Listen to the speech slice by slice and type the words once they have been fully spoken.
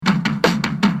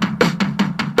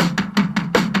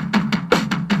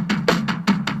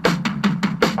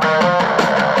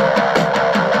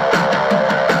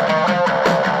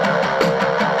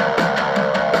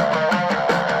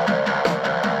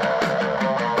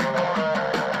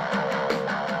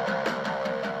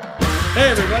Hey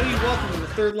everybody, welcome to the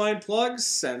Third Line Plugs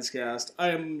Sensecast. I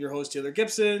am your host Taylor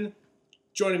Gibson.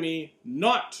 Joining me,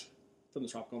 not from the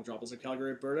tropical metropolis of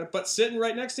Calgary, Alberta, but sitting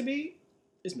right next to me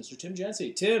is Mr. Tim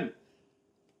Jancy. Tim,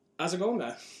 how's it going,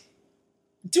 man?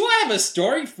 Do I have a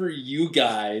story for you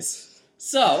guys?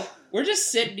 So, we're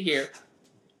just sitting here,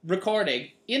 recording,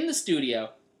 in the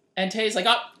studio, and Tay's like,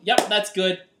 oh, yep, that's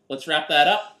good, let's wrap that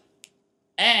up.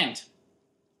 And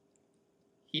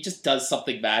he just does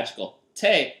something magical.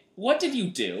 Tay, what did you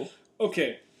do?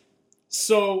 Okay,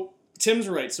 so Tim's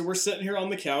right. So we're sitting here on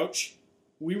the couch.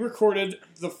 We recorded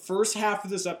the first half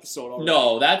of this episode already.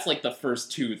 No, that's like the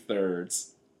first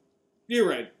 2/3. You're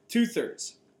right,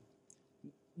 2/3.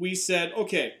 We said,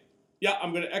 okay, yeah,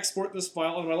 I'm going to export this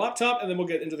file on my laptop, and then we'll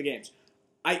get into the games.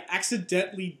 I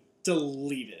accidentally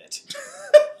deleted it.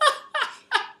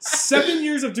 7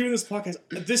 years of doing this podcast,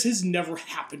 this has never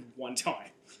happened one time.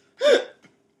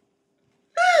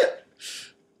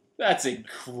 That's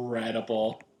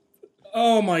incredible.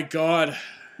 Oh my god.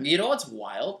 You know what's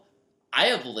wild? I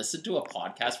have listened to a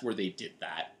podcast where they did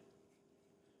that.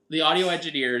 The audio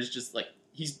engineer is just like,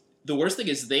 the worst thing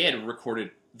is they had recorded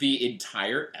the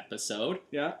entire episode.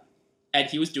 Yeah. And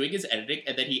he was doing his editing,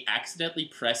 and then he accidentally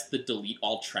pressed the delete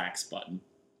all tracks button.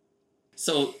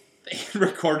 So they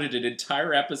recorded an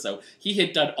entire episode. He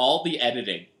had done all the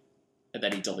editing, and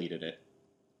then he deleted it.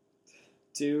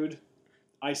 Dude,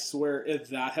 I swear, if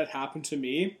that had happened to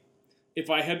me, if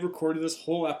I had recorded this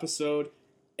whole episode,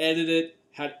 edited it,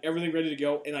 had everything ready to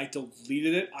go, and I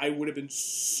deleted it, I would have been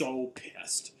so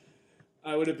pissed.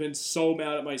 I would have been so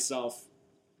mad at myself.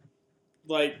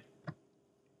 Like,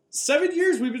 7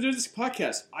 years we've been doing this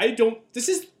podcast. This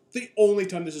is the only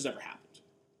time this has ever happened.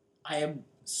 I am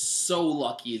so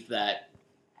lucky that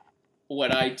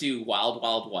when I do Wild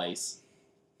Wild Weiss,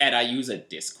 and I use a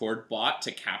Discord bot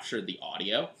to capture the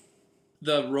audio,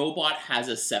 the robot has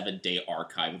a 7-day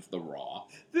archive of the raw.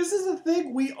 This is the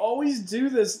thing. We always do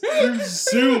this through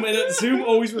Zoom, and Zoom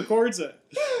always records it.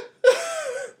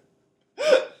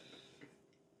 What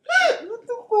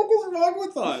the fuck is wrong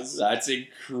with us? That's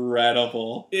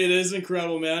incredible. It is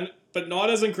incredible, man. But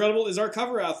not as incredible as our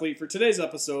cover athlete for today's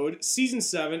episode, Season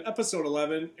 7, Episode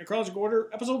 11, in chronological order,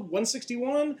 Episode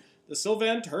 161, the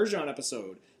Sylvain Turgeon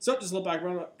episode. So, just a little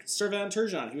background on Sylvain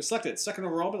Turgeon. He was selected second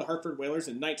overall by the Hartford Whalers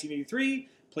in 1983,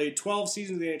 played 12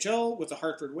 seasons in the NHL with the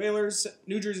Hartford Whalers,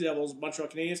 New Jersey Devils, Montreal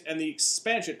Canadiens, and the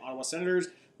expansion Ottawa Senators,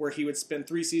 where he would spend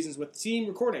 3 seasons with the team,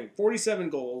 recording 47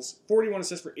 goals, 41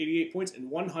 assists for 88 points in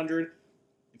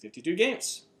 152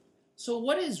 games. So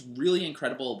what is really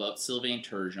incredible about Sylvain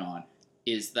Turgeon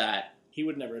is that he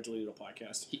would never have deleted a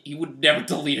podcast. He would never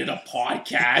deleted a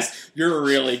podcast. You're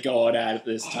really going at it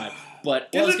this time. But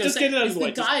what I was going to say is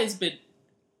the guy has been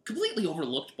completely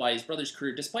overlooked by his brother's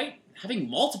career, despite having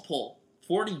multiple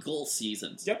 40-goal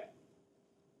seasons. Yep.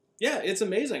 Yeah, it's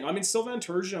amazing. I mean, Sylvain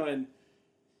Turgeon,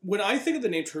 when I think of the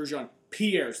name Turgeon,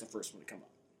 Pierre's the first one to come up.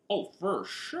 Oh, for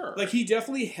sure. Like, he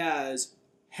definitely has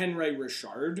Henry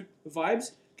Richard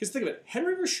vibes. Because think of it,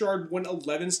 Henry Richard won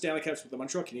 11 Stanley Cups with the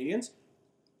Montreal Canadiens,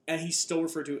 and he's still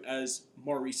referred to as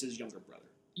Maurice's younger brother.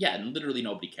 Yeah, and literally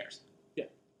nobody cares. Yeah.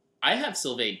 I have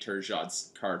Sylvain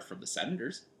Turgeon's card from the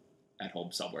Senators at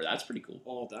home somewhere. That's pretty cool.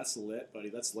 Oh, that's lit, buddy.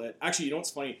 That's lit. Actually, you know what's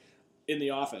funny? In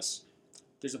the office,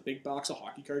 there's a big box of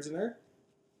hockey cards in there.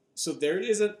 So there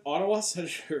is an Ottawa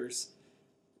Senators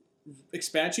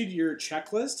expansion year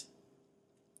checklist.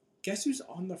 Guess who's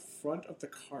on the front of the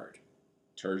card?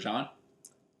 Turgeon?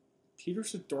 Peter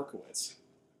Sidorkowicz.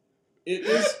 It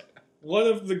is one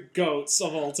of the GOATs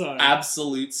of all time.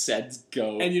 Absolute sense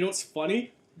GOAT. And you know what's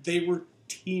funny? They were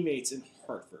teammates in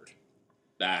Hartford.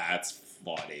 That's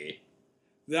funny.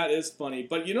 That is funny.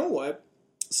 But you know what?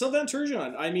 Sylvain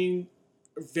Turgeon, I mean,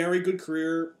 very good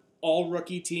career,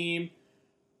 all-rookie team.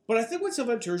 But I think when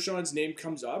Sylvain Turgeon's name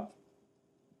comes up,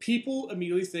 people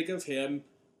immediately think of him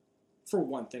for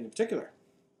one thing in particular.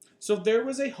 So there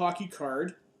was a hockey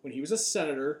card when he was a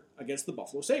Senator against the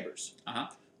Buffalo Sabres. Uh-huh.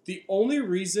 The only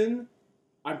reason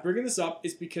I'm bringing this up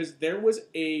is because there was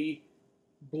a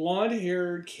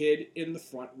blonde-haired kid in the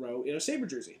front row in a Sabre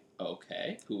jersey.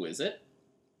 Okay, who is it?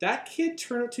 That kid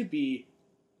turned out to be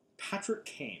Patrick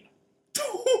Kane.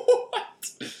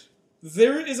 What?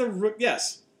 There is a...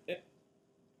 Yes.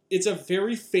 It's a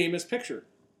very famous picture.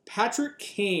 Patrick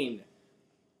Kane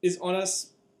is on a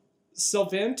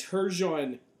Sylvain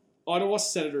Turgeon Ottawa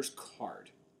Senators card.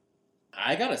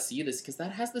 I gotta see this, because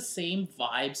that has the same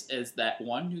vibes as that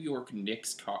one New York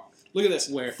Knicks card. Look at this.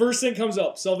 Where first thing comes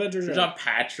up, Sylvain Turgeon. John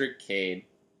Patrick Kane.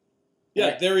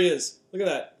 Yeah, there he is. Look at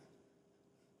that.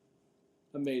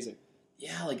 Amazing.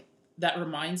 Yeah, like, that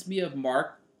reminds me of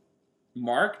Mark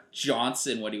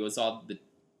Johnson when he was on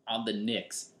on the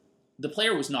Knicks. The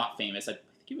player was not famous. I think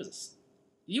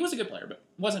he was a good player, but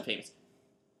wasn't famous.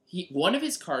 One of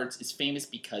his cards is famous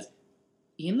because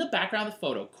in the background of the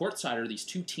photo, courtside are these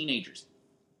two teenagers.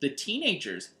 The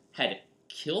teenagers had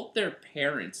killed their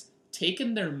parents,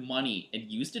 taken their money,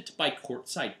 and used it to buy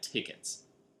courtside tickets.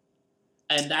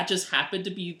 And that just happened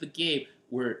to be the game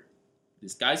where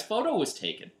this guy's photo was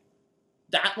taken.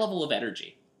 That level of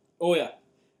energy. Oh, yeah.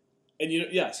 And you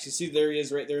see there he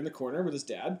is right there in the corner with his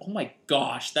dad. Oh my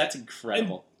gosh, that's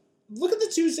incredible. And look at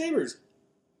the two Sabres.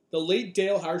 The late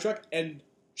Dale Hawerchuk and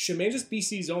Shemantis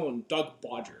BC's own Doug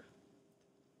Bodger.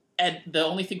 And the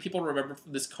only thing people remember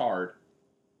from this card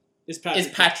is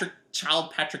Patrick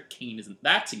Kane.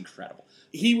 That's incredible.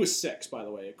 He was 6, by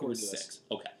the way, according to this. 6.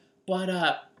 Okay.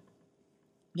 But,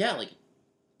 yeah, like,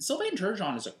 Sylvain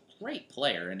Turgeon is a great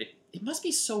player, and it must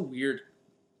be so weird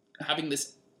having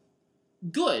this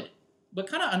good, but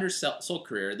kind of undersold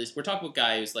career. We're talking about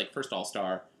guys like first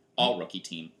All-Star, all-rookie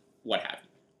team, what have you.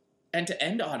 And to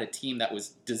end on a team that was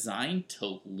designed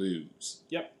to lose.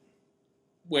 Yep.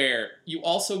 Where you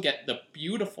also get the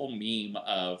beautiful meme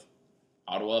of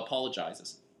Ottawa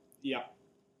apologizes. Yeah.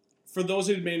 For those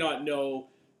who may not know,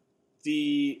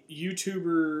 the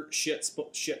YouTuber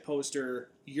shit poster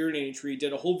Urinating Tree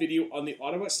did a whole video on the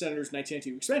Ottawa Senators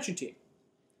 1992 expansion team.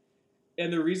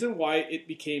 And the reason why it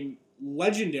became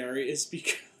legendary is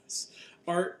because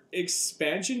our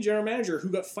expansion general manager, who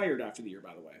got fired after the year,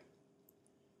 by the way,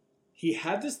 he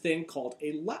had this thing called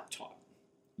a laptop.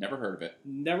 Never heard of it.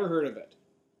 Never heard of it.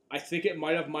 I think it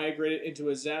might have migrated into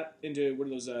into one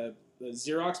of those the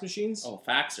Xerox machines. Oh,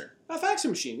 faxer. A faxer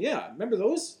machine, yeah. Remember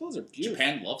those? Those are beautiful.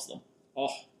 Japan loves them. Oh,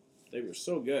 they were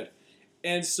so good.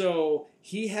 And so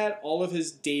he had all of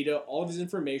his data, all of his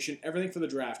information, everything for the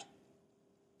draft.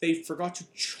 They forgot to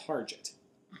charge it.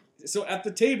 So at the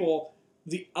table,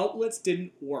 the outlets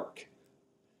didn't work.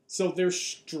 So they're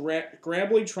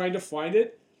scrambling trying to find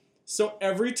it. So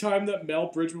every time that Mel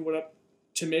Bridgman went up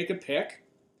to make a pick,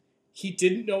 he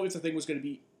didn't know if the thing was going to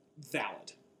be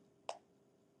valid.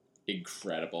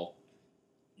 Incredible.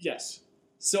 Yes.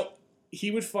 So he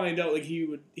would find out, like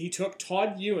he took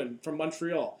Todd Ewan from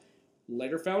Montreal.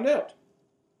 Later found out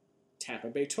Tampa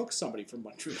Bay took somebody from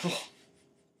Montreal.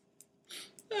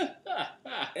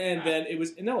 And then it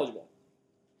was ineligible.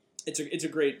 It's a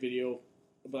great video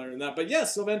about that. But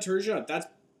yes, Sylvain Turgeon, that's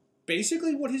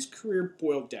basically what his career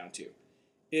boiled down to.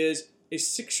 Is a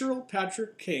 6-year-old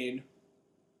Patrick Kane.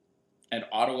 And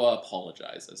Ottawa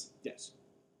apologizes. Yes.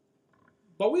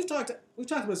 But we've talked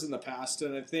about this in the past,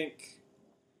 and I think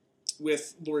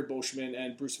with Laurie Boschman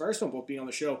and Bruce Firestone both being on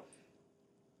the show,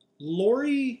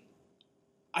 Laurie,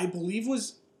 I believe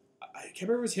I can't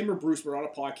remember if it was him or Bruce were on a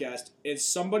podcast, and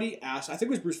somebody asked, I think it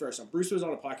was Bruce Firestone. Bruce was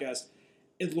on a podcast,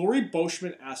 and Laurie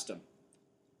Boschman asked him,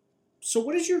 so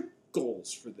what is your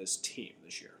goals for this team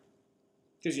this year?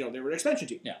 Because, they were an expansion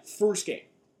team. Yeah. First game.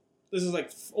 This is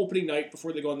like opening night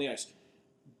before they go on the ice.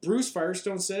 Bruce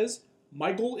Firestone says,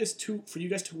 my goal is for you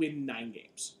guys to win 9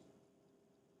 games.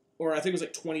 Or I think it was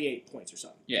like 28 points or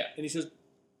something. Yeah. And he says,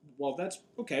 well, that's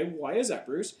okay. Why is that,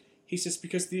 Bruce? He says,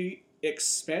 because the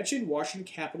expansion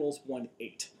Washington Capitals won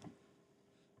 8.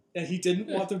 And he didn't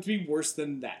want them to be worse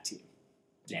than that team.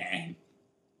 Dang.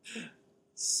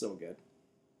 So good.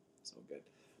 So good.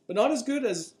 But not as good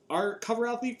as our cover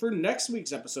athlete for next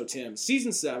week's episode, Tim.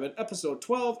 Season 7, Episode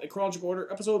 12, in chronological order,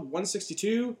 Episode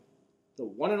 162, the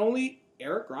one and only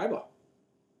Eric Greiba.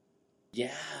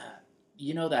 Yeah.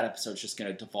 That episode's just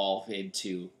going to devolve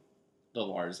into the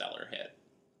Lars Eller hit.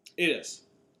 It is.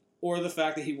 Or the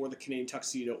fact that he wore the Canadian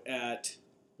tuxedo at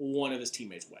one of his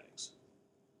teammates' weddings.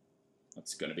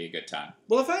 That's going to be a good time.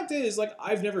 Well, the fact is,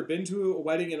 I've never been to a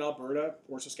wedding in Alberta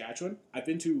or Saskatchewan. I've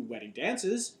been to wedding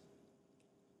dances.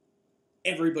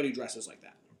 Everybody dresses like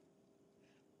that.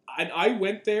 And I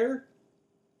went there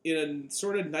in a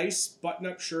sort of nice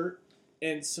button-up shirt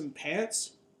and some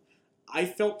pants. I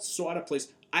felt so out of place.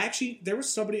 There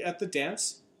was somebody at the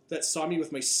dance that saw me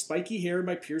with my spiky hair and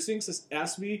my piercings that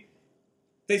asked me,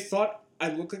 they thought I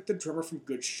looked like the drummer from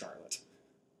Good Charlotte.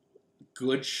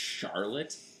 Good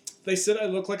Charlotte? They said I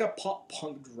looked like a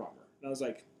pop-punk drummer. And I was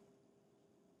like,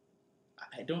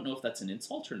 I don't know if that's an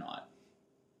insult or not.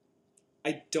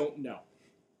 I don't know.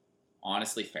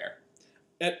 Honestly, fair.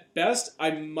 At best,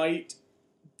 I might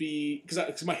be,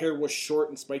 because my hair was short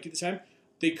and spiky at the time,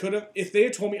 they could have, if they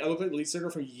had told me I looked like the lead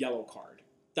singer from Yellow Card,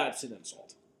 that's an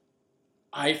insult.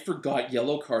 I forgot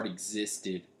Yellow Card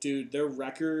existed. Dude, their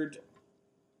record,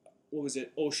 what was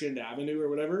it, Ocean Avenue or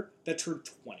whatever, that turned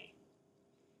 20.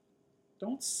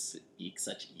 Don't speak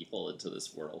such evil into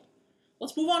this world.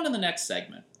 Let's move on to the next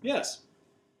segment. Yes.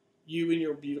 You and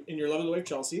your lovely wife,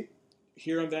 Chelsea,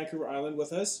 here on Vancouver Island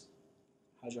with us.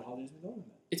 How's your holidays been going,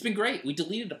 man? It's been great. We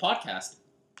deleted a podcast.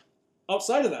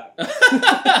 Outside of that.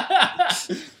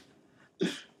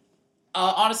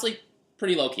 Honestly,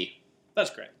 pretty low-key. That's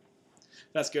great.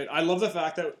 That's good. I love the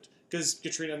fact that, because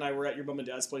Katrina and I were at your mom and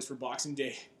dad's place for Boxing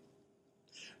Day.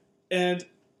 And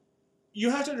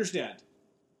you have to understand,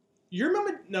 your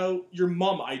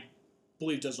mom, I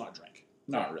believe, does not drink.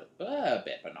 Not really. A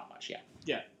bit, but not much, yeah.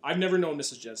 Yeah, I've never known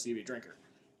Mrs. Jens to be a drinker.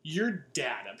 Your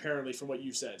dad, apparently, from what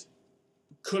you've said,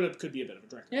 could be a bit of a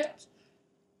drinker. Yeah.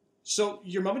 So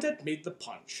your mom and dad made the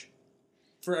punch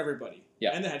for everybody.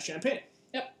 Yeah. And they had champagne.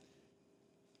 Yep.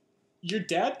 Your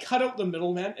dad cut out the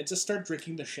middleman and just started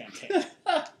drinking the champagne.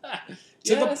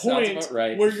 To Yeah, the point about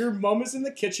right. where your mom is in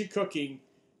the kitchen cooking,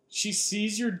 she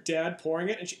sees your dad pouring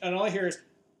it, and all I hear is,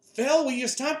 Phil, will you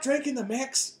stop drinking the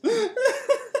mix?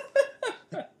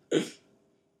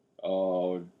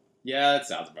 Oh, yeah, that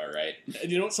sounds about right.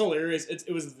 And you know what's hilarious?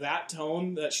 It was that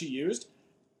tone that she used.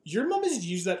 Your mom has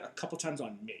used that a couple times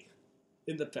on me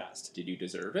in the past. Did you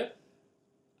deserve it?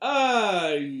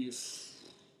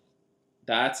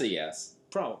 That's a yes.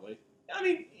 Probably. I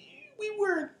mean, we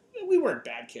weren't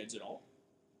bad kids at all.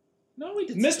 No, we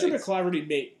did. Mr. McClaverty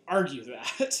may argue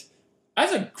that.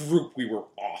 As a group, we were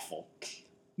awful.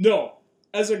 No,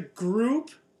 as a group,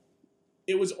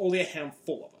 it was only a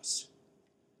handful of us.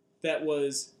 That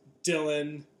was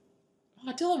Dylan.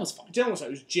 Oh, Dylan was fine. It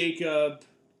was Jacob.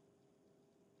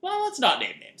 Well, let's not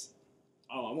name names.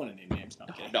 Oh, I want to name names. No,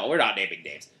 I'm kidding. No, we're not naming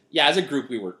names. Yeah, as a group,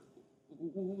 we were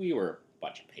a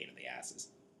bunch of pain in the asses.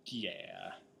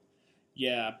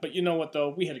 Yeah, but you know what, though?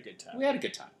 We had a good time. We had a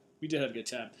good time. We did have a good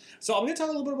time. So I'm going to talk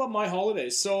a little bit about my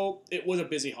holidays. So it was a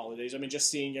busy holidays. I mean, just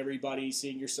seeing everybody,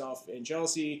 seeing yourself in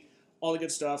Chelsea, all the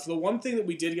good stuff. The one thing that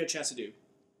we did get a chance to do,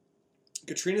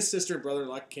 Katrina's sister and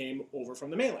brother-in-law came over from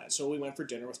the mainland. So we went for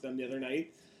dinner with them the other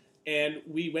night. And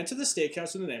we went to the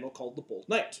steakhouse in Nanaimo called the Bold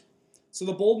Knight. So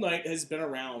the Bold Knight has been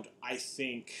around, I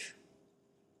think,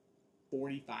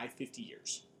 45, 50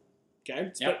 years.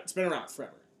 Okay? It's been around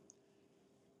forever.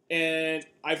 And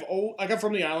I'm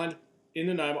from the island in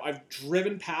Nanaimo. I've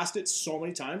driven past it so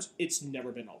many times, it's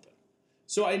never been open.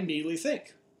 So I immediately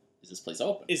think, is this place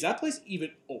open? Is that place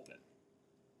even open?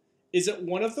 Is it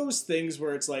one of those things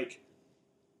where it's like,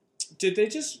 did they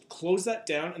just close that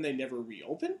down and they never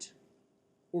reopened?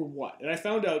 Or what? And I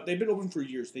found out they've been open for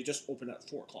years. They just opened at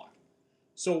 4 o'clock.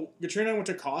 So Katrina and I went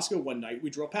to Costco one night. We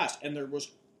drove past, and there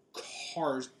was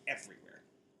cars everywhere,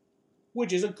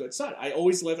 which is a good sign. I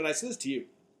always live, and I say this to you,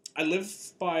 I live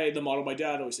by the motto my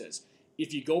dad always says,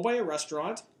 if you go by a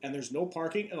restaurant and there's no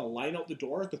parking and a line out the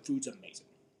door, the food's amazing.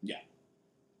 Yeah.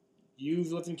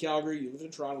 You've lived in Calgary, you lived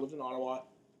in Toronto, lived in Ottawa.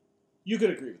 You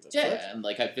could agree with this, yeah, correct? And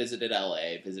I visited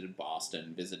LA, visited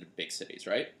Boston, visited big cities,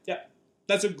 right? Yeah.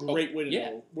 That's a great way to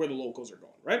know where the locals are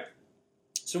going, right?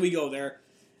 So we go there,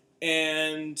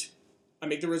 and I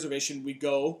make the reservation. We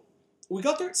got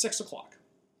there at 6 o'clock,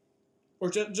 or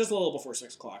just a little before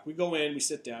 6 o'clock. We go in, we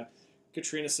sit down.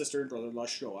 Katrina's sister and brother-in-law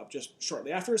show up just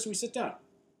shortly after us, so we sit down.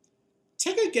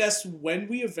 Take a guess when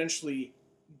we eventually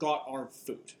got our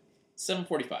food.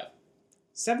 7:45.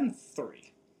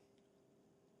 7:30.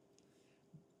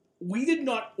 We did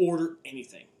not order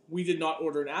anything. We did not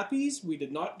order an Applebee's. We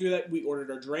did not do that. We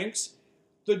ordered our drinks.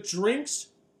 The drinks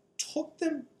took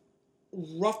them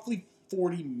roughly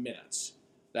 40 minutes.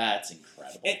 That's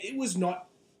incredible. And it was not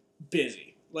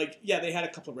busy. They had a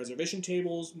couple of reservation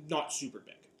tables, not super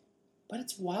big. But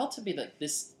it's wild to me that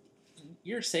this,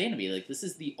 you're saying to me, this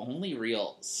is the only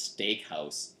real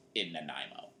steakhouse in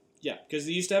Nanaimo. Yeah, because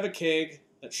they used to have a keg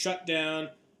that shut down.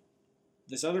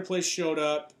 This other place showed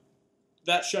up.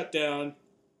 That shut down.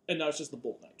 And now it's just the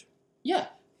Bold Knight. Yeah,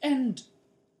 and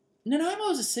Nanaimo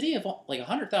is a city of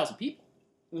 100,000 people.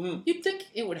 Mm-hmm. You'd think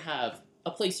it would have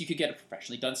a place you could get a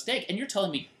professionally done steak, and you're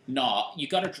telling me, nah, you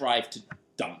got to drive to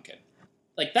Duncan.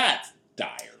 That's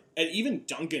dire. And even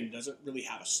Duncan doesn't really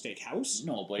have a steakhouse.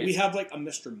 No, but we have a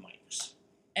Mr. Mike's.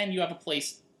 And you have a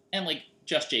place, and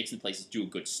Just Jake's and places do a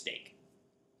good steak.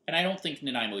 And I don't think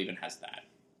Nanaimo even has that.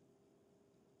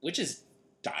 Which is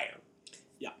dire.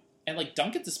 Yeah. And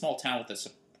Duncan's a small town with a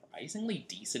surprisingly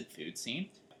decent food scene.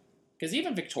 Because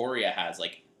even Victoria has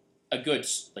a good,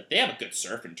 they have a good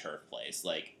surf and turf place.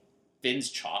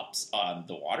 Finn's Chops on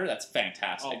the water, that's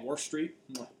fantastic. Wharf Street,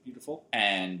 beautiful.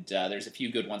 And there's a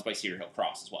few good ones by Cedar Hill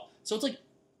Cross as well. So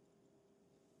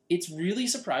it's really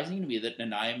surprising to me that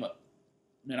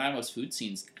Nanaimo's food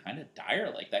scene's kind of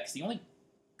dire like that. Because the only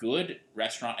good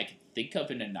restaurant I can think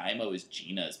of in Nanaimo is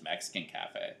Gina's Mexican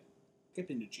Cafe. I've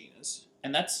been to Gina's.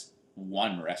 And that's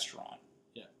one restaurant.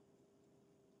 Yeah.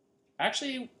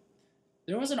 Actually,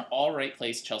 there was an alright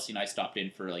place Chelsea and I stopped in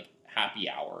for happy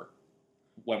hour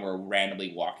when we're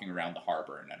randomly walking around the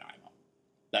harbor in Nanaimo.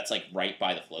 That's like right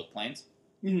by the float planes.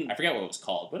 Mm-hmm. I forget what it was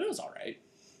called, but it was all right.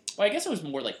 Well, I guess it was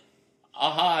more like,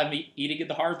 aha, I'm eating in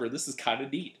the harbor. This is kind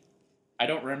of neat. I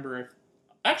don't remember if...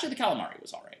 Actually, the calamari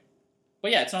was all right.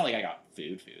 But yeah, it's not like I got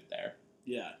food there.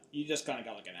 Yeah, you just kind of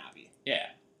got like an appy. Yeah.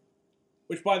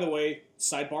 Which, by the way,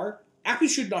 sidebar, appy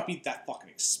should not be that fucking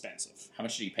expensive. How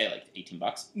much did you pay? Like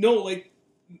 $18? No, like,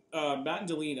 Matt and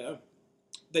Delina,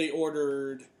 they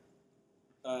ordered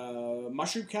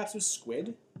mushroom caps with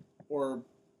squid, or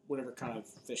whatever kind of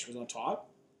fish was on top,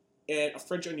 and a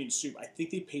French onion soup. I think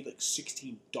they paid like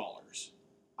 $16.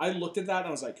 I looked at that and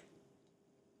I was like,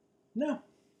 no.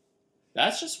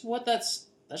 That's just what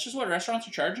restaurants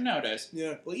are charging nowadays.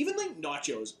 Yeah. Well, even like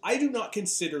nachos, I do not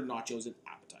consider nachos an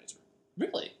appetizer.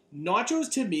 Really? Nachos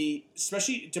to me,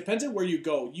 especially, it depends on where you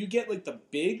go. You get like the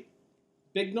big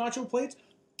nacho plates.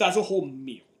 That's a whole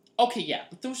meal. Okay, yeah,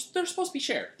 but they're supposed to be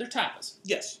shared. They're tapas.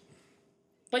 Yes.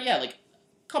 But yeah, like,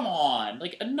 come on.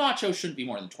 Like, a nacho shouldn't be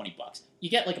more than $20. You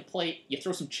get like a plate, you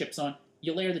throw some chips on,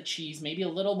 you layer the cheese, maybe a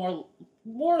little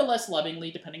more or less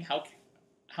lovingly, depending how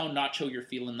nacho you're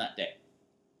feeling that day.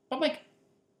 But like,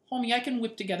 homie, I can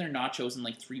whip together nachos in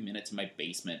like 3 minutes in my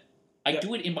basement. I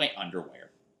do it in my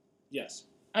underwear. Yes.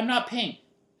 I'm not paying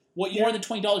more than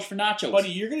 $20 for nachos. Buddy,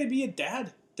 you're going to be a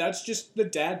dad. That's just the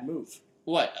dad move.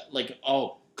 What? Like,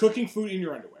 oh. Cooking food in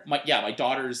your underwear. My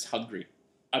daughter's hungry.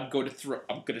 I'm going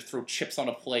to throw chips on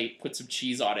a plate, put some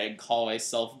cheese on it, and call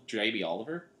myself Jamie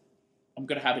Oliver. I'm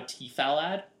going to have a Tefal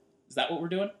ad. Is that what we're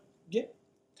doing? Yeah.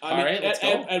 All right, let's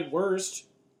go. At worst,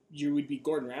 you would be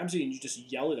Gordon Ramsay and you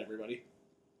just yell at everybody.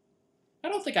 I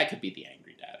don't think I could be the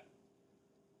angry dad.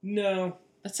 No.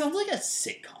 That sounds like a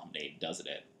sitcom name, doesn't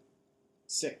it?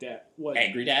 Sick dad. What?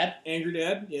 Angry dad? Angry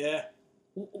dad? Yeah.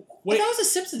 Wait, that was a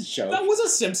Simpsons joke. That was a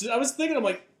Simpsons. I was thinking, I'm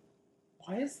like,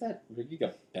 why is that ringing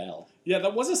a bell? Yeah,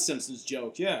 that was a Simpsons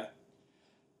joke, yeah.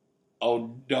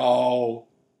 Oh no.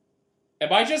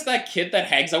 Am I just that kid that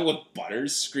hangs out with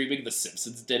Butters screaming the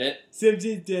Simpsons did it?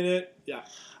 Simpsons did it. Yeah.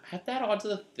 Add that onto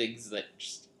the things that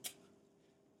just...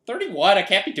 31, I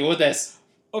can't be doing this.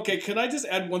 Okay, can I just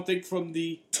add one thing from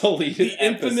the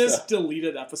infamous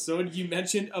deleted episode? You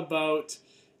mentioned about...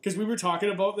 Because we were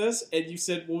talking about this, and you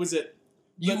said, what was it?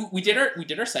 We did our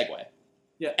segue.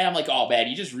 Yeah. And I'm like, oh man,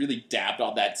 you just really dabbed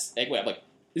on that segue. I'm like,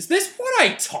 is this what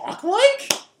I talk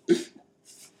like?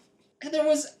 And there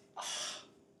was...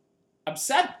 I'm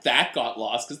sad that got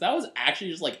lost, because that was actually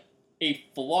just like a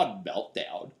full-on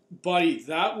meltdown. Buddy,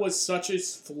 that was such a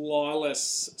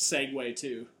flawless segue,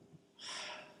 too.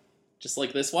 Just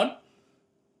like this one?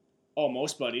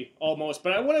 Almost, buddy. Almost.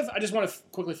 But I just want to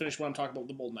quickly finish what I'm talking about with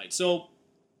the Bold Night. So,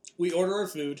 we order our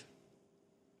food.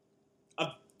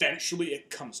 Eventually,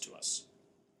 it comes to us.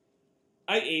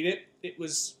 I ate it. It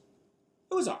was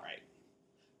alright.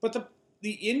 But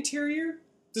the interior,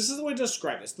 this is the way to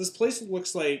describe this. This place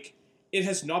looks like it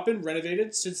has not been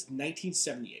renovated since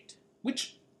 1978.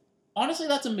 Which, honestly,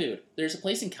 that's a mood. There's a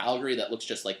place in Calgary that looks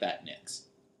just like that, Nick's.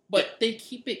 But they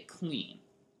keep it clean.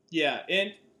 Yeah,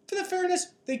 and for the fairness,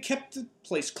 they kept the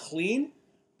place clean,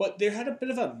 but there had a bit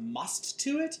of a must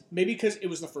to it. Maybe because it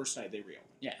was the first night they reopened.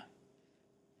 Yeah.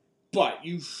 But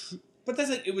that's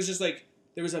like, it was just like,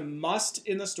 there was a must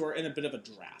in the store and a bit of a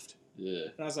draft. Yeah.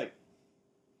 And I was like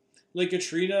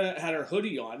Katrina had her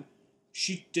hoodie on.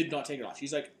 She did not take it off.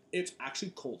 She's like, it's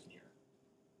actually cold in here.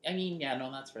 I mean, yeah, no,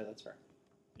 that's fair.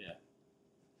 Yeah.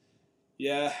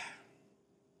 Yeah.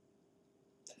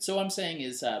 So what I'm saying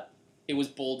is, it was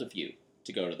bold of you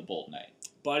to go to the Bold Night.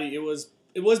 Buddy, it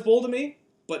was bold of me,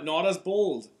 but not as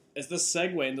bold as this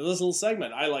segue into this little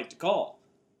segment I like to call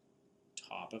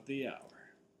Top of the Hour.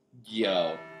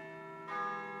 Yo.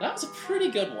 That was a pretty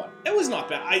good one. It was not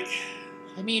bad.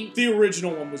 I mean... The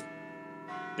original one was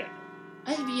better.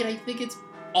 I mean, I think it's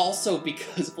also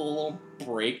because of a little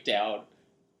breakdown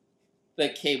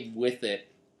that came with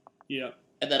it. Yeah.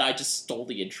 And then I just stole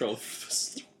the intro for the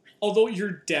story. Although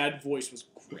your dad voice was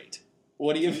great.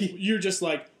 What do you mean? You're just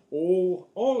like, oh,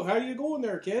 how you going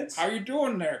there, kids? How you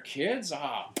doing there, kids?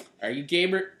 Are you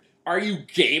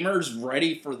gamers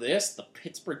ready for this? The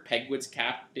Pittsburgh Penguins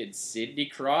captain Sidney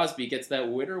Crosby gets that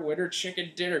winner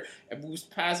chicken dinner and moves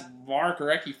past Mark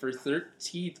Recchi for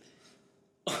 13th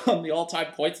on the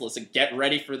all-time points list. And get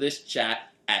ready for this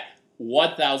chat at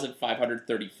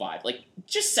 1,535. Like,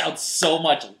 just sounds so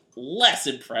much less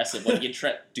impressive when you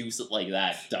introduce it like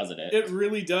that, doesn't it? It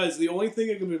really does. The only thing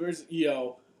that can be is,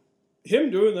 him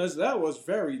doing this, that was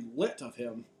very lit of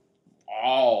him.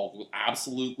 Oh,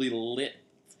 absolutely lit.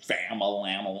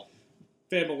 Fama-lamma.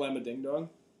 Fama-lamma ding-dong.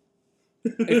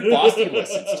 If Boston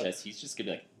listens to this, he's just going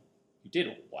to be like, You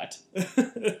did what?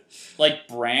 Like,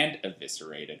 brand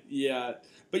eviscerated. Yeah.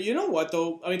 But you know what,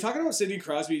 though? I mean, talking about Sidney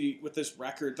Crosby with this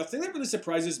record, the thing that really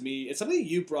surprises me, it's something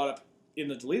you brought up in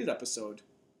the deleted episode,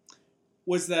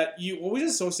 was that you always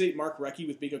associate Mark Recchi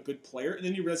with being a good player, and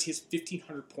then you realize he has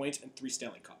 1,500 points and 3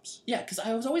 Stanley Cups. Yeah, because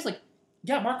I was always like,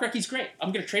 yeah, Mark Recchi's great.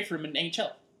 I'm going to trade for him in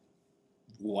NHL.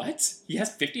 What? He has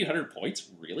 1,500 points?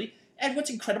 Really? And what's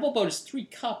incredible about his 3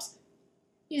 cups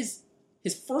is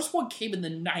his first one came in the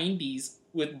 90s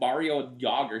with Mario and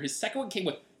Yager. His second one came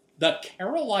with the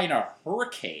Carolina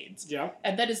Hurricanes. Yeah.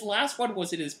 And then his last one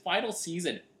was in his final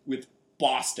season with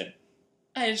Boston.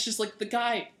 And it's just like the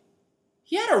guy,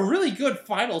 he had a really good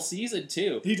final season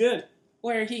too. He did.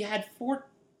 Where he had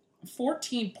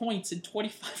 14 points in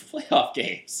 25 playoff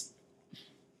games.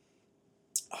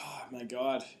 Oh, my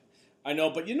God. I know,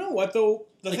 but you know what, though?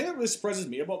 The thing that really surprises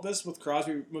me about this with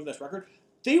Crosby moving this record,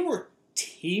 they were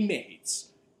teammates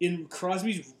in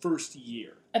Crosby's first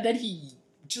year. And then he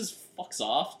just fucks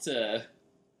off to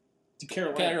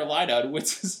Carolina. And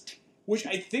wins his... Which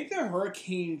I think the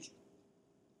Hurricanes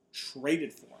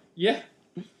traded for him. Yeah.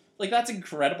 Like, that's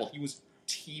incredible. He was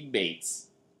teammates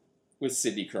with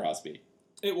Sidney Crosby.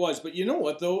 It was, but you know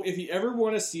what, though? If you ever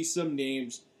want to see some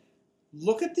names,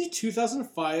 look at the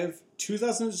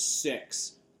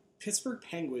 2005-2006 Pittsburgh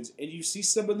Penguins, and you see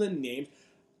some of the names.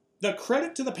 The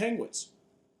credit to the Penguins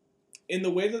in the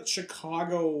way that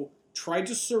Chicago tried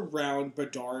to surround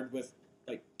Bedard with,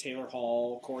 like, Taylor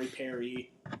Hall, Corey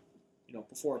Perry,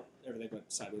 before everything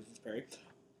went sideways with Perry.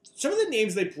 Some of the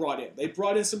names they brought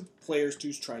in some players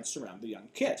to try and surround the young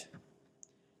kid.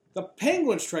 The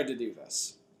Penguins tried to do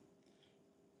this.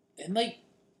 And, like,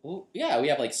 well, yeah, we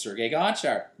have, like, Sergei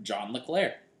Gonchar, John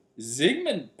Leclerc,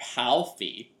 Zygmunt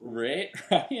Palffy,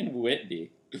 Ryan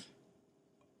Whitney.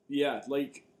 Yeah,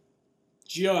 like,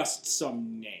 just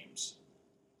some names.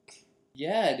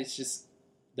 Yeah, and it's just,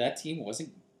 that team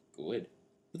wasn't good.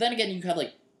 But then again, you had,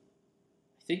 like,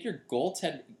 I think your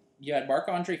goaltender, you had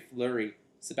Marc-Andre Fleury,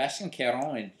 Sebastian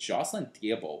Caron, and Jocelyn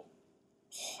Thibault.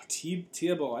 Oh,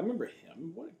 Thibault, I remember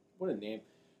him. What a name.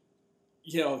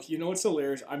 You know what's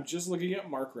hilarious? I'm just looking at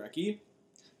Mark Recchi.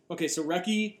 Okay, so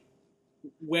Recchi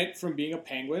went from being a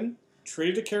Penguin,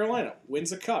 traded to Carolina,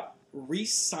 wins a cup,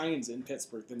 re-signs in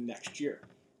Pittsburgh the next year.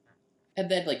 And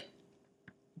then, like,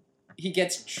 he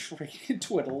gets traded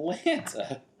to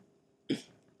Atlanta.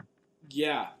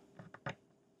 Yeah.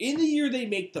 In the year they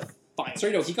make the finals.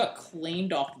 Sorry, no, he got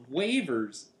claimed off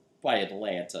waivers by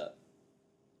Atlanta.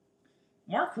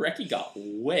 Mark Recchi got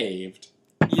waived.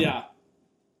 Yeah.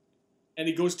 And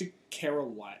he goes to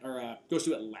Carolina, or goes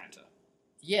to Atlanta.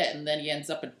 Yeah, and then he ends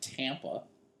up in Tampa.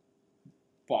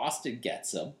 Boston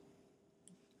gets him.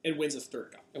 And wins a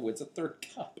third cup. And wins a third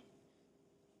cup.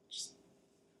 Just,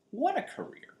 what a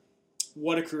career.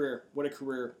 What a career. What a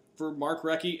career for Mark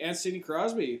Recchi and Sidney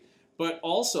Crosby. But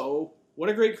also, what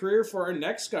a great career for our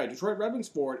next guy, Detroit Red Wings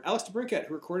forward, Alex DeBrincat,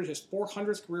 who recorded his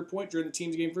 400th career point during the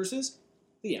team's game versus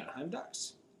the Anaheim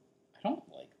Ducks. I don't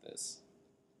like this.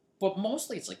 But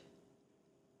mostly it's like,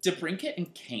 DeBrincat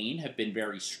and Kane have been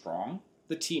very strong.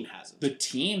 The team hasn't. The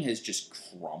team has just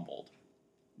crumbled.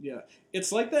 Yeah.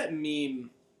 It's like that meme.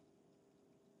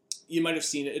 You might have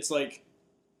seen it. It's like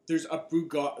there's a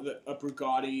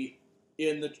Bugatti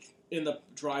in the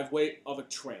driveway of a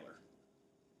trailer.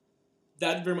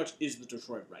 That very much is the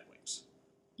Detroit Red Wings.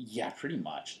 Yeah, pretty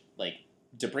much. Like,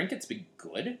 DeBrincat's been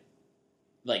good.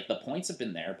 Like, the points have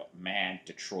been there, but man,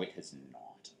 Detroit has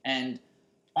not. And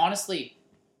honestly,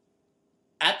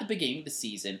 at the beginning of the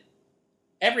season,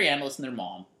 every analyst and their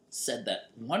mom said that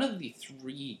one of the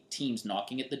 3 teams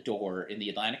knocking at the door in the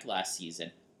Atlantic last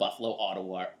season, Buffalo,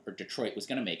 Ottawa, or Detroit, was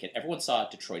going to make it. Everyone saw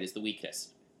Detroit as the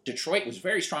weakest. Detroit was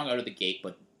very strong out of the gate,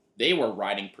 but they were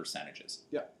riding percentages.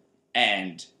 Yeah.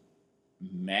 And,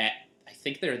 man, I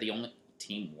think they're the only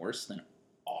team worse than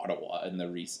Ottawa in the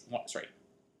recent... Sorry.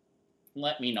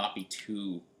 Let me not be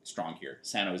too strong here.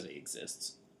 San Jose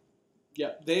exists.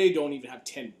 Yeah, they don't even have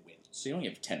 10 wins. So you only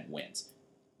have 10 wins.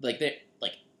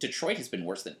 Detroit has been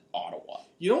worse than Ottawa.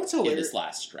 You know what's hilarious? In this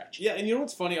last stretch. Yeah, and you know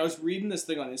what's funny? I was reading this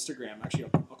thing on Instagram. Actually,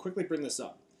 I'll quickly bring this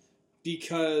up.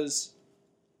 Because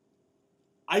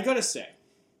I gotta say,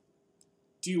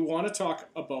 do you want to talk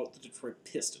about the Detroit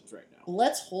Pistons right now?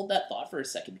 Let's hold that thought for a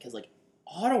second, because,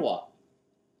 Ottawa,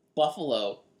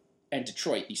 Buffalo, and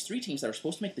Detroit, these 3 teams that are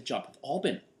supposed to make the jump, have all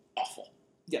been awful.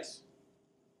 Yes.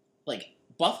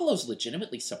 Buffalo's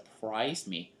legitimately surprised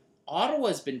me.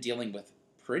 Ottawa's been dealing with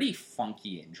pretty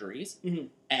funky injuries,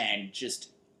 and just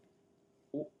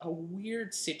a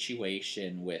weird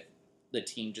situation with the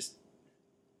team just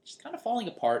kind of falling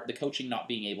apart, the coaching not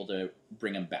being able to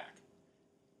bring them back.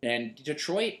 And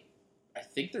Detroit, I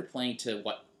think they're playing to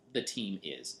what the team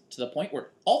is, to the point where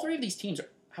all three of these teams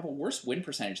have a worse win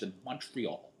percentage than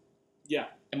Montreal. Yeah.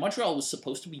 And Montreal was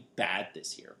supposed to be bad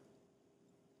this year.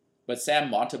 But Sam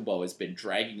Montembeault has been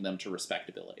dragging them to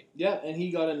respectability. Yeah, and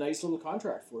he got a nice little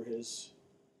contract for his...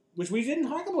 Which we didn't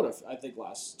talk about, I think,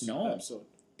 last episode.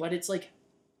 But it's like...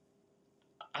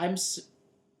 I'm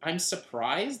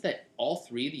surprised that all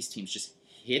three of these teams just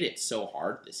hit it so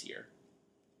hard this year.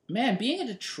 Man, being a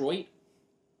Detroit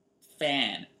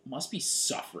fan must be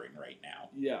suffering right now.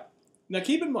 Yeah. Now,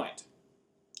 keep in mind,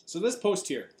 so this post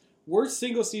here, worst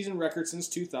single-season record since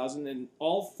 2000 in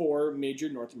all 4 major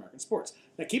North American sports.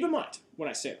 Now, keep in mind, when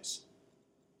I say this,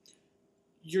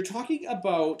 you're talking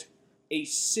about a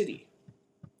city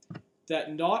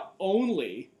that not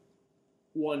only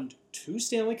won 2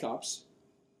 Stanley Cups,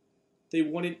 they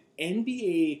won an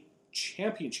NBA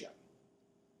championship,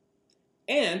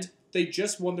 and they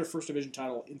just won their first division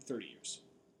title in 30 years.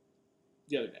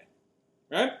 The other day.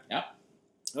 Right? Yeah.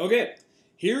 Okay.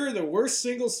 Here are the worst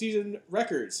single-season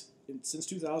records since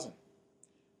 2000.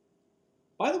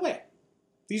 By the way,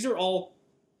 these are all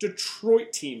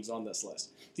Detroit teams on this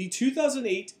list. The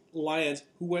 2008 Lions,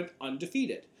 who went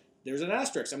undefeated. There's an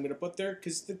asterisk I'm going to put there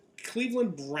because the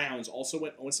Cleveland Browns also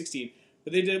went 0-16,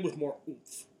 but they did it with more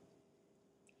oomph.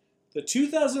 The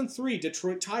 2003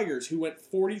 Detroit Tigers, who went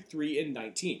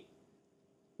 43-19.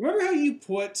 Remember how you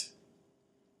put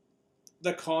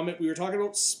the comment, we were talking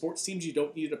about sports teams you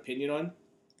don't need an opinion on?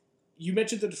 You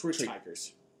mentioned the Detroit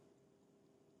Tigers.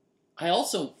 I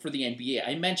also, for the NBA,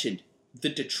 I mentioned the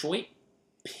Detroit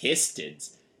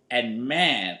Pistons. And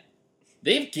man,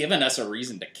 they've given us a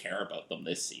reason to care about them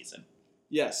this season.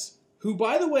 Yes. Who,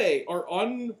 by the way, are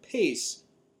on pace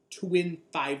to win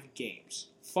 5 games.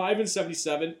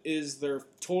 5-77 is their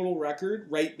total record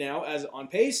right now as on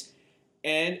pace.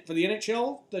 And for the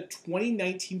NHL, the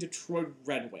 2019 Detroit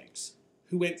Red Wings,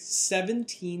 who went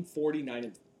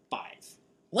 17-49-5.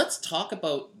 Let's talk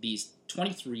about these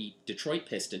 23 Detroit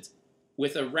Pistons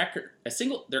with a record,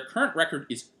 their current record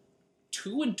is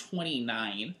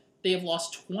 2-29. They have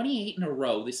lost 28 in a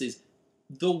row. This is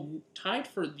tied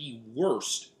for the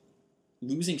worst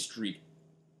losing streak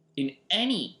in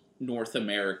any North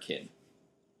American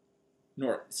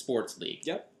sports league.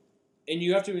 Yep. And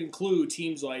you have to include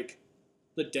teams like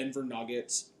the Denver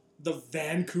Nuggets, the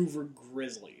Vancouver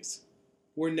Grizzlies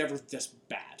were never this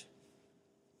bad.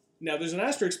 Now, there's an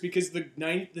asterisk because the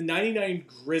 99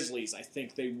 Grizzlies, I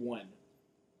think they won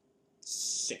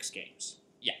 6 games.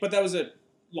 Yeah. But that was a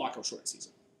lockout short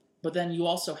season. But then you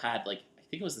also had, I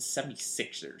think it was the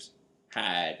 76ers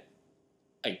had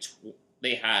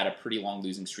they had a pretty long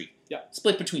losing streak. Yeah.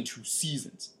 Split between 2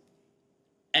 seasons.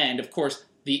 And, of course,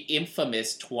 the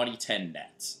infamous 2010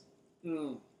 Nets.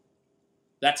 Mm.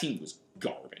 That team was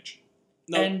garbage.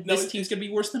 This team's going to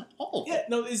be worse than all of them. Yeah,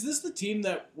 no, is this the team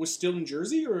that was still in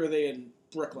Jersey, or are they in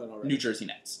Brooklyn already? New Jersey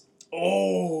Nets.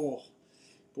 Oh,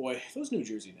 boy, those New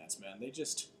Jersey Nets, man, they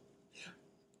just...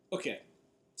 Okay,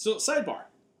 so sidebar.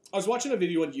 I was watching a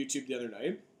video on YouTube the other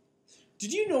night.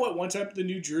 Did you know at one time the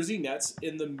New Jersey Nets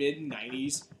in the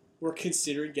mid-90s were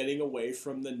considering getting away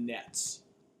from the Nets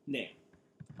name?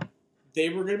 They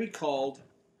were going to be called,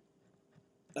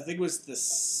 I think it was the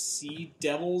Sea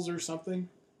Devils or something.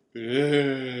 Or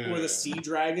the Sea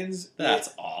Dragons.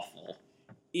 That's awful.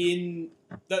 Keep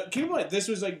in mind, this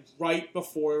was right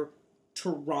before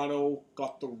Toronto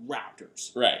got the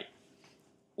Raptors. Right.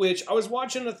 Which I was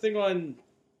watching a thing on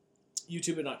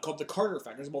YouTube called The Carter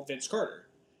Effect. It was about Vince Carter.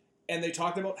 And they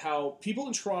talked about how people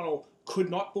in Toronto could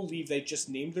not believe they just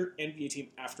named their NBA team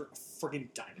after a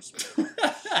friggin' dinosaur.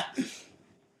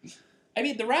 I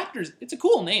mean, the Raptors, it's a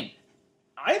cool name.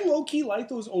 I low-key like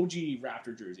those OG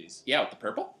Raptor jerseys. Yeah, with the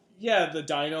purple? Yeah, the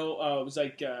dino, it was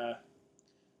like the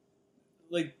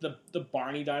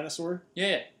Barney dinosaur.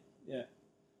 Yeah. Yeah.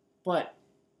 But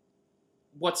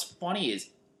what's funny is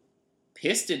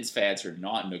Pistons fans are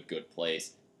not in a good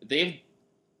place. They've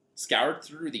scoured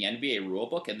through the NBA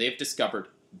rulebook and they've discovered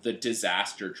the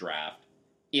disaster draft.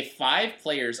 If 5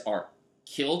 players are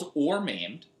killed or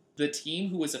maimed, the team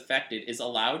who was affected is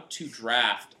allowed to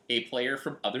draft a player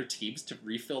from other teams to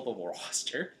refill the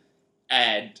roster,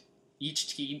 and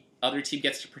other team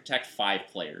gets to protect 5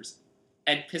 players.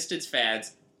 And Pistons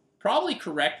fans probably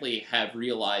correctly have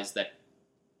realized that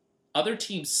other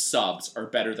teams' subs are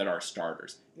better than our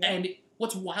starters. Yeah. And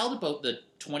what's wild about the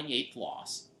 28th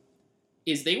loss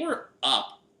is they were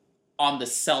up on the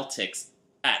Celtics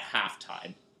at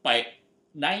halftime by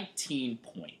 19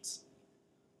 points.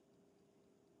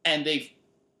 And they've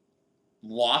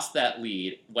lost that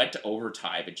lead, went to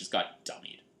overtime, and just got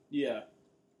dummied. Yeah.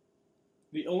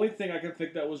 The only thing I could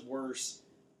think that was worse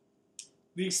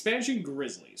the expansion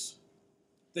Grizzlies,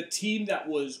 the team that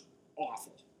was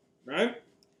awful, right?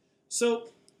 So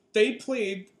they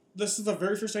played. This is the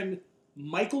very first time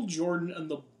Michael Jordan and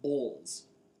the Bulls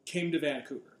came to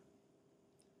Vancouver,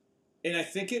 and I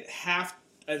think it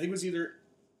was either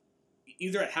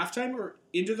at halftime or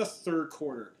into the third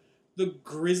quarter. The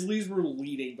Grizzlies were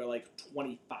leading by like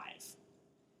 25,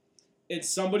 and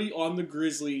somebody on the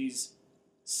Grizzlies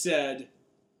said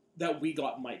that we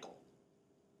got Michael.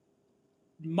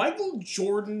 Michael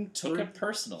Jordan Took it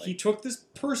personally. He took this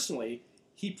personally.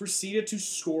 He proceeded to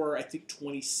score, I think,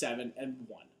 27 and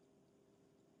 1.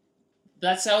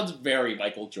 That sounds very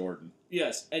Michael Jordan.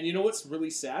 Yes, and you know what's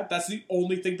really sad? That's the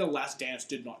only thing The Last Dance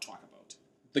did not talk about.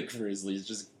 The Grizzlies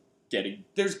just getting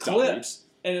There's clips,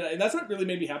 and that's what really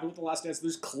made me happy with The Last Dance.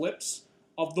 There's clips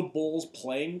of the Bulls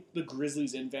playing the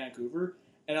Grizzlies in Vancouver,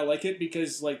 and I like it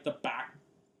because, like, the back,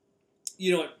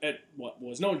 at what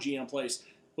was known GM Place,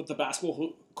 with the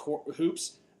basketball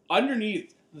hoops,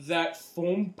 underneath that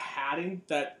foam padding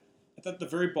that at the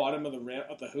very bottom of the rim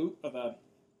of the hoop of the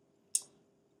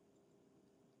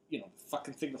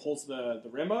fucking thing that holds the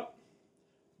rim up,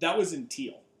 that was in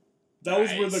teal. That was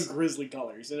where the Grizzly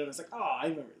colors, and it was like, oh, I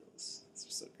remember those. Those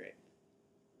were so great.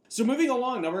 So moving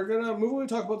along, now we're gonna move away and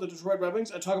talk about the Detroit Red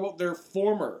Wings and talk about their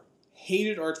former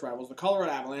hated arch rivals, the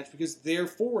Colorado Avalanche, because their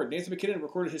forward Nathan MacKinnon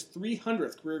recorded his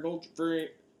 300th career goal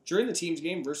during the team's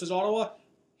game versus Ottawa.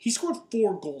 He scored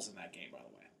 4 goals in that game, by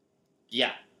the way.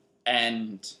 Yeah,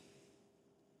 and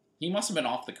he must have been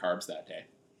off the carbs that day.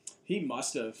 He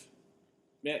must have.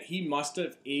 Man, he must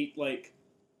have ate, like...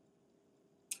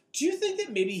 Do you think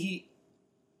that maybe he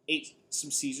ate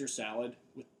some Caesar salad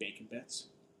with bacon bits?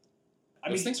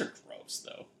 Those things are gross,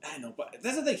 though. I know, but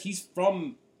that's the thing. He's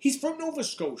from Nova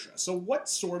Scotia, so what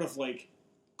sort of, like,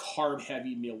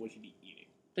 carb-heavy meal would he be eating?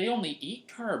 They only eat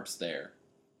carbs there.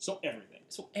 So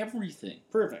everything.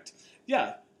 Perfect.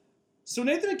 Yeah. So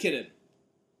Nathan MacKinnon,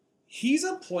 he's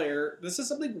a player, this is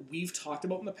something we've talked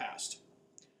about in the past.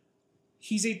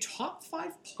 He's a top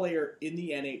 5 player in the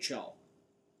NHL.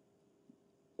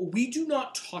 We do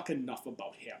not talk enough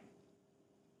about him.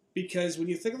 Because when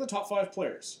you think of the top 5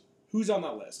 players, who's on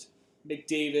that list?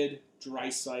 McDavid,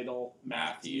 Draisaitl,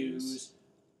 Matthews,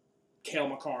 Cale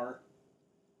Makar,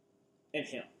 and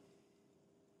him.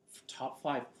 Top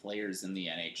 5 players in the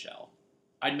NHL.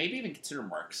 I'd maybe even consider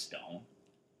Mark Stone.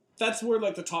 That's where,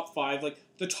 like, the top 5, like,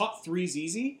 the top 3 is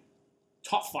easy.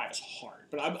 Top 5 is hard.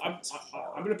 But I'm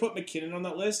going to put MacKinnon on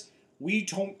that list. We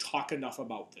don't talk enough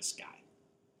about this guy.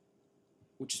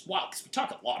 Which is wild, because we talk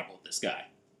a lot about this guy.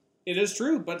 It is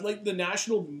true, but, like,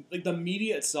 the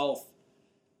media itself,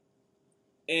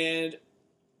 and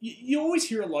you always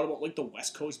hear a lot about, like, the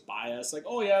West Coast bias. Like,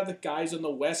 oh, yeah, the guys on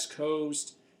the West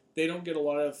Coast, they don't get a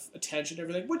lot of attention and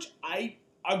everything, which I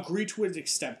agree to an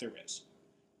extent there is.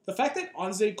 The fact that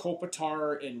Anze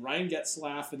Kopitar and Ryan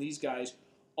Getzlaf and these guys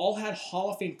all had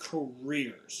Hall of Fame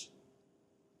careers.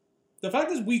 The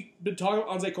fact is we've been talking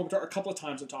about Anze Kopitar a couple of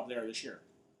times on top of the air this year.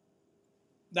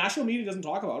 National media doesn't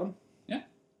talk about him. Yeah.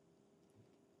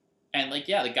 And, like,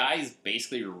 yeah, the guy's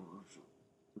basically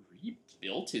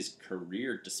rebuilt his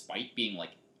career despite being,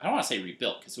 like, I don't want to say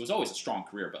rebuilt because it was always a strong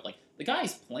career, but, like, the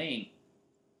guy's playing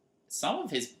some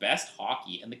of his best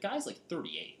hockey, and the guy's, like,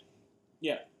 38.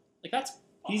 Yeah. Like, that's...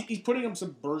 He's putting up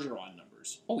some Bergeron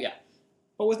numbers. Oh, yeah.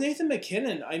 But with Nathan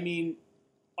MacKinnon, I mean,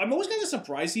 I'm always kind of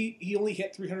surprised he only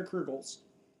hit 300 career goals.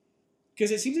 Because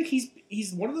it seems like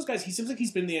he's one of those guys, he seems like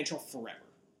he's been in the NHL forever.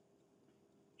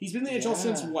 He's been in the NHL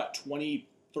since,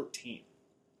 2013?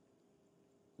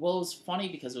 Well, it was funny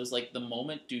because it was like the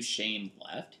moment Duchesne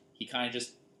left, he kind of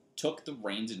just took the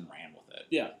reins and ran with it.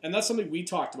 Yeah, and that's something we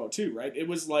talked about too, right? It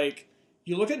was like,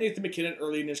 you look at Nathan MacKinnon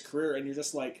early in his career and you're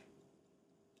just like,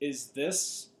 is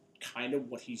this kind of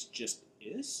what he's just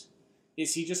is?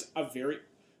 Is he just a very,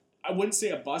 I wouldn't say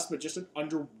a bust, but just an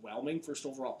underwhelming first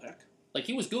overall pick? Like,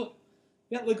 he was good.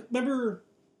 Yeah, like, remember,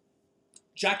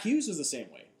 Jack Hughes was the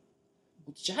same way.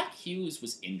 Well, Jack Hughes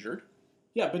was injured.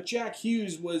 Yeah, but Jack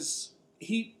Hughes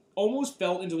he almost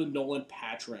fell into the Nolan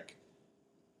Patrick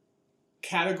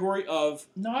category of,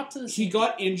 not to the he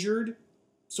got injured,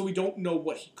 so we don't know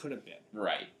what he could have been.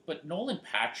 Right, but Nolan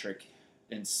Patrick,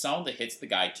 and some of the hits the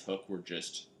guy took were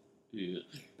just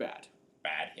bad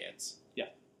hits. Yeah.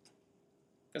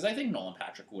 Because I think Nolan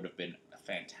Patrick would have been a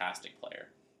fantastic player.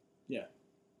 Yeah,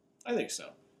 I think so.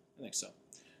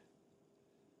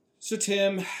 So,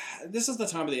 Tim, this is the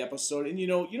time of the episode, and you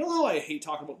know how I hate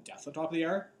talking about death on top of the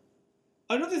hour?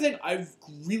 Another thing I've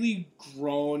really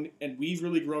grown, and we've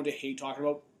really grown to hate talking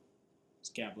about, is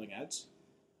gambling ads.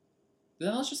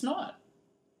 Then let's just not.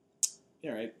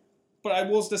 Yeah, right. But I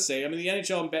will just say, I mean, the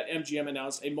NHL and BetMGM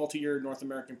announced a multi-year North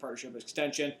American partnership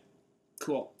extension.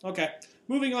 Cool. Okay.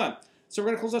 Moving on. So we're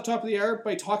going to close off top of the hour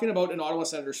by talking about an Ottawa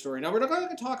Senator story. Now, we're not going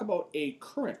to talk about a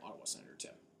current Ottawa Senator,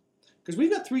 Tim, because we've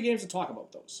got 3 games to talk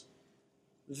about those.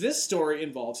 This story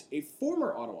involves a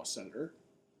former Ottawa Senator,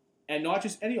 and not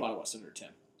just any Ottawa Senator, Tim.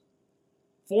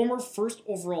 Former first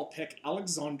overall pick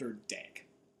Alexander Daigle.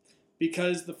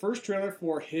 Because the first trailer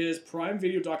for his Prime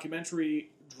Video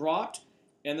documentary dropped,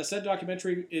 and the said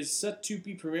documentary is set to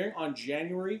be premiering on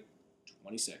January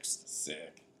 26th.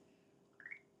 Sick.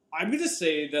 I'm going to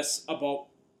say this about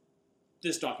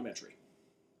this documentary.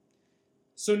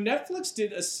 So Netflix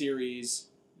did a series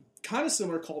kind of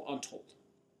similar called Untold.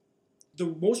 The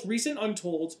most recent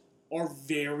Untolds are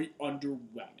very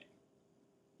underwhelming.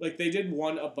 Like, they did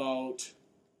one about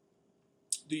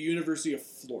the University of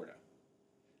Florida.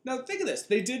 Now, think of this.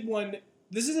 They did one...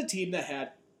 This is a team that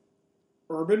had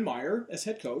Urban Meyer as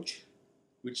head coach.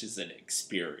 Which is an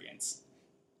experience.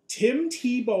 Tim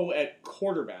Tebow at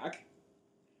quarterback.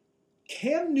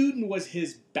 Cam Newton was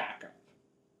his backup.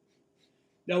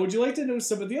 Now, would you like to know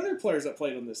some of the other players that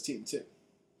played on this team, too?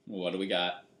 What do we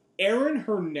got? Aaron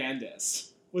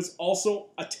Hernandez was also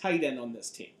a tight end on this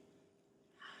team.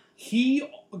 He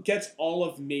gets all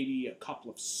of maybe a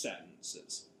couple of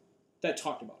sentences that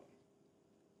talked about him.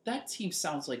 That team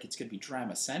sounds like it's going to be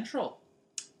drama central.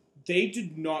 They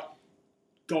did not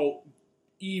go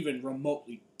even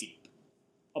remotely deep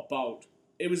about...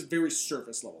 It was very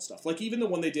surface level stuff. Like, even the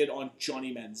one they did on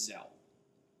Johnny Manziel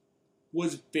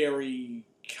was very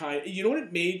kind... You know what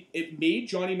it made? It made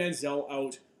Johnny Manziel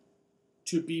out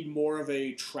to be more of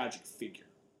a tragic figure.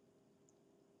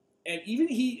 And even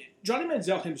Johnny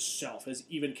Manziel himself has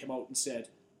even come out and said,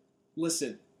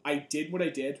 listen, I did what I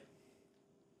did.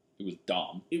 It was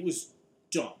dumb. It was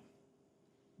dumb.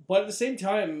 But at the same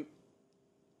time,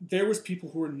 there was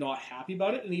people who were not happy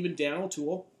about it. And even Dan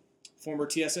O'Toole, former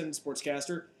TSN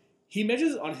sportscaster, he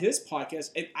mentions on his podcast,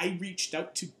 and I reached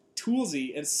out to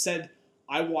Toolsy and said,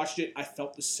 I watched it, I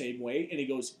felt the same way. And he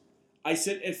goes, I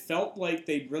said it felt like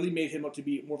they really made him out to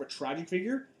be more of a tragic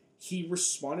figure. He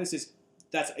responded and says,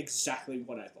 that's exactly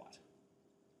what I thought.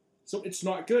 So it's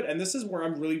not good. And this is where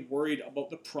I'm really worried about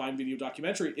the Prime Video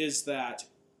documentary, is that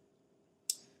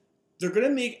they're going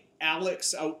to make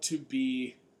Alex out to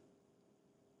be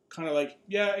kind of like,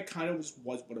 yeah, it kind of was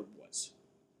what it was.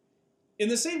 In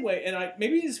the same way, and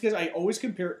maybe it's because I always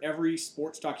compare every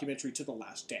sports documentary to The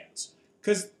Last Dance.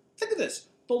 Because think of this.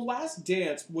 The Last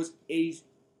Dance was a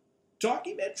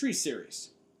documentary series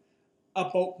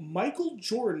about Michael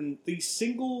Jordan, the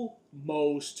single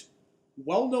most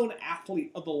well-known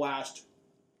athlete of the last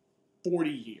 40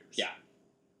 years. Yeah.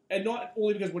 And not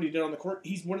only because of what he did on the court,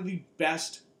 he's one of the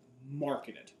best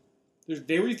marketed. There's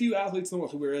very few athletes in the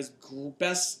world who are as I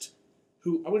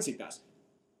wouldn't say best,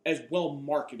 as well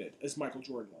marketed as Michael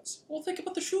Jordan was. Well, think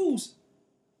about the shoes.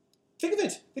 Think of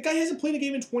it. The guy hasn't played a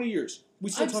game in 20 years. We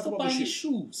still talk about the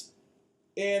shoes.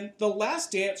 And The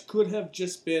Last Dance could have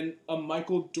just been a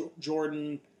Michael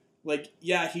Jordan, like,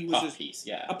 yeah, he was puff piece,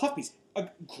 yeah. a puff piece. A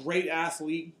great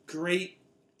athlete, great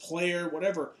player,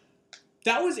 whatever.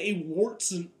 That was a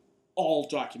warts and all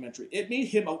documentary. It made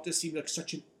him out to seem like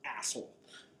such an asshole.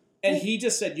 And he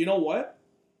just said, you know what?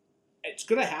 It's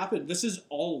going to happen. This is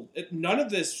all... none of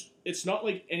this... It's not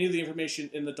like any of the information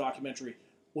in the documentary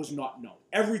was not known.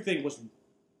 Everything was...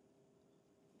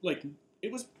 Like,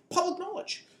 it was public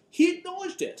knowledge. He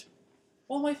acknowledged it.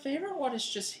 Well, my favorite one is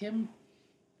just him...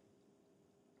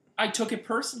 I took it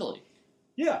personally.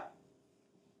 Yeah.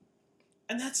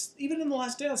 And that's... Even in The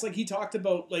Last Dance, like, he talked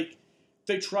about, like,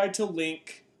 they tried to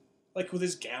link, like, with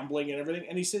his gambling and everything.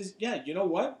 And he says, yeah, you know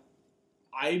what?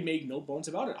 I make no bones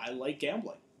about it. I like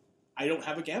gambling. I don't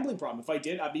have a gambling problem. If I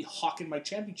did, I'd be hawking my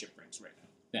championship rings right now.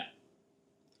 Yeah.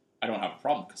 I don't have a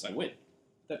problem because I win.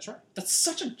 That's right. That's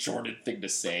such a Jordan thing to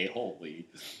say. Holy.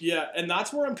 Yeah, and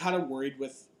that's where I'm kind of worried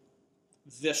with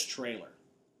this trailer.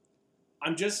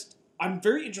 I'm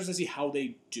very interested to see how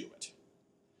they do it.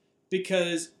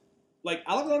 Because, like,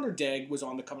 Alexander Daigle was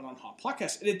on the Coming On Hot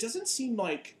podcast, and it doesn't seem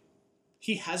like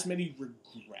he has many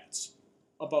regrets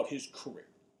about his career.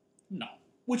 No.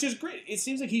 Which is great. It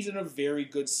seems like he's in a very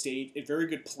good state, a very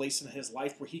good place in his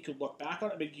life where he could look back on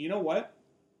it and be, you know what?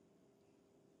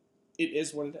 It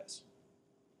is what it is.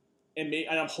 And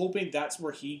I'm hoping that's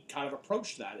where he kind of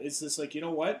approached that. It's just like, you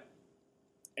know what?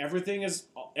 Everything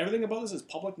about this is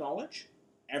public knowledge.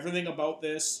 Everything about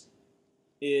this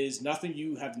is nothing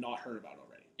you have not heard about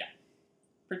already. Yeah.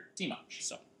 Pretty much.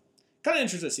 So, kind of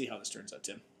interested to see how this turns out,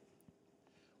 Tim.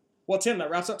 Well, Tim, that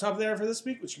wraps up top of the hour for this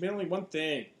week, which means only one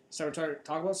thing. It's time to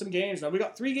talk about some games. Now, we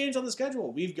got 3 games on the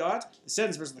schedule. We've got the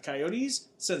Sens versus the Coyotes,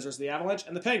 Sens versus the Avalanche,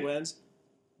 and the Penguins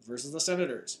versus the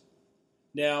Senators.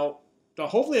 Now,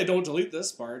 hopefully I don't delete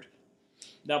this part.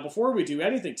 Now, before we do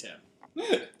anything, Tim,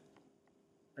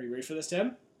 are you ready for this,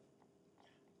 Tim?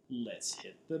 Let's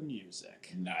hit the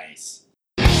music. Nice.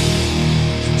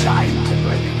 It's time to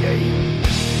play the game.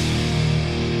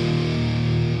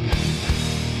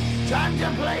 Time to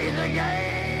play the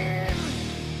game.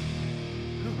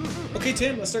 Okay,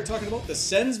 Tim, let's start talking about the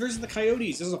Sens versus the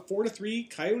Coyotes. This is a 4-3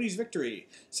 Coyotes victory.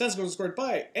 Sens goals scored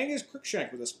by Angus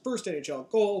Cruikshank with his first NHL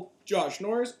goal, Josh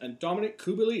Norris, and Dominic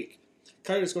Kubalik.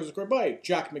 Coyotes goals scored by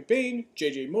Jack McBain,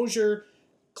 JJ Mosier,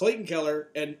 Clayton Keller,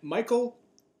 and Michael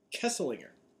Kesselinger.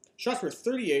 Shots were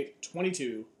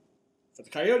 38-22 for the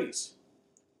Coyotes.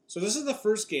 So this is the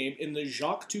first game in the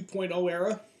Jacques 2.0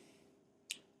 era.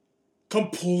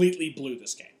 Completely blew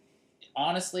this game.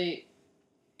 Honestly,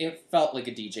 it felt like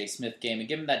a DJ Smith game, and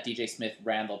given that DJ Smith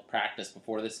ran the practice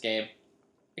before this game,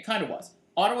 it kind of was.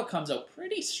 Ottawa comes out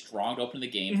pretty strong to open the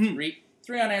game. Mm-hmm.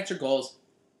 Three unanswered goals,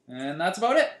 and that's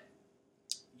about it.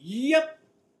 Yep.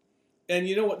 And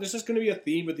you know what? There's just going to be a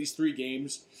theme with these 3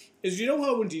 games. Is you know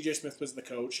how when DJ Smith was the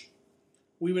coach,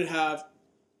 we would have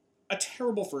a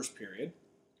terrible first period,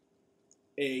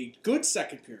 a good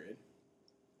second period,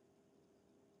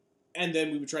 and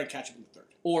then we would try and catch up in the third.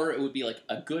 Or it would be like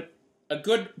a good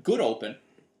open.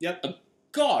 Yep. A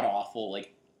god-awful,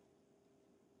 like,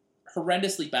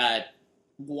 horrendously bad.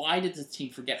 Why did the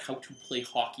team forget how to play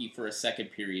hockey for a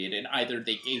second period? And either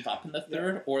they gave up in the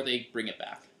third, or they bring it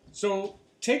back. So,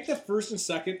 take the first and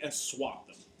second and swap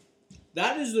them.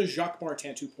 That is the Jacques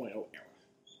Martin 2.0 era.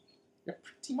 Yeah,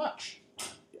 pretty much.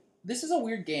 This is a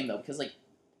weird game, though, because, like,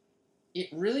 it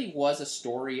really was a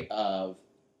story of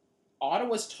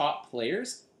Ottawa's top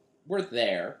players were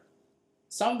there.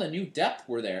 Some of the new depth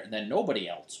were there, and then nobody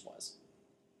else was.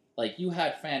 Like, you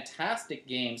had fantastic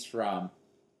games from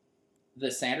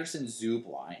the Sanderson-Zub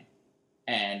line,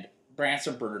 and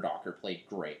Branson Bernadocker played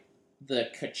great. The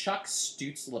Kachuk,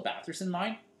 Stützle, Batherson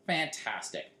line,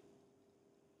 fantastic.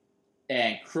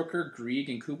 And Crooker, Grieg,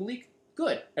 and Kubalik,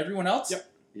 good. Everyone else?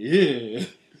 Yep. Yeah.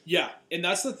 Yeah, and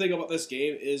that's the thing about this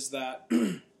game is that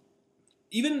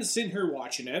even sitting here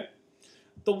watching it,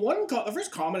 the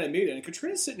first comment I made, and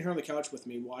Katrina's sitting here on the couch with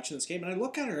me watching this game, and I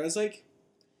look at her, I was like,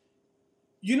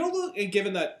 you know,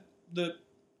 given that the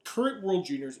current World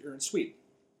Juniors are in Sweden,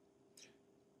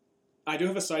 I do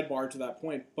have a sidebar to that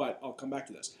point, but I'll come back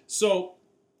to this. So,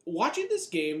 watching this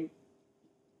game,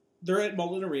 they're at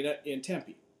Mullen Arena in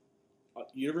Tempe,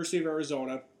 University of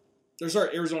Arizona.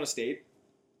 Arizona State.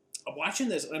 I'm watching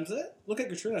this, and I'm looking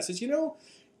at Katrina. I says, you know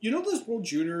those World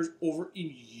Juniors over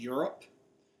in Europe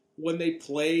when they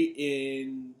play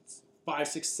in 5,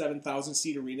 6, 7,000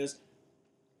 seat arenas,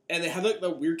 and they have like the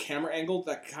weird camera angle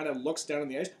that kind of looks down on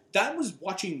the ice. That was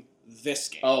watching this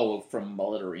game. Oh, from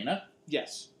Mullet Arena?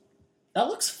 Yes. That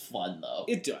looks fun, though.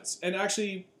 It does. And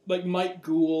actually, like, Mike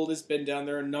Gould has been down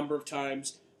there a number of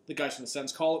times. The guys from the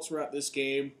Sens Call-Ups were at this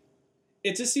game.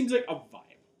 It just seems like a vibe.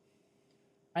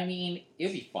 I mean,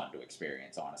 it'd be fun to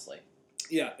experience, honestly.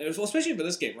 Yeah, especially for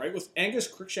this game, right? With Angus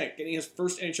Cruikshank getting his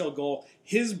first NHL goal,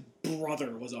 his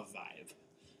brother was a vibe.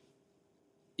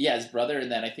 Yeah, his brother,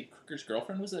 and then I think Crooker's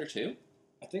girlfriend was there, too?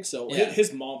 I think so. Yeah.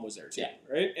 His mom was there, too, yeah.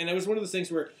 Right? And it was one of those things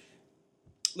where,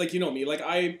 like, you know me, like,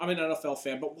 I'm an NFL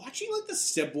fan, but watching, like, the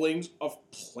siblings of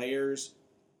players,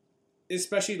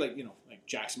 especially, like, you know, like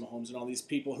Jackson Mahomes and all these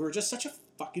people who are just such a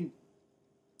fucking,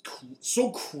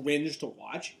 so cringe to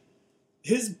watch.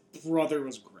 His brother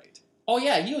was great. Oh,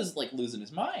 yeah, he was, like, losing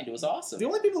his mind. It was awesome. The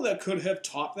only people that could have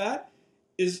topped that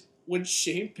is when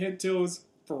Shane Pinto's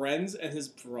friends and his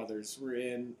brothers were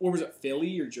in, or was it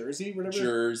Philly or Jersey, whatever?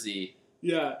 Jersey.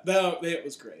 Yeah, it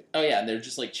was great. Oh, yeah, and they're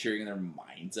just, like, cheering their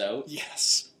minds out.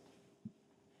 Yes.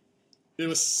 It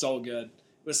was so good.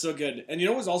 It was so good. And you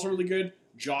know what was also really good?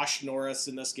 Josh Norris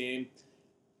in this game.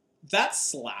 That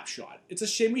slap shot. It's a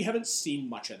shame we haven't seen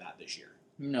much of that this year.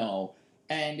 No.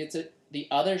 And the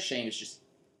other shame is just,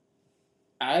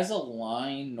 as a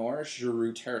line, Norris,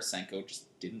 Giroux, Tarasenko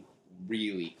just didn't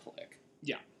really click.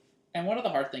 Yeah. And one of the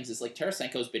hard things is, like,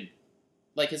 Tarasenko's been,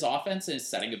 like, his offense and his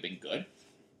setting have been good.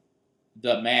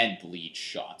 The man bleeds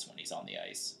shots when he's on the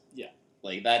ice. Yeah.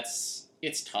 Like,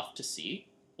 it's tough to see.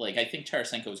 Like, I think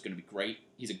Tarasenko is going to be great.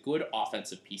 He's a good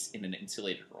offensive piece in an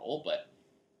insulated role, but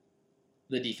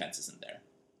the defense isn't there.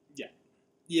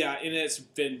 Yeah, and it's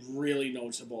been really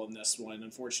noticeable in this one,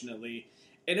 unfortunately.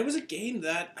 And it was a game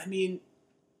that, I mean,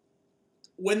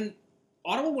 when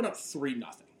Ottawa went up 3-0, and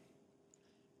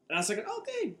I was like,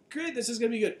 okay, great, this is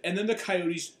going to be good. And then the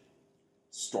Coyotes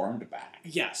stormed back.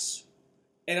 Yes.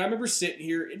 And I remember sitting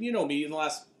here, and you know me, in the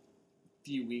last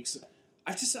few weeks,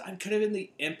 I'm kind of in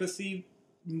the empathy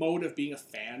mode of being a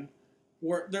fan,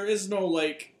 where there is no,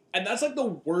 like, and that's like the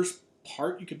worst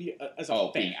part you could be as a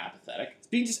fan. Being apathetic. It's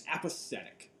being just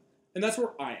apathetic. And that's where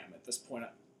I am at this point.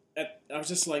 I was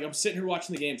just like, I'm sitting here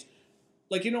watching the games.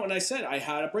 Like, you know, and I said I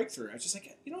had a breakthrough. I was just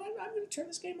like, you know what, I'm going to turn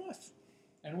this game off.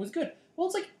 And it was good. Well,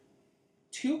 it's like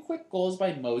 2 quick goals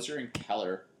by Moser and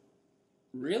Keller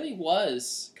really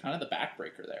was kind of the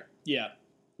backbreaker there. Yeah.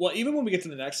 Well, even when we get to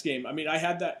the next game, I mean,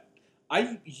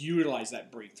 I utilized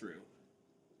that breakthrough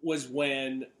was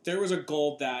when there was a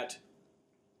goal that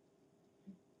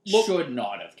should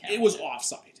not have counted. It was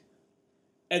offside.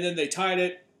 And then they tied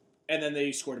it, and then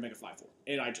they scored to make it 5-4.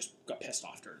 And I just got pissed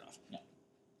off enough. No.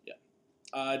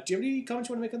 Yeah. Do you have any comments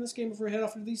you want to make on this game before we head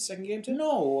off into the second game, too?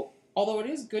 No. Although it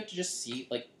is good to just see,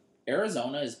 like,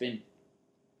 Arizona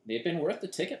they've been worth the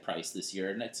ticket price this year,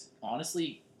 and it's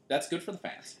honestly, that's good for the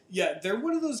fans. Yeah, they're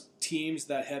one of those teams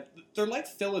they're like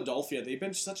Philadelphia. They've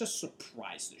been such a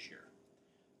surprise this year.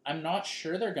 I'm not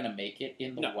sure they're going to make it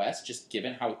in the West, just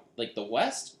given how, like, the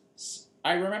West,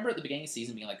 I remember at the beginning of the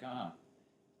season being like,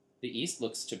 the East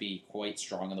looks to be quite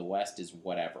strong and the West is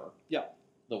whatever. Yeah.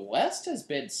 The West has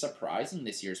been surprising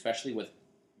this year, especially with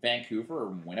Vancouver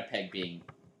and Winnipeg being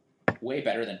way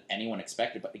better than anyone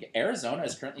expected. But Arizona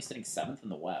is currently sitting 7th in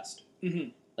the West. Mm-hmm.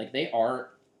 Like, they are,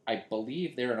 I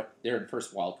believe they're in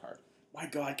first wild card. My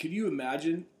God, could you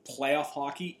imagine playoff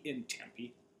hockey in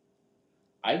Tempe?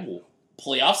 I will.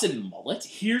 Playoffs in Mullet?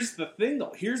 Here's the thing,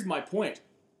 though. Here's my point.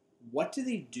 What do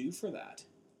they do for that?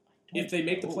 If they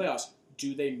make the playoffs,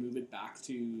 do they move it back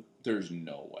to... There's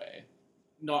no way.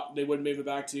 They wouldn't move it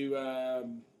back to...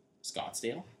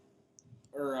 Scottsdale?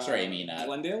 Or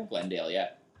Glendale? Glendale, yeah.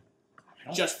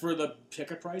 Just for the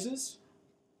ticket prices?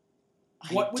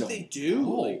 What would they do?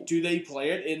 Like, do they play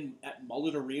it at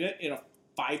Mullet Arena in a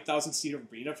 5,000-seat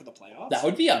arena for the playoffs? That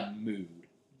would be a mood.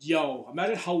 Yo,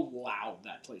 imagine how loud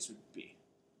that place would be.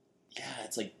 Yeah,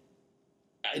 it's like...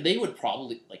 They would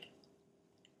probably... Like,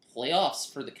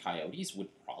 playoffs for the Coyotes would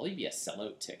probably be a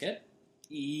sellout ticket.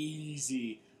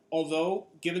 Easy. Although,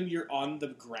 given you're on the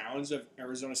grounds of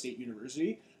Arizona State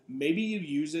University, maybe you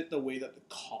use it the way that the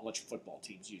college football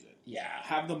teams use it. Yeah.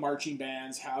 Have the marching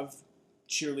bands, have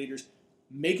cheerleaders.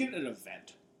 Make it an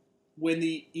event. When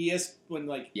the NHL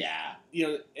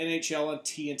and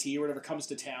TNT or whatever comes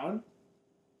to town,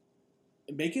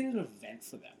 make it an event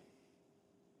for them.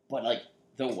 But, like,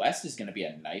 the West is going to be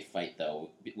a knife fight, though,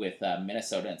 with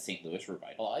Minnesota and St. Louis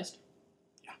revitalized.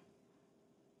 Yeah.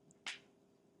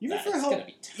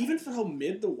 Even for how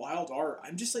mid the Wild are,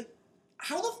 I'm just like,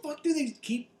 how the fuck do they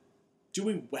keep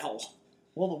doing well?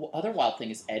 Well, the other wild thing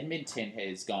is Edmonton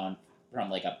has gone from,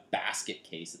 like, a basket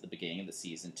case at the beginning of the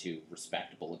season to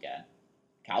respectable again.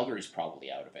 Calgary's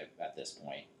probably out of it at this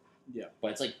point. Yeah.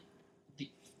 But it's like,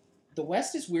 the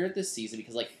West is weird this season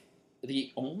because, like,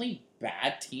 the only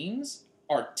bad teams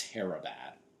are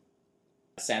bad.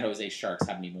 San Jose Sharks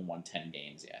haven't even won 10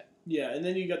 games yet. Yeah, and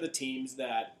then you got the teams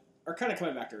that are kind of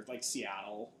coming back to earth, like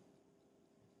Seattle.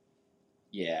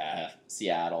 Yeah,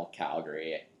 Seattle,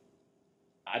 Calgary.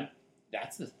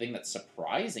 That's the thing that's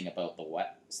surprising about the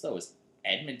West, though, is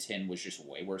Edmonton was just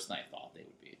way worse than I thought they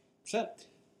would be. Set.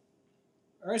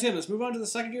 All right, Tim, let's move on to the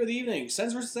second game of the evening.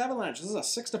 Sens versus Avalanche. This is a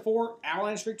 6-4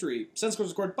 Avalanche victory. Sens goals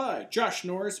scored by Josh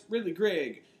Norris, Ridley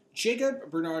Gregg,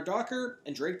 Jacob, Bernard Docker,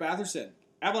 and Drake Batherson.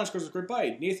 Avalanche goals scored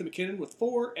by Nathan McKinnon with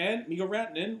 4 and Mikko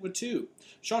Rantanen with 2.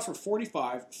 Shots were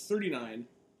 45-39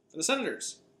 for the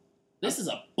Senators. This is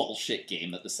a bullshit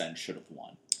game that the Sens should have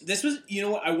won. This was, you know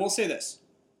what, I will say this.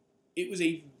 It was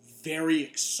a very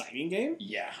exciting game.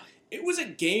 Yeah. It was a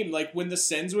game, like, when the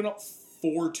Sens went up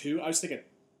 4-2, I was thinking,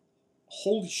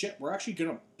 holy shit, we're actually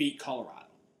going to beat Colorado.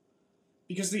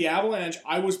 Because the Avalanche,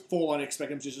 I was full on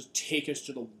expecting them to just take us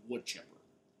to the wood chipper.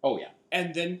 Oh, yeah.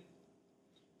 And then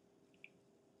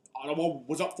Ottawa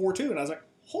was up 4-2, and I was like,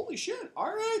 holy shit,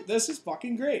 all right, this is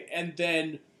fucking great. And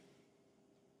then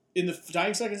in the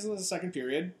dying seconds of the second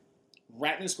period,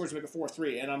 Rantanen scores to make it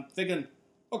 4-3, and I'm thinking,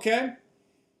 okay,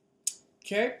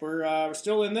 we're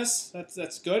still in this.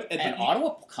 That's good. And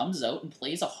Ottawa comes out and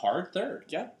plays a hard third.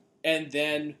 Yeah. And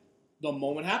then the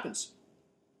moment happens.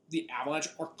 The Avalanche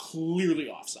are clearly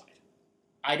offside.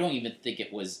 I don't even think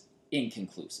it was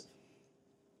inconclusive.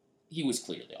 He was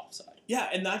clearly offside. Yeah,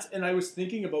 and I was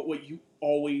thinking about what you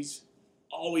always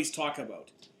talk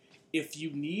about. If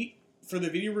you need, for the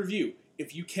video review,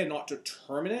 if you cannot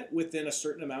determine it within a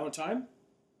certain amount of time,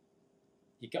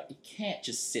 you can't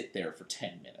just sit there for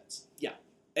 10 minutes. Yeah.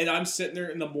 And I'm sitting there,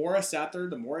 and the more I sat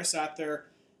there,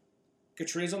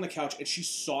 Katrina's on the couch, and she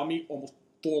saw me almost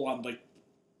full on, like,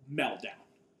 meltdown.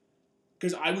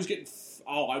 Because I was getting...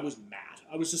 I was mad.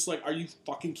 I was just like, are you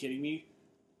fucking kidding me?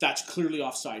 That's clearly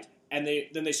offside. And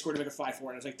then they scored to make it 5-4, and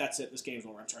I was like, that's it. This game's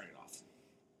over. I'm turning it off.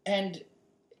 And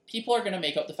people are going to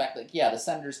make up the fact that, the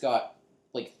Senators got,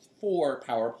 4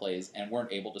 power plays and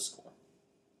weren't able to score.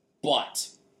 But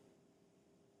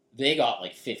they got,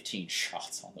 15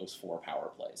 shots on those 4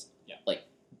 power plays. Yeah.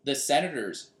 The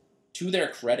Senators, to their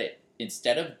credit,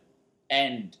 instead of...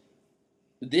 And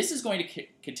this is going to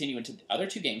continue into the other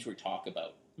 2 games we talk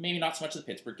about. Maybe not so much the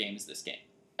Pittsburgh game as this game,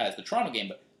 as the Toronto game,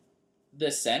 but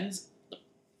the Sens...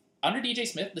 Under DJ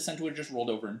Smith, the Sens would have just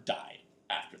rolled over and died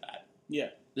after that. Yeah.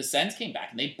 The Sens came back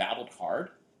and they battled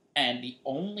hard, and the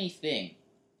only thing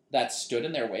that stood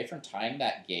in their way from tying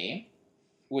that game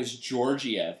was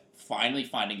Georgiev finally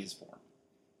finding his form.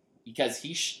 Because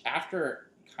he, after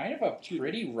kind of a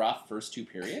pretty rough first 2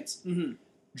 periods,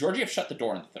 Georgiev shut the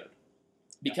door in the third.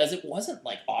 Because it wasn't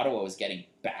like Ottawa was getting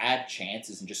bad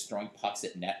chances and just throwing pucks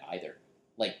at net either.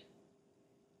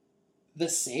 The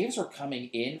saves were coming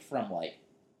in from,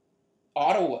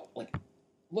 Ottawa,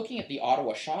 looking at the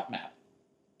Ottawa shot map,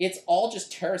 it's all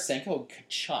just Tarasenko and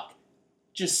Tkachuk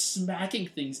just smacking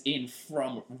things in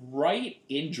from right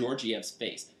in Georgiev's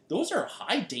face. Those are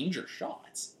high-danger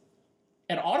shots.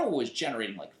 And Ottawa was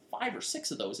generating, 5 or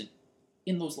 6 of those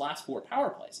in those last 4 power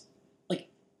plays.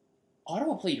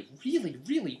 Ottawa played really,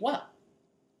 really well.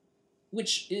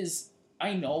 Which is,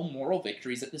 I know, moral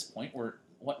victories at this point were,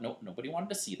 nobody wanted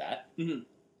to see that. Mm-hmm.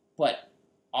 But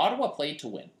Ottawa played to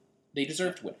win. They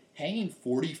deserve to win. Hanging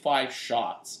 45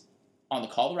 shots on the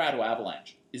Colorado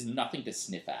Avalanche is nothing to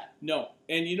sniff at. No.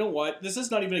 And you know what? This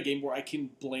is not even a game where I can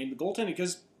blame the goaltending,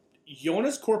 because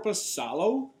Jonas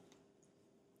Korpisalo,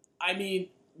 I mean,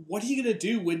 what are you going to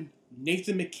do when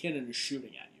Nathan McKinnon is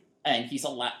shooting at you? And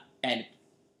and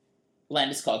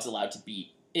Landeskog's allowed to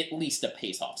be at least a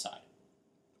pace offside.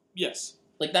 Yes.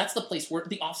 That's the place where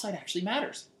the offside actually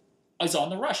matters. Is on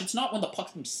the rush. It's not when the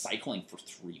puck's been cycling for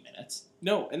 3 minutes.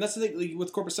 No, and that's the thing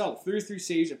with Korpisalo. 33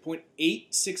 saves at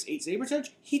 .868 save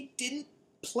percentage. He didn't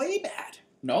play bad.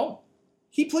 No.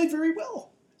 He played very well.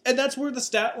 And that's where the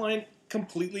stat line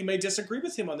completely may disagree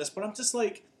with him on this, but I'm just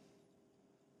like,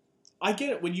 I get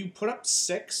it. When you put up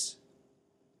 6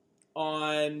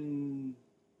 on,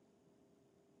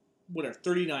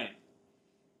 39.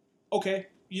 Okay,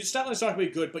 your stat line's not going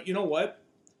to be good, but you know what?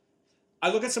 I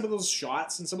look at some of those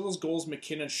shots and some of those goals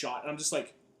McKinnon shot, and I'm just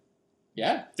like,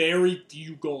 yeah, very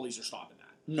few goalies are stopping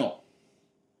that. No.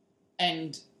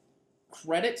 And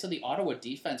credit to the Ottawa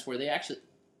defense where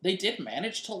they did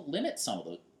manage to limit some of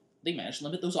those. They managed to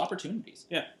limit those opportunities.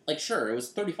 Yeah. Sure, it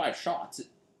was 35 shots.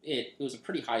 It was a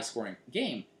pretty high-scoring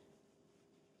game.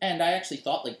 And I actually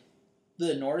thought,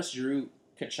 the Norris, Drew,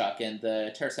 Tkachuk, and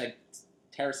the Tarasenko,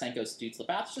 Stutz,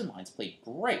 Batherson lines played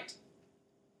great.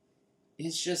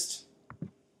 It's just...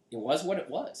 It was what it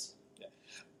was. Yeah.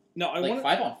 No, I want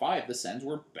 5-on-5, the Sens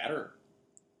were better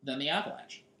than the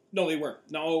Avalanche. No, they weren't.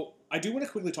 Now, I do want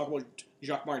to quickly talk about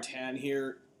Jacques Martin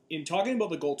here. In talking about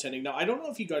the goaltending, now, I don't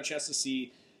know if you got a chance to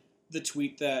see the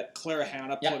tweet that Clara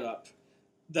Hanna put up,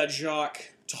 that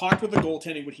Jacques talked with the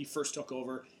goaltending when he first took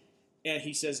over, and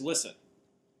he says, listen,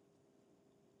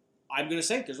 I'm going to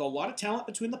say, there's a lot of talent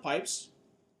between the pipes.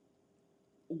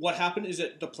 What happened is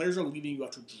that the players are leaving you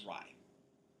out to dry.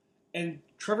 And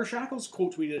Trevor Shackles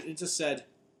quote tweeted and just said,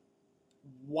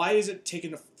 why is it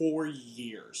taking 4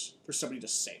 years for somebody to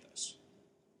say this?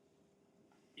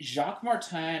 Jacques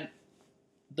Martin,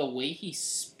 the way he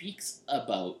speaks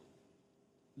about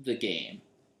the game,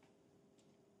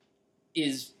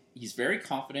 he's very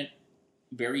confident,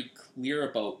 very clear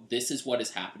about this is what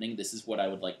is happening, this is what I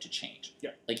would like to change.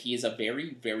 Yeah. He is a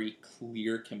very, very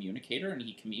clear communicator, and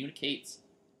he communicates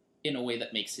in a way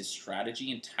that makes his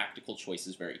strategy and tactical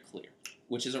choices very clear,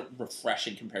 which is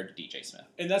refreshing compared to DJ Smith.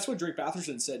 And that's what Drake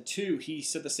Batherson said, too. He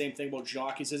said the same thing about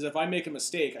Jacques. He says, if I make a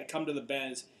mistake, I come to the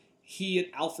bench, he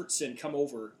and Alfredson come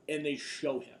over, and they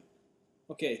show him.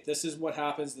 Okay, this is what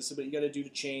happens, this is what you got to do to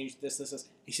change, this.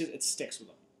 He says it sticks with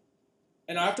him.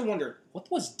 And I have to wonder, what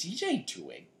was DJ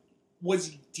doing?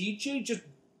 Was DJ just...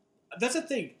 That's the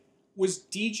thing. Was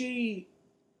DJ...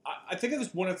 I think it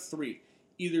was one of 3.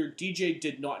 Either DJ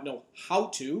did not know how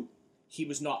to, he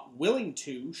was not willing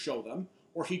to show them,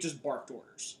 or he just barked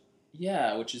orders.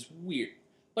 Yeah, which is weird.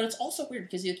 But it's also weird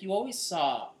because you always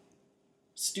saw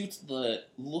Stutz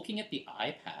looking at the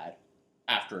iPad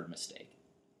after a mistake.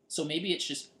 So maybe it's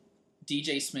just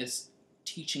DJ Smith's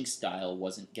teaching style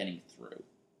wasn't getting through.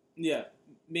 Yeah,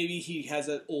 maybe he has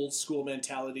an old school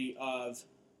mentality of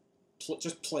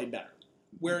just play better.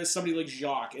 Whereas somebody like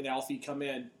Jacques and Alfie come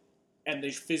in, and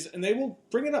they will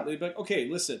bring it up. They'll be like, okay,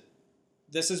 listen,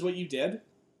 this is what you did.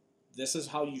 this is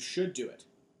how you should do it.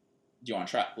 Do you want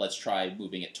to try? Let's try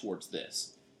moving it towards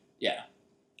this. Yeah.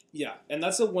 Yeah, and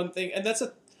that's the one thing, and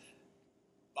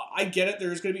I get it,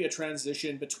 there's going to be a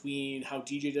transition between how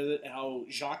DJ does it and how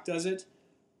Jacques does it,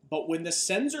 but when the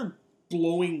Sens are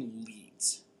blowing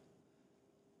leads,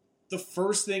 the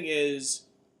first thing is,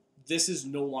 this is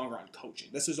no longer on coaching.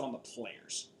 This is on the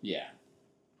players. Yeah.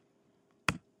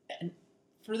 And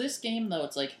for this game, though,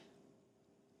 it's like,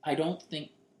 I don't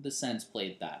think the Sens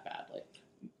played that badly.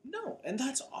 No, and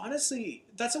that's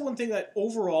the one thing that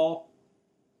overall,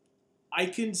 I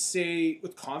can say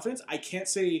with confidence, I can't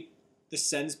say the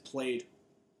Sens played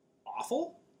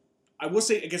awful. I will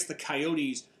say against the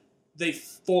Coyotes, they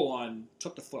full on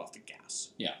took the foot off the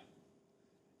gas. Yeah.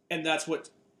 And that's what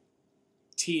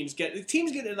teams get.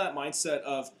 Teams get in that mindset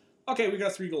of, okay, we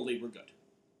got a 3-goal lead, we're good.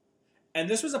 And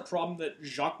this was a problem that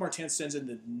Jacques Martin's Sens in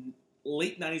the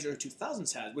late 90s or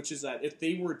 2000s had, which is that if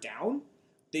they were down,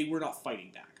 they were not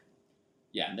fighting back.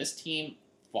 Yeah, and this team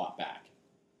fought back.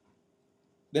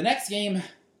 The next game,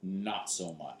 not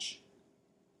so much.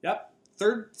 Yep.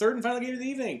 Third and final game of the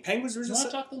evening. Penguins versus... You want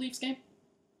to talk the Leafs game?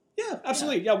 Yeah,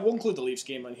 absolutely. Yeah, we'll include the Leafs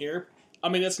game on here. I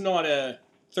mean, it's not a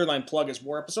third line plug as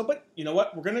war episode, but you know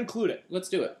what? We're going to include it. Let's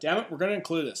do it. Damn it, we're going to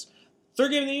include this.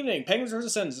 Third game of the evening, Penguins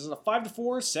versus Sens. This is a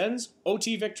 5-4 Sens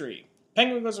OT victory.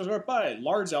 Penguins was scored by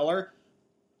Lars Eller.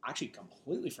 I actually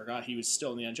completely forgot he was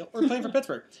still in the NHL. We're playing for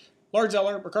Pittsburgh. Lars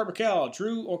Eller, Ricard Raquel,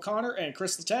 Drew O'Connor, and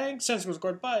Chris Letang. Sens was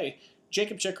scored by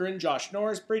Jacob Chychrun, Josh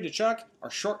Norris, Brady Tkachuk, our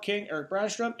short king Eric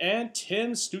Brandstrom, and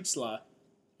Tim Stützle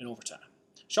in overtime.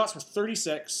 Shots were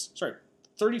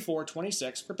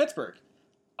 34-26 for Pittsburgh.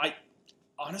 I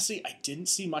didn't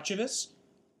see much of this.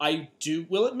 I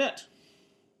will admit,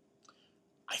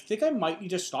 I think I might need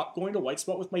to stop going to White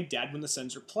Spot with my dad when the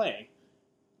Sens are playing.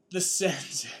 The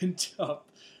Sens end up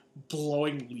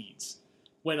blowing leads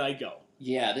when I go.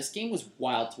 Yeah, this game was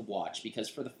wild to watch because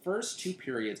for the first two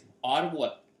periods,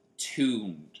 Ottawa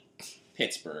tuned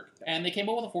Pittsburgh, and they came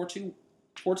out with a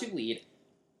 4-2 lead,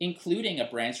 including a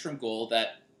Brandstrom goal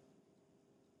that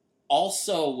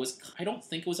also was, I don't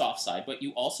think it was offside, but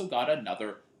you also got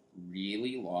another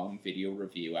really long video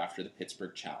review after the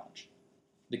Pittsburgh challenge.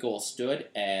 The goal stood,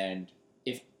 and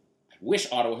I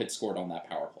wish Ottawa had scored on that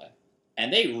power play.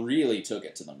 And they really took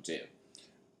it to them, too.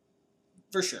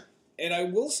 For sure. And I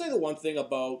will say the one thing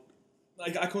about,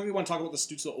 I quickly want to talk about the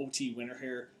Stützle OT winner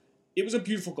here. It was a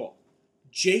beautiful goal.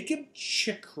 Jacob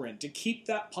Chychrun to keep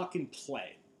that puck in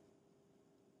play.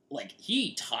 Like,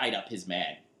 he tied up his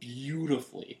man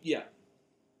beautifully. Yeah.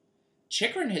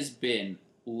 Chychrun has been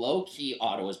low-key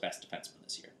Ottawa's best defenseman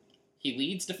this year. He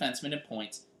leads defensemen in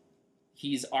points.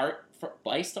 He's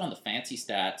based on the fancy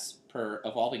stats per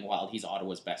Evolving Wild, he's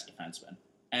Ottawa's best defenseman.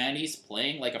 And he's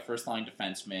playing like a first-line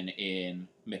defenseman in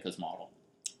Mika's model.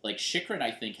 Like, Chychrun,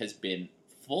 I think, has been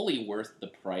fully worth the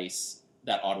price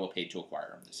that Ottawa paid to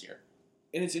acquire him this year.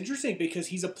 And it's interesting because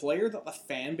he's a player that the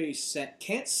fan base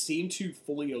can't seem to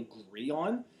fully agree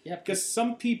on. Yeah, because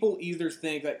some people either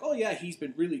think like, oh yeah, he's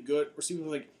been really good, or some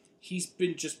people like, he's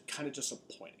been just kind of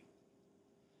disappointing.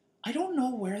 I don't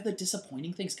know where the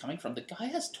disappointing thing's coming from. The guy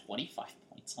has 25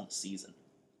 points on the season,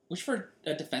 which for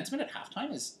a defenseman at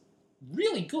halftime is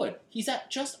really good. He's at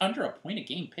just under a point a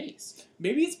game pace.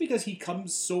 Maybe it's because he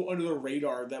comes so under the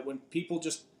radar that when people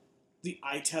just, the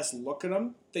eye test look at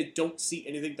him, they don't see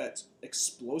anything that's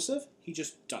explosive. He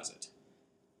just does it.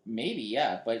 Maybe,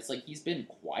 yeah, but it's like he's been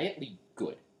quietly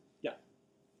good. Yeah.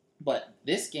 But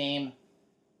this game,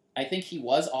 I think he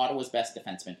was Ottawa's best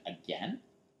defenseman again.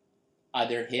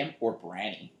 Either him or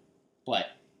Branny.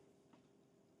 But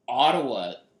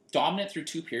Ottawa, dominant through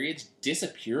two periods,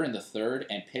 disappear in the third,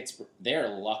 and Pittsburgh, they're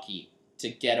lucky to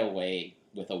get away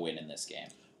with a win in this game.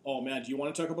 Oh man, do you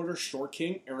want to talk about our short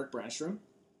king, Eric Brandstrom?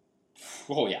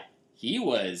 Oh yeah. He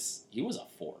was a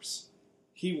force.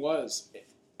 He was.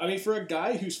 I mean, for a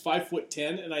guy who's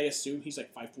 5'10", and I assume he's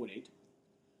like 5'8",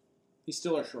 he's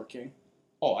still our short king.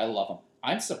 Oh, I love him.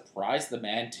 I'm surprised the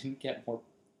man didn't get more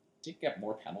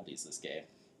penalties this game,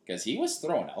 because he was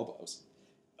throwing elbows.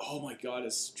 Oh my god,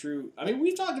 it's true. I mean,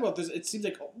 we've talked about this. It seems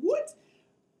like, what?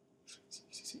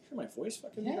 You hear my voice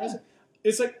fucking? Yeah.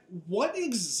 It's like, what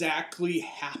exactly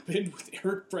happened with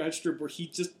Eric Brandstrom where he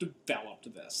just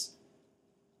developed this?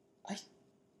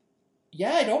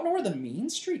 I don't know where the mean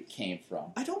streak came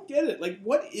from. I don't get it. Like,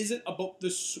 what is it about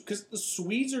this? Because the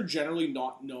Swedes are generally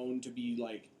not known to be,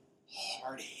 like,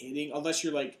 hard-hitting, unless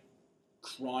you're, like,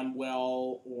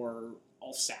 Cronwell or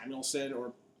Ulf Samuelsson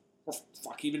or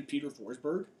fuck, even Peter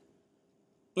Forsberg.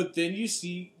 But then you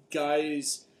see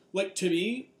guys, like, to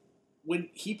me, when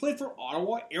he played for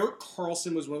Ottawa, Erik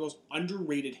Karlsson was one of those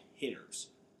underrated hitters.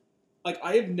 Like,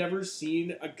 I have never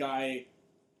seen a guy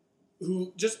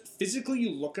who just physically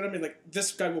you look at him and, like,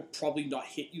 this guy will probably not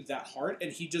hit you that hard,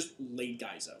 and he just laid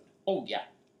guys out. Oh, yeah.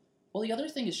 Well, the other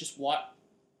thing is just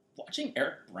watching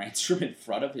Eric Brandstrom in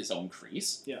front of his own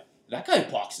crease. Yeah. That guy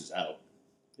boxes out.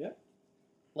 Yeah.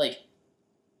 Like,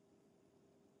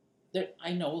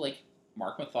 I know, like,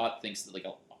 Mark Mathot thinks that, like,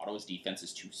 Ottawa's defense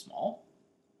is too small.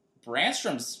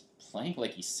 Brandstrom's playing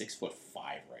like he's 6'5"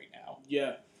 right now.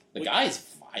 Yeah. The guy's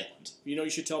violent. You know, you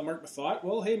should tell Mark Mathot,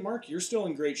 well, hey, Mark, you're still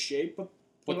in great shape, but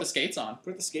Put the skates on.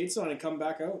 Put the skates on and come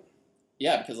back out.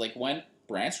 Yeah, because, like, when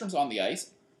Brandstrom's on the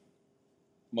ice,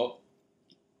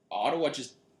 Ottawa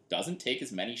just doesn't take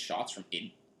as many shots from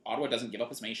in. Ottawa doesn't give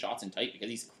up as many shots in tight because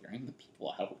he's clearing the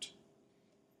people out.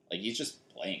 Like, he's just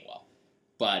playing well.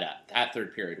 But that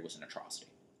third period was an atrocity.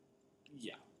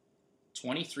 Yeah.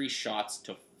 23 shots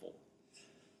to 4.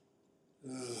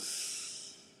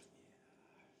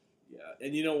 Yeah,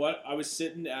 and you know what? I was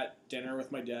sitting at dinner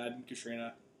with my dad and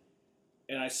Katrina,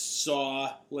 and I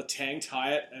saw Letang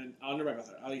tie it, and I'll never remember.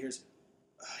 All he hears,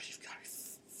 "You've got to be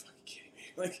fucking kidding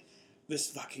me!" Like, this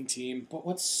fucking team. But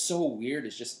what's so weird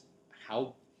is just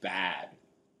how bad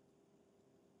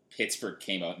Pittsburgh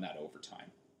came out in that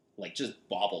overtime. Like, just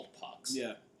bobbled pucks.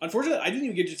 Yeah. Unfortunately, I didn't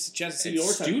even get a chance to see the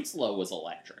overtime. Stützle was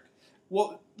electric.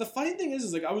 Well, the funny thing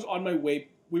is like, I was on my way,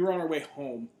 we were on our way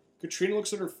home. Katrina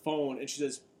looks at her phone, and she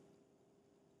says,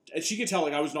 and she could tell,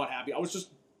 like, I was not happy. I was just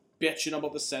bitching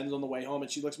about the Sens on the way home,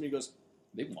 and she looks at me and goes,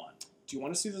 They won. do you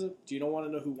want to see the, do you want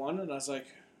to know who won? And I was like,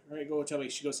 all right, go tell me.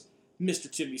 She goes, Mr.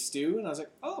 Timmy Stew. And I was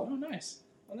like, Oh, oh, nice.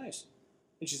 oh, nice.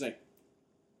 And she's like,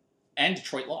 And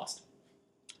Detroit lost.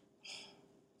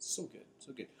 so good,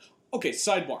 so good. Okay,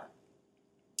 sidebar.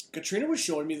 Katrina was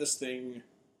showing me this thing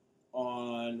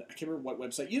on, I can't remember what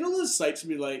website. You know those sites would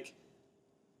be like,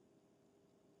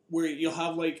 where you'll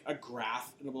have like a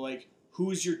graph and it'll be like, who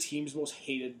is your team's most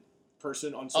hated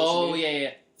person on social media?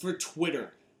 Yeah. For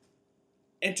Twitter.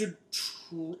 And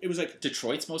it was like...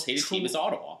 Detroit's most hated team is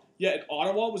Ottawa. Yeah, and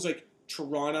Ottawa was like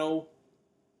Toronto,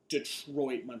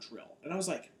 Detroit, Montreal. And I was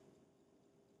like,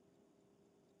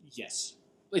 yes.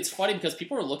 It's funny because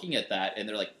people are looking at that and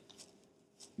they're like,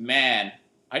 man,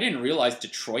 I didn't realize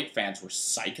Detroit fans were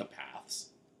psychopaths.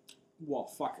 Well,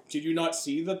 fuck. Did you not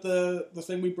see that the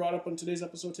thing we brought up on today's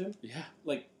episode, Tim? Yeah.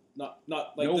 Like, not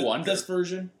like No wonder. this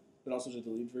version, but also the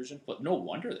deleted version. But no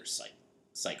wonder they're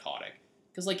psychotic.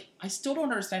 Because, like, I still don't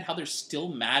understand how they're still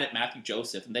mad at Matthew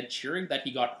Joseph and then cheering that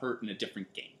he got hurt in a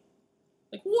different game.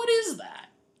 Like, what is that?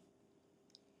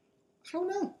 I don't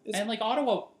know. And, like,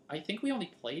 Ottawa, I think we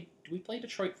only played... Did we play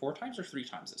Detroit 4 times or 3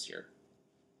 times this year?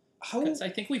 Because I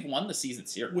think we've won the season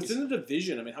series. Within the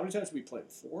division, I mean, how many times have we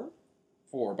played? 4?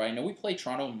 4, but I know we play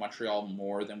Toronto and Montreal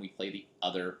more than we play the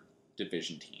other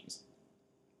division teams.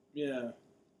 Yeah.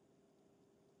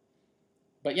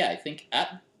 But yeah, I think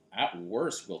at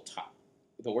worst we'll tie.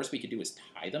 The worst we could do is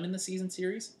tie them in the season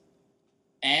series,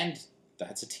 and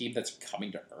that's a team that's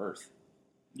coming to earth.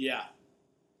 Yeah.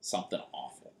 Something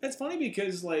awful. It's funny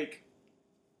because, like,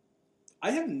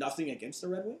 I have nothing against the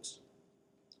Red Wings.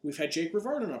 We've had Jake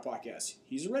Rivard on our podcast.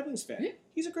 He's a Red Wings fan. Yeah.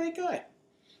 He's a great guy.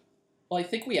 Well, I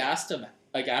think we asked him,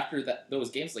 like, after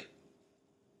those games, like,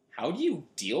 how do you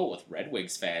deal with Red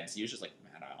Wings fans? He was just like,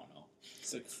 man, I don't know.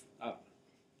 It's like,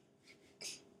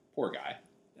 Poor guy.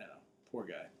 yeah, poor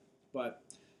guy. But,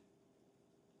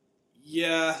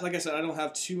 yeah, like I said, I don't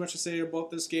have too much to say about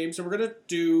this game. So we're going to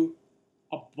do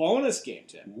a bonus game,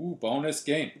 Tim. Ooh, bonus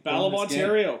game. Battle of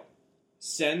Ontario.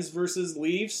 Sens versus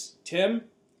Leafs. Tim,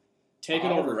 take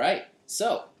it over. All right.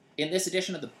 So, in this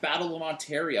edition of the Battle of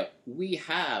Ontario, we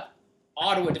have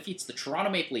Ottawa defeats the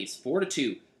Toronto Maple Leafs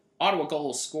 4-2. Ottawa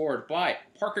goals scored by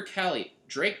Parker Kelly,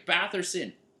 Drake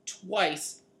Batherson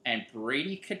twice, and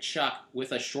Brady Tkachuk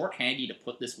with a shorthandy to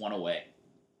put this one away.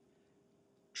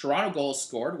 Toronto goals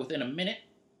scored within a minute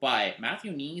by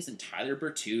Matthew Knees and Tyler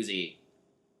Bertuzzi.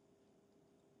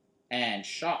 And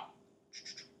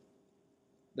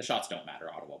the shots don't matter.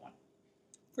 Ottawa won.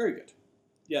 Very good.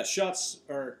 Yeah, shots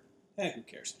are... who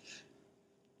cares?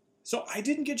 So I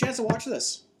didn't get a chance to watch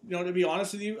this. You know, to be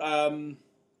honest with you,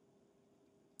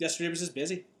 yesterday was just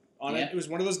busy. It was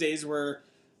one of those days where...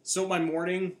 So my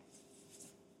morning,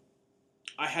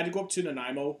 I had to go up to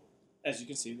Nanaimo, as you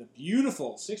can see, the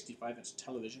beautiful 65-inch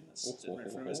television that's sitting right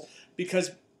in front of us,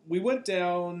 because we went we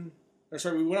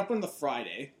went up on the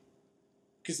Friday,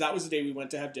 because that was the day we went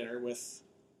to have dinner with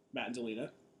Matt and Delina.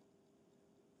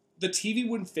 The TV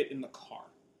wouldn't fit in the car.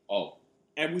 Oh.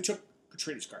 And we took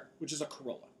Katrina's car, which is a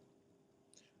Corolla.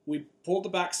 We pulled the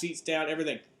back seats down,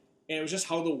 everything. And it was just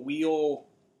how the wheel,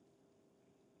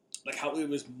 like how it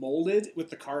was molded with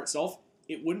the car itself,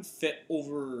 it wouldn't fit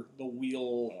over the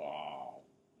wheel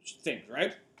things,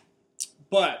 right?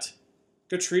 But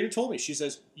Katrina told me, she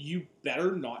says, you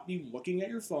better not be looking at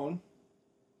your phone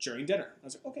during dinner. I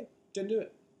was like, okay, didn't do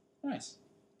it. Nice.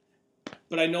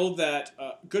 But I know that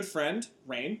good friend,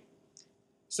 Rain.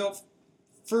 So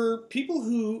for people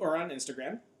who are on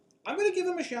Instagram, I'm going to give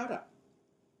him a shout out.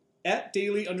 At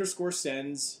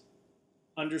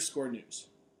daily_sends_news.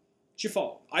 Should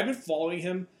follow. I've been following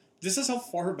him. This is how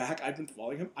far back I've been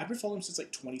following him. I've been following him since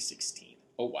like 2016.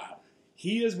 Oh, wow.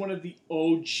 He is one of the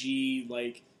OG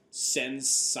like sends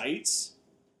sites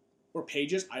or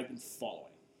pages I've been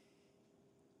following.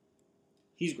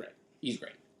 He's great. He's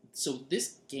great. So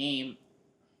this game...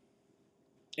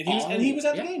 And he was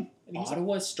at the game. And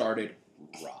Ottawa started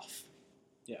rough.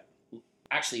 Yeah.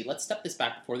 Actually, let's step this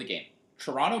back before the game.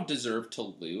 Toronto deserved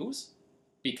to lose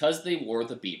because they wore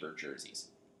the Bieber jerseys.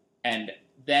 And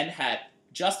then had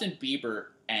Justin Bieber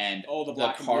and the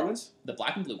black and blue ones? The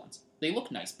black and blue ones. They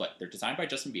look nice, but they're designed by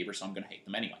Justin Bieber, so I'm going to hate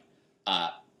them anyway.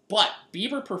 But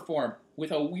Bieber performed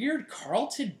with a weird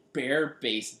Carlton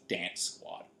Bear-based dance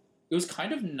squad. It was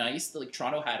kind of nice. Like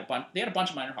Toronto had they had a bunch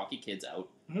of minor hockey kids out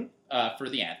for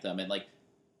the anthem, and like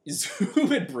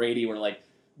Zoom and Brady were like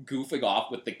goofing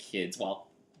off with the kids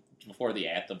before the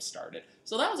anthem started.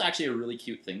 So that was actually a really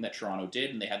cute thing that Toronto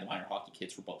did, and they had the minor hockey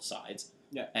kids for both sides.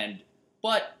 Yeah.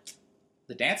 But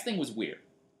the dance thing was weird.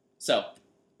 So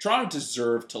Toronto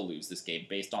deserved to lose this game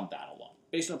based on that alone.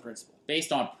 Based on principle.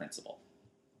 Based on principle.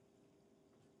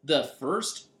 The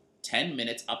first 10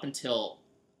 minutes up until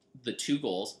the 2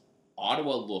 goals,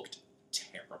 Ottawa looked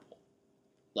terrible.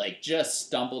 Like, just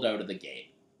stumbled out of the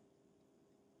gate.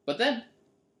 But then,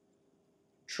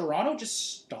 Toronto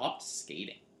just stopped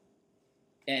skating.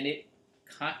 And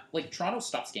Toronto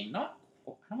stopped skating. I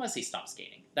don't want to say stop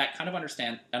skating. That kind of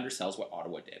undersells what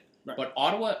Ottawa did. Right. But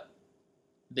Ottawa,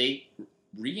 they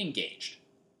re-engaged.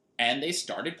 And they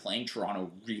started playing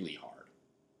Toronto really hard.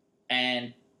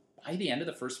 And by the end of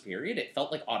the first period, it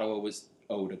felt like Ottawa was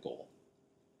owed a goal.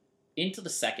 Into the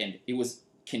second, it was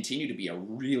continued to be a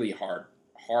really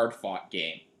hard-fought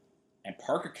game. And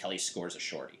Parker Kelly scores a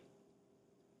shorty.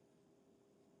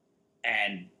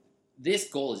 And this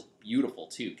goal is beautiful,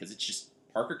 too, because it's just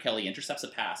Parker Kelly intercepts a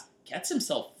pass, gets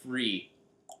himself free,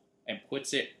 and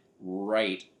puts it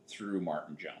right through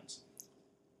Martin Jones.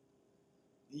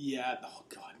 Yeah. Oh,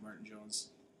 God, Martin Jones.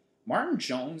 Martin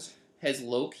Jones has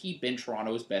low-key been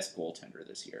Toronto's best goaltender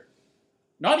this year.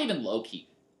 Not even low-key,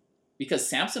 because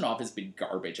Samsonov has been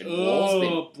garbage and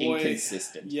Wool's been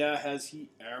inconsistent. Yeah, has he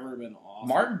ever been awful?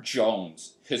 Martin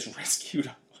Jones has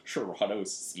rescued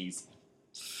Toronto's season.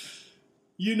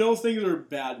 You know things are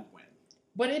bad when.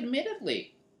 But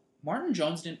admittedly, Martin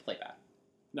Jones didn't play bad.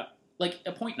 No. Like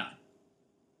a .9.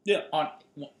 Yeah.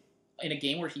 In a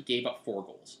game where he gave up 4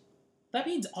 goals. That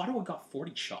means Ottawa got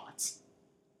 40 shots.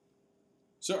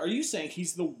 So are you saying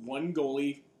he's the one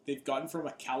goalie they've gotten from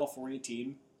a California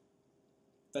team?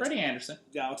 Freddie Anderson.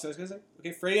 Yeah, that's what I was going to say.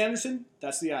 Okay, Freddie Anderson,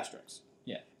 that's the asterisk.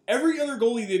 Yeah. Every other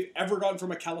goalie they've ever gotten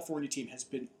from a California team has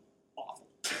been awful.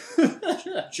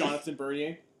 Jonathan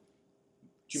Bernier.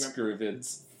 Do you remember?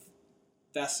 Scrivens.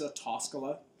 Vesa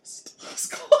Toskala.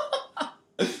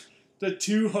 The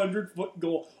 200-foot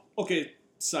goal. Okay,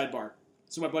 sidebar.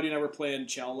 So my buddy and I were playing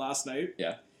Chell last night.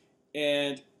 Yeah.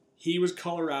 And he was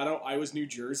Colorado, I was New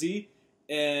Jersey,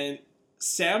 and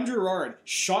Sam Girard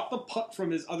shot the puck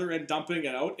from his other end, dumping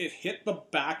it out. It hit the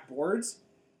backboards.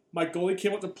 My goalie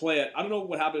came out to play it. I don't know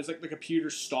what happened. It's like the computer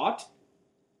stopped.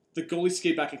 The goalie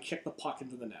skated back and kicked the puck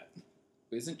into the net.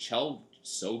 Isn't Chell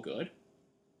so good?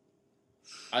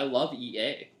 I love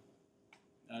EA.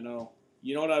 I know.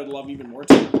 You know what I would love even more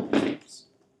too? Oops.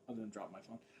 I'm going to drop my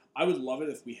phone. I would love it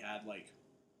if we had, like,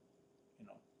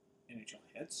 NHL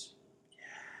hits.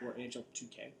 Yeah. Or NHL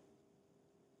 2K.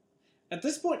 At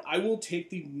this point, I will take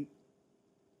the...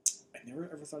 I never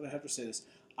ever thought I'd have to say this.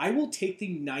 I will take the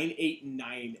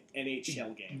 989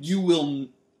 NHL games. You will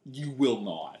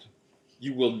not.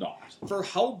 You will not. For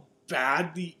how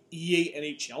bad the EA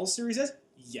NHL series is,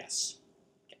 yes.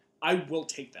 I will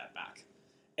take that back.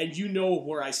 And you know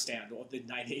where I stand on the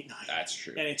 989 That's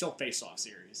true. NHL Face-Off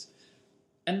series.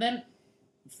 And then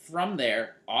from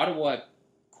there, Ottawa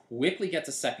quickly gets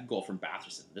a second goal from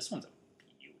Batherson. This one's a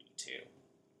beauty, too.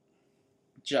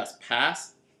 Just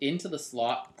pass into the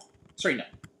slot. Sorry, no.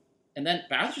 And then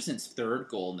Batherson's third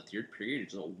goal in the third period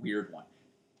is a weird one.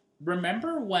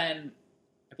 Remember when,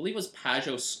 I believe it was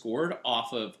Pajot scored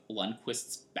off of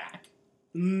Lundqvist's back?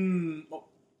 Oh.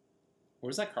 Or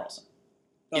was that Carlson?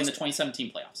 In the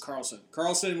 2017 playoffs.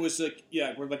 Carlson was like,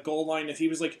 yeah, where the goal line, if he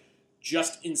was like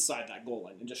just inside that goal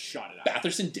line and just shot it out.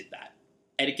 Batherson did that.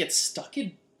 And it gets stuck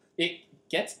in, it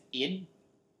gets in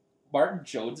Martin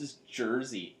Jones's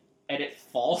jersey, and it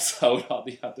falls out on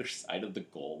the other side of the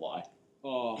goal line.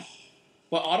 Oh.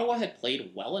 But Ottawa had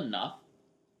played well enough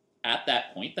at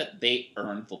that point that they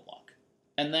earned the luck.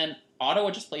 And then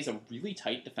Ottawa just plays a really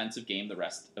tight defensive game the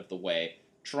rest of the way.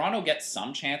 Toronto gets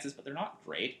some chances, but they're not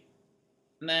great.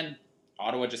 And then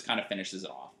Ottawa just kind of finishes it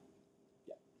off.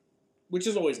 Yeah. Which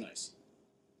is always nice.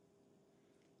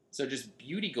 So just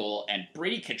beauty goal, and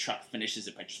Brady Tkachuk finishes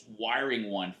it by just wiring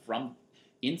one from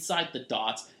inside the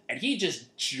dots, and he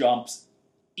just jumps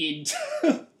into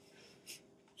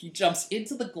he jumps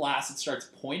into the glass and starts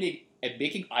pointing and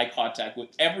making eye contact with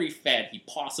every fan he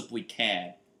possibly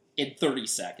can in 30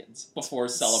 seconds before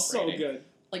celebrating. So good.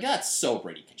 Like, that's so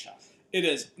Brady Tkachuk. It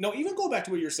is. No, even go back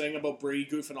to what you're saying about Brady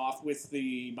goofing off with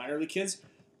the minor league kids.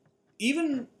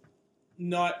 Even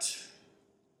not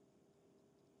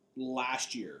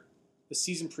last year, the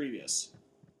season previous,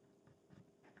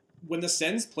 when the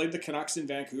Sens played the Canucks in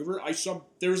Vancouver, I saw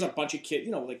there was a bunch of kids.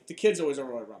 You know, like the kids always are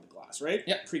around the glass, right?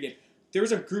 Yep. Pre-game. There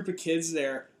was a group of kids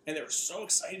there, and they were so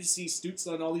excited to see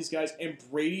Stützle and all these guys. And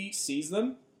Brady sees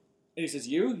them, and he says,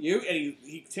 "You," and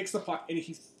he takes the puck and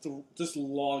he just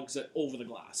logs it over the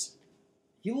glass.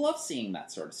 You love seeing that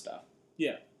sort of stuff.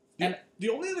 Yeah. And the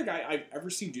only other guy I've ever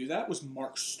seen do that was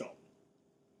Mark Stone.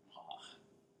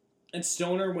 And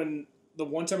Stoner, when the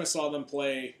one time I saw them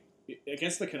play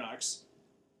against the Canucks,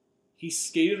 he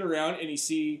skated around and he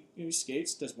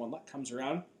skates, does one lap, comes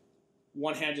around,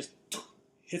 one hand just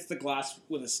hits the glass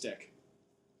with a stick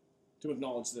to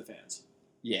acknowledge the fans.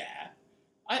 Yeah.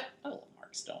 I love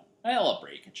Mark Stone. I love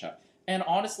Brady Tkachuk. And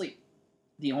honestly,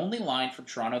 the only line from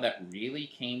Toronto that really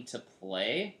came to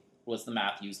play was the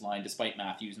Matthews line, despite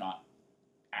Matthews not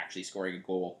actually scoring a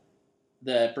goal.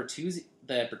 The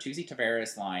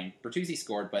Bertuzzi-Tavares line, Bertuzzi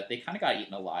scored, but they kind of got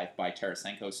eaten alive by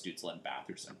Tarasenko, Stützle, and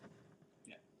Batherson.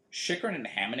 Yeah. Chychrun and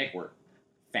Hamonic were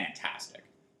fantastic.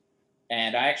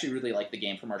 And I actually really liked the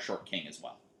game from our short king as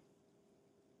well.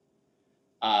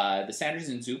 The Sanders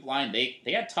and Zoop line, they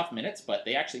had tough minutes, but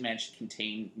they actually managed to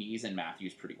contain Knees and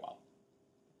Matthews pretty well.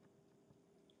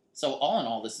 So all in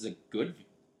all, this is a good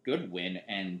win,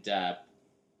 and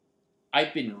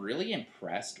I've been really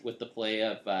impressed with the play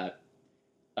of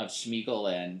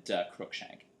Schmeigel and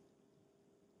Cruikshank.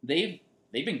 They've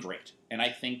been great, and I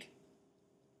think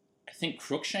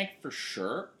Cruikshank for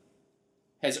sure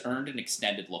has earned an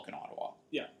extended look in Ottawa.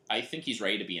 Yeah, I think he's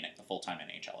ready to be a full-time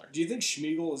NHLer. Do you think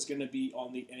Schmeigel is going to be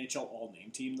on the NHL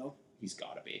All-Name team though? He's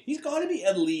got to be. He's got to be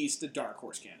at least a dark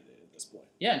horse candidate at this point.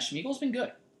 Yeah, and Schmeigel's been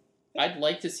good. I'd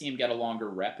like to see him get a longer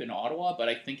rep in Ottawa, but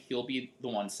I think he'll be the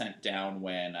one sent down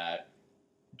when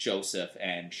Joseph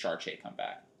and Chartier come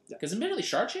back. Because admittedly,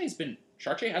 Chartier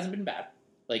hasn't been bad.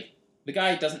 Like, the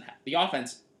guy the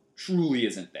offense truly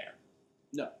isn't there.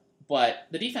 No. But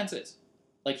the defense is.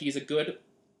 Like, he's a good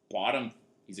bottom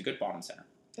center.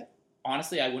 Yeah.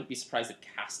 Honestly, I wouldn't be surprised if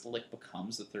Kastelik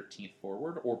becomes the 13th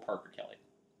forward or Parker Kelly.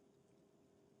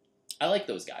 I like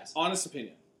those guys. Honest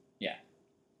opinion. Yeah.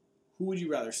 Who would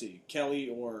you rather see, Kelly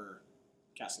or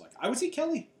Kastelik? I would see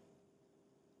Kelly.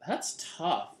 That's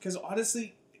tough. Because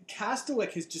honestly,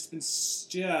 Kastelik has just been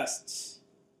just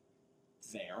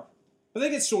there. But I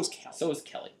think so is Kelly. So is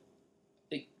Kelly.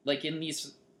 Like in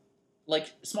these,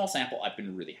 small sample, I've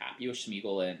been really happy with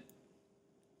Schmeigel, and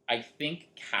I think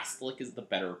Kastelik is the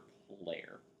better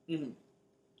player. Mm-hmm.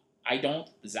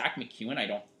 Zach McEwen, I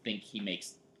don't think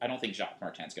Jacques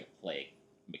Martin's going to play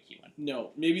McEwen.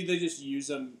 No, maybe they just use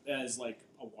him as like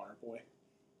a water boy.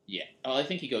 Yeah. Oh, I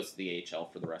think he goes to the AHL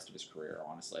for the rest of his career,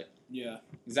 honestly. Yeah.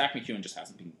 Zach McEwen just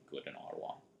hasn't been good in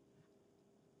Ottawa.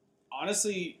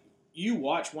 Honestly, you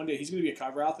watch one day, he's going to be a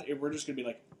cover athlete, and we're just going to be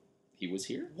like, he was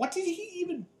here? What did he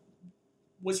even...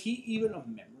 Was he even a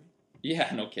memory?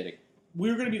 Yeah, no kidding. We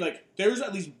were going to be like, there's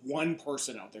at least one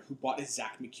person out there who bought a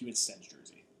Zach McEwen Sens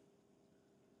jersey.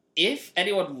 If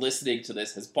anyone listening to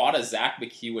this has bought a Zach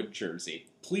McEwen jersey,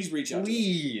 please reach out to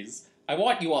us. I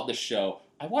want you on the show.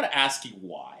 I want to ask you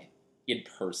why in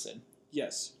person.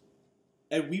 Yes.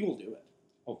 And we will do it.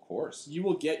 Of course. You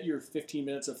will get your 15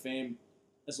 minutes of fame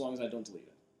as long as I don't delete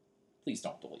it. Please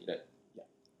don't delete it. Yeah.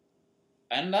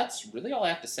 And that's really all I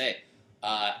have to say.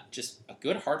 Just a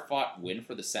good, hard-fought win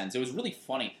for the Sens. It was really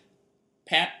funny.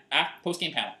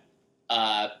 Post-game panel,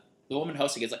 the woman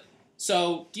hosting is like,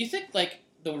 so do you think,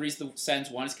 the reason the Sens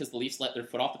won is because the Leafs let their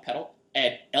foot off the pedal?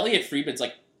 And Elliot Friedman's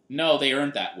like, no, they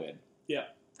earned that win. Yeah.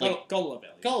 Go love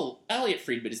Elliot. Elliot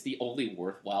Friedman is the only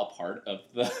worthwhile part of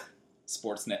the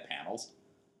Sportsnet panels.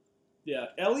 Yeah.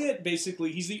 Elliot,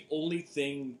 basically, he's the only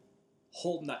thing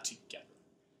holding that together.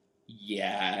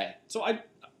 Yeah. So like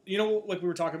we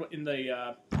were talking about in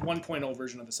the 1.0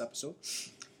 version of this episode,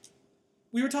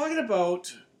 we were talking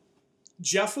about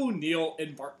Jeff O'Neill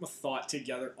and Mark Mathot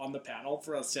together on the panel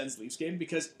for a Sens Leafs game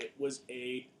because it was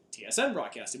a TSN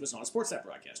broadcast. It was not a Sportsnet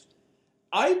broadcast.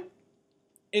 I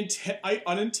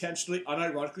unintentionally,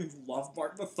 unironically love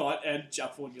Mark Mathot and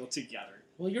Jeff O'Neill together.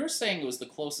 Well, you're saying it was the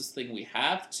closest thing we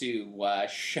have to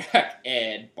Shaq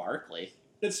and Barkley.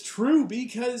 It's true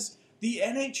because the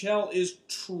NHL is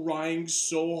trying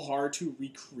so hard to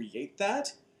recreate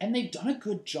that. And they've done a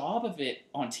good job of it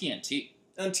on TNT.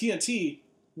 On TNT,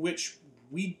 which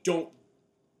we don't...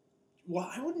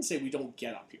 Well, I wouldn't say we don't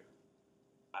get up here.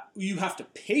 You have to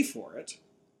pay for it.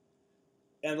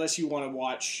 Unless you want to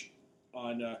watch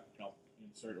on,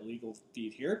 insert a legal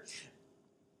feed here.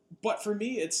 But for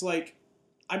me, it's like...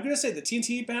 I'm going to say the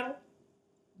TNT panel,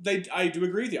 I do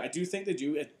agree with you. I do think they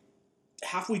do a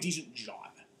halfway decent job.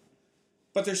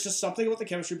 But there's just something about the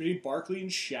chemistry between Barkley and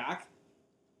Shaq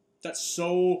that's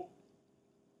so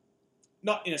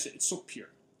not innocent. It's so pure.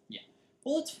 Yeah.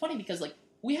 Well, it's funny because, like,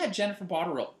 we had Jennifer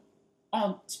Botterill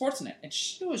on Sportsnet, and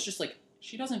she was just like,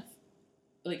 she doesn't,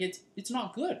 like, it's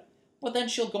not good. But then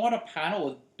she'll go on a panel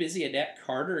with Busy Annette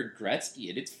Carter and Gretzky,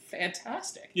 and it's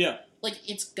fantastic. Yeah. Like,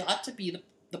 it's got to be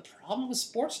the problem with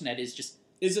Sportsnet is just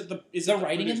the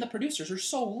writing and the producers are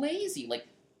so lazy. Like,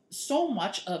 so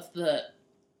much of the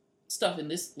stuff in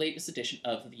this latest edition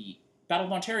of the Battle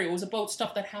of Ontario was about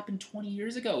stuff that happened 20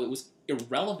 years ago. It was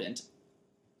irrelevant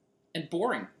and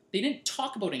boring. They didn't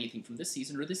talk about anything from this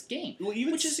season or this game,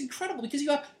 which is incredible because you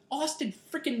have Austin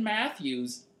frickin'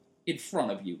 Matthews in front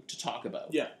of you to talk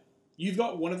about. Yeah. You've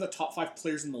got one of the top 5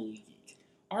 players in the league.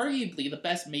 Arguably the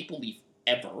best Maple Leaf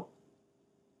ever.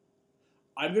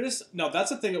 Now, that's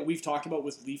the thing that we've talked about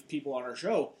with Leaf people on our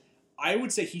show. I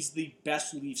would say he's the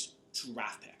best Leafs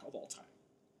draft pick of all time.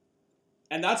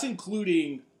 And that's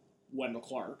including Wendell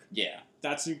Clark. Yeah.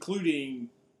 That's including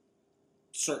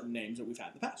certain names that we've had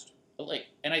in the past.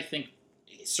 And I think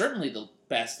certainly the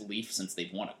best Leaf since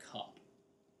they've won a cup.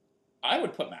 I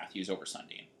would put Matthews over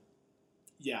Sundin.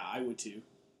 Yeah, I would too.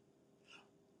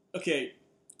 Okay,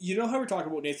 you know how we're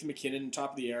talking about Nathan MacKinnon,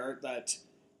 top of the air, that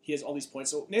he has all these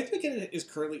points? So Nathan MacKinnon is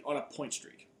currently on a point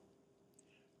streak.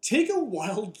 Take a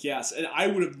wild guess, and I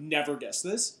would have never guessed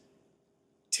this.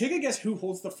 Take a guess who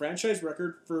holds the franchise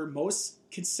record for most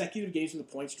consecutive games with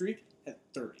a point streak at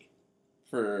 30.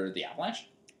 For the Avalanche?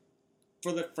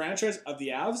 For the franchise of the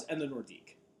Avs and the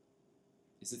Nordique.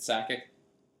 Is it Sakic?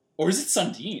 Or is it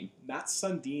Sundin? Matt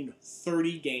Sundin,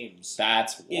 30 games.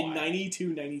 That's In wild.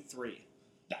 92-93.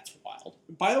 That's wild.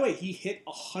 By the way, he hit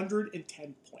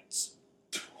 110 points.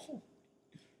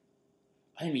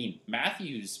 I mean,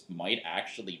 Matthews might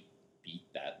actually beat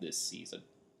that this season.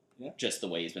 Yeah. Just the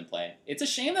way he's been playing. It's a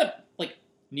shame that, like,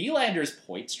 Nylander's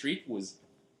point streak was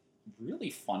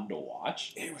really fun to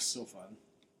watch. It was so fun.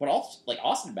 But also, like,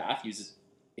 Austin Matthews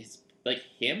is like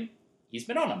him, he's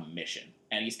been on a mission.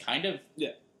 And he's kind of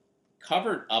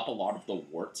covered up a lot of the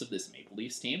warts of this Maple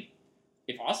Leafs team.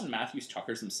 If Austin Matthews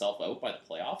tuckers himself out by the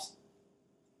playoffs,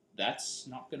 that's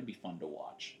not going to be fun to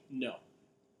watch. No.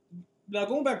 Now,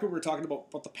 going back to what we were talking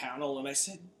about the panel, and I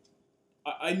said,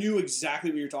 I knew exactly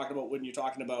what you were talking about when you're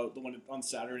talking about the one on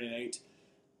Saturday night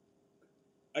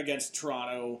against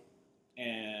Toronto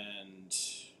and...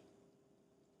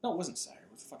 No, it wasn't Saturday.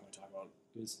 What the fuck am I talking about?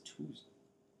 It was Tuesday.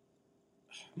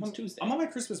 It was Tuesday. I'm on my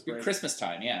Christmas break. Christmas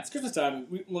time, yeah. It's Christmas time.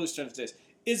 We lose chance of days.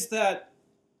 Is that...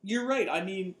 You're right. I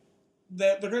mean,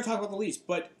 they're going to talk about the Leafs,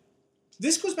 but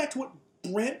this goes back to what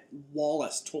Brent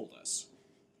Wallace told us.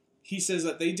 He says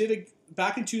that they did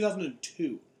back in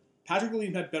 2002. Patrick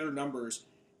William had better numbers,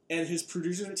 and his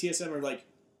producers at TSM are like,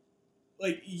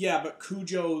 yeah, but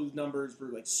Cujo's numbers were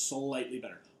like slightly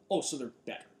better. Oh, so they're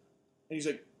better. And he's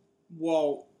like,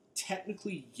 well,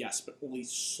 technically yes, but only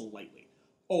slightly.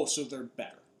 Oh, so they're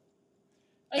better.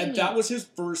 That was his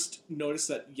first notice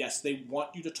that yes, they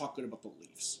want you to talk good about the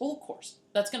Leafs. Well, of course,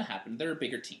 that's going to happen. They're a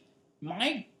bigger team.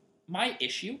 My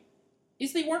issue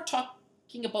is they weren't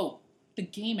talking about the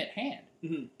game at hand.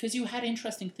 Because you had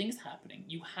interesting things happening.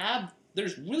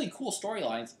 There's really cool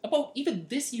storylines about even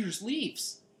this year's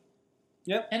Leafs.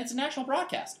 Yep. And it's a national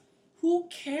broadcast. Who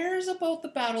cares about the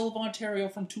Battle of Ontario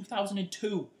from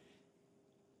 2002?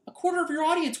 A quarter of your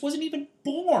audience wasn't even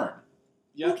born.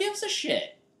 Yep. Who gives a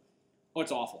shit? Oh,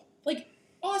 it's awful. Like,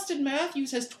 Austin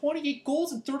Matthews has 28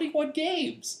 goals in 31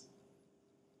 games.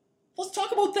 Let's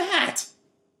talk about that.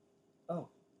 Oh,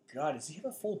 God, does he have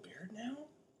a full beard now?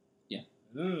 Yeah.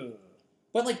 Ugh.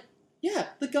 But, like, yeah,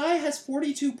 the guy has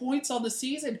 42 points on the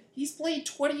season. He's played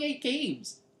 28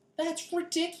 games. That's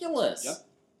ridiculous. Yep.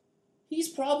 He's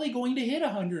probably going to hit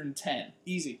 110.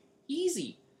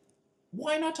 Easy.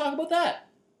 Why not talk about that?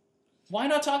 Why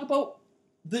not talk about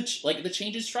the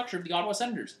change in structure of the Ottawa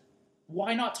Senators?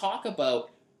 why not talk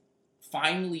about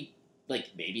finally,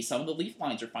 like, maybe some of the Leaf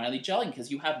lines are finally gelling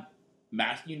because you have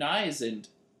Matthew Nyes and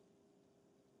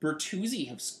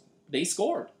Bertuzzi they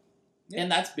scored. Yeah.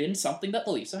 And that's been something that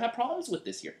the Leafs have had problems with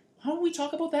this year. Why don't we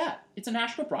talk about that? It's a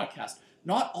national broadcast.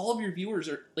 Not all of your viewers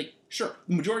are, like, sure,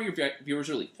 the majority of your viewers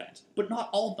are Leaf fans, but not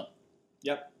all of them.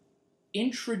 Yep.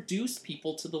 Introduce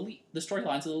people to the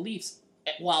storylines of the Leafs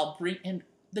while and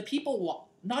the people,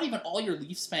 not even all your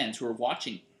Leafs fans who are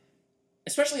watching,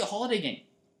 especially a holiday game,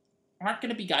 aren't going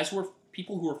to be guys who are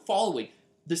people who are following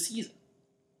the season.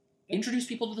 Introduce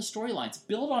people to the storylines.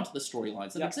 Build onto the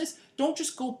storylines that exist. Don't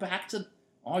just go back to,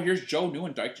 here's Joe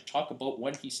Nieuwendyk to talk about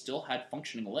when he still had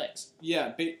functioning legs.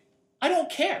 Yeah, but I don't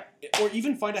care. Or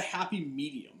even find a happy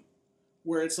medium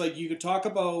where it's like you could talk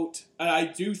about, and I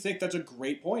do think that's a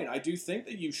great point. I do think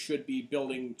that you should be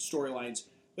building storylines,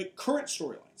 like current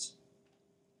storylines.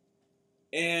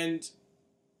 And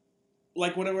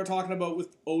like what we were talking about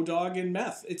with O-Dog and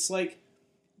Meth, it's like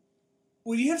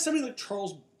when you have somebody like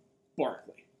Charles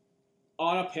Barkley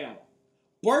on a panel,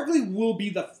 Barkley will be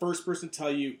the first person to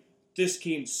tell you this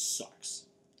game sucks.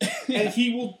 And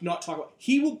he will not talk about it.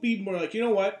 He will be more like, you know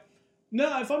what?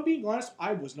 No, if I'm being honest,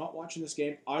 I was not watching this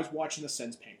game. I was watching the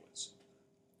Sens Penguins.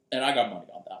 And I got money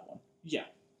on that one. Yeah.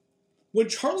 When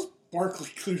Charles Barkley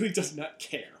clearly does not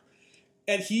care,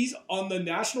 and he's on the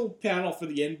national panel for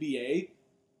the NBA,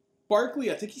 Barkley,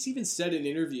 I think he's even said in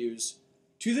interviews,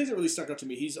 two things that really stuck out to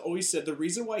me. He's always said the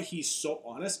reason why he's so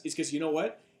honest is because, you know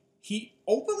what? He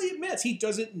openly admits he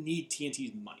doesn't need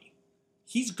TNT's money.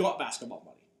 He's got basketball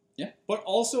money. Yeah. But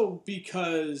also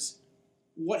because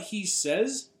what he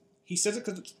says it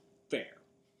because it's fair.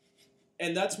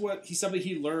 And that's what something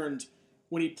he learned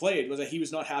when he played, was that he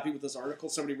was not happy with this article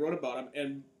somebody wrote about him.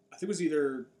 And I think it was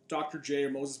either Dr. J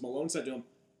or Moses Malone said to him,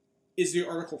 is the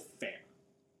article fair?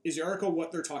 Is the article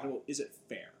what they're talking about, is it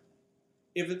fair?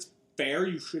 If it's fair,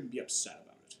 you shouldn't be upset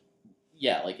about it.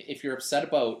 Yeah, like if you're upset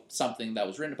about something that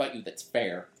was written about you that's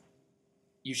fair,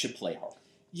 you should play hard.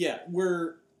 Yeah,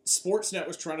 where Sportsnet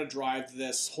was trying to drive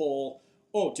this whole,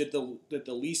 did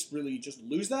the Leafs really just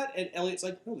lose that? And Elliott's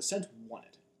like, no, the Sens won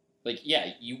it. Like,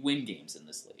 yeah, you win games in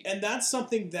this league. And that's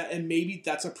something that, and maybe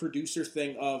that's a producer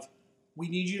thing of, we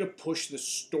need you to push the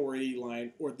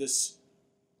storyline or this,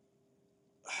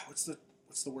 what's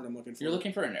the word I'm looking for? You're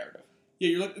looking for a narrative.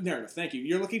 Yeah, narrative, thank you.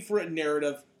 You're looking for a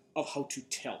narrative of how to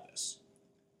tell this.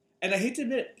 And I hate to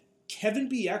admit it, Kevin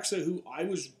Bieksa, who I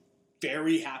was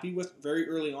very happy with very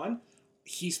early on,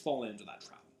 he's fallen into that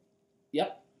trap.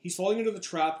 Yep. He's falling into the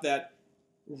trap that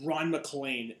Ron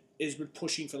McLean has been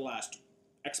pushing for the last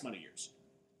X amount of years.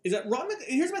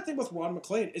 Here's my thing with Ron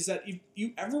McLean, is that if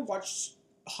you ever watch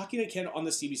Hockey Night Canada on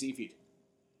the CBC feed,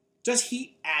 does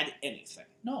he add anything?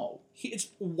 No. It's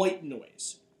white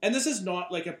noise. And this is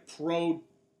not like a pro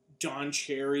Don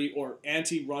Cherry or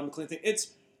anti Ron McLean thing.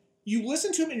 It's, you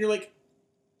listen to him and you're like,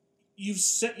 you've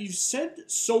said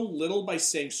so little by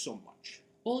saying so much.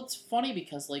 Well, it's funny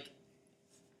because, like,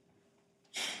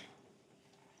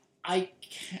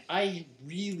 I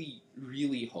really,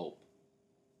 really hope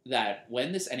that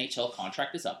when this NHL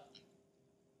contract is up,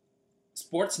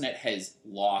 Sportsnet has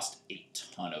lost a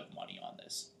ton of money on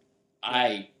this.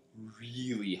 I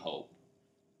really hope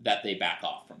that they back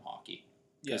off from hockey.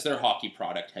 Because their hockey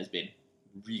product has been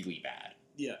really bad.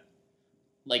 Yeah.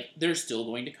 Like, they're still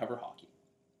going to cover hockey.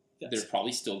 Yes. They're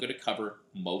probably still going to cover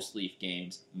most Leaf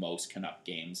games, most Canuck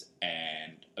games,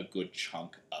 and a good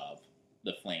chunk of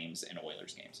the Flames and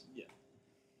Oilers games. Yeah.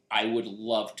 I would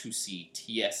love to see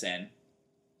TSN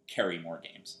carry more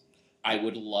games. I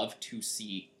would love to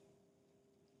see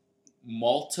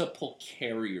multiple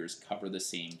carriers cover the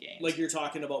same games. Like you're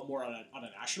talking about more on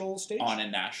a national stage? On a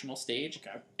national stage,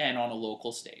 okay, and on a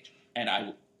local stage. And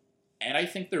I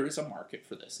think there is a market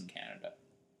for this in Canada.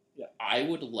 Yeah. I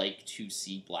would like to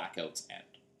see blackouts end.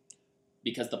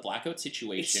 Because the blackout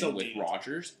situation with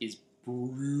Rogers is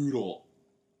brutal.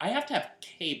 I have to have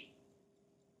tape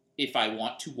if I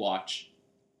want to watch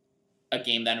a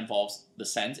game that involves the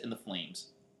Sens and the Flames.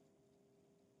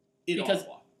 Because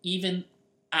even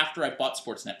after I bought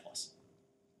Sportsnet Plus.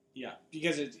 Yeah,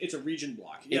 because it's a region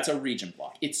block. Yeah. It's a region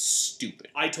block. It's stupid.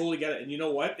 I totally get it. And you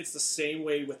know what? It's the same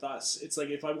way with us. It's like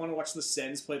if I want to watch the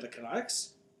Sens play the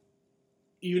Canucks,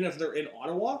 even if they're in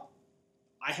Ottawa,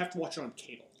 I have to watch it on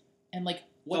cable. And like,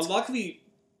 luckily,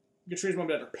 Katrina's mom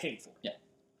and dad are paying for it. Yeah.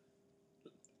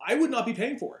 I would not be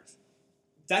paying for it.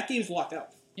 That game's locked out.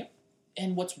 Yep.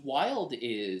 And what's wild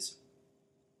is,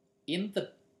 in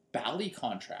the Bally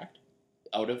contract,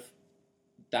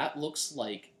 that looks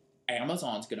like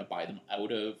Amazon's going to buy them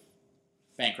out of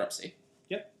bankruptcy.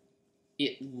 Yep.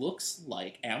 it looks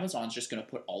like Amazon's just going to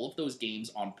put all of those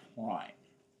games on Prime,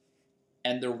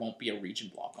 and there won't be a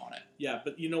region block on it. Yeah,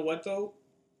 but you know what, though?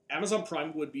 Amazon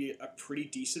Prime would be a pretty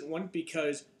decent one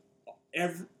because I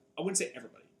wouldn't say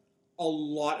everybody. A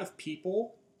lot of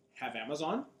people have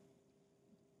Amazon.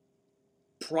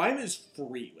 Prime is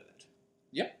free with it.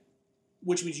 Yep.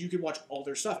 Which means you can watch all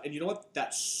their stuff. And you know what?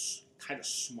 That's kind of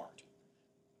smart.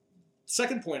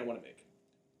 Second point I want to make.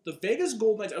 The Vegas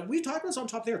Golden Knights, we've talked about this on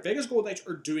top there, Vegas Golden Knights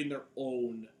are doing their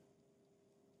own,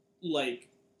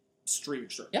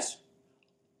 streaming service. Yes.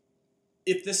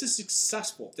 If this is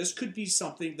successful, this could be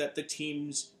something that the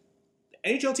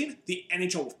NHL teams, the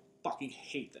NHL will fucking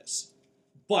hate this.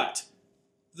 But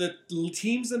the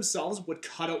teams themselves would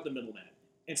cut out the middleman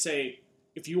and say,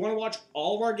 if you want to watch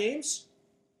all of our games,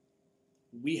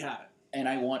 we have it. And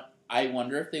I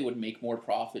wonder if they would make more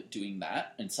profit doing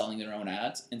that and selling their own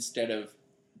ads instead of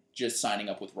just signing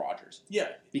up with Rogers. Yeah.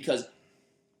 Because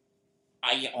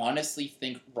I honestly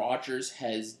think Rogers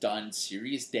has done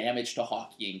serious damage to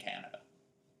hockey in Canada.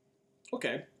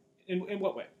 Okay. In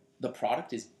what way? The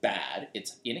product is bad.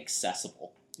 It's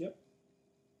inaccessible. Yep.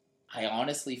 I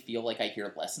honestly feel like I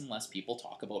hear less and less people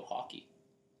talk about hockey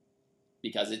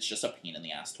because it's just a pain in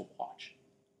the ass to watch.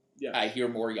 Yeah. I hear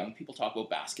more young people talk about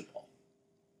basketball.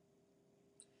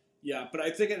 Yeah, but I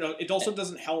think it also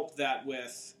doesn't help that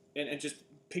with, and just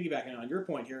piggybacking on your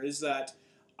point here, is that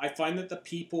I find that the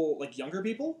people, younger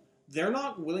people, they're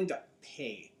not willing to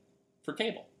pay. For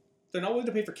cable. They're not willing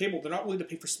to pay for cable. They're not willing to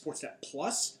pay for Sportsnet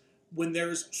Plus when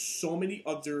there's so many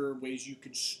other ways you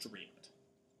can stream it.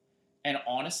 And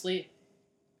honestly,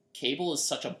 cable is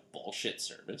such a bullshit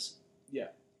service. Yeah.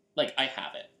 I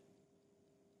have it.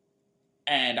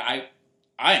 And I'm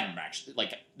actually,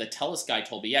 the TELUS guy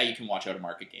told me, yeah, you can watch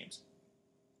out-of-market games.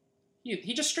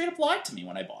 He just straight up lied to me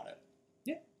when I bought it.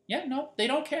 Yeah. Yeah, no, they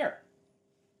don't care.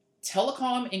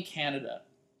 Telecom in Canada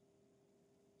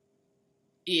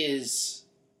is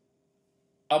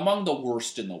among the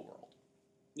worst in the world.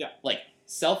 Yeah.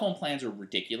 Cell phone plans are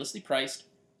ridiculously priced.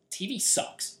 TV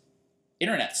sucks.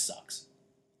 Internet sucks.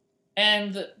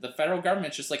 And the federal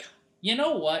government's just like, you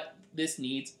know what? This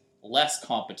needs less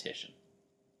competition.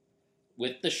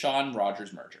 With the Shaw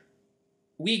Rogers merger.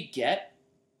 We get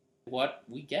what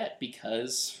we get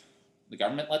because the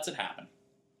government lets it happen.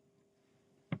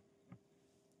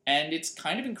 And it's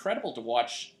kind of incredible to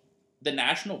watch the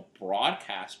national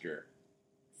broadcaster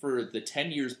for the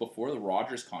 10 years before the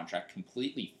Rogers contract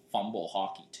completely fumble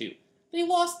hockey too. They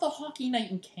lost the Hockey Night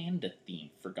in Canada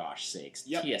theme, for gosh sakes,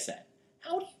 yep. TSN.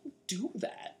 How do you do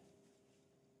that?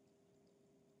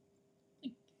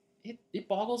 It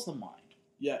boggles the mind.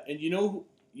 Yeah, and you know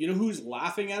who's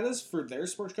laughing at us for their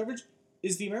sports coverage?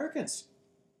 Is the Americans.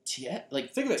 Think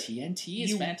of it. TNT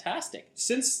is fantastic.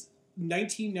 Since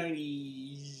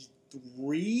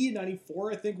 1993,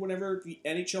 94, I think, whenever the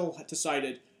NHL had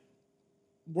decided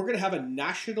we're going to have a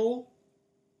national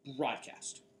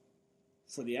broadcast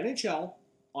for the NHL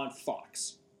on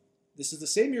Fox. This is the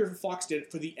same year Fox did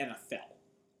it for the NFL.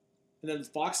 And then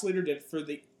Fox later did it for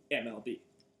the MLB.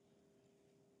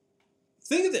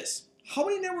 Think of this. How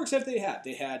many networks have they had?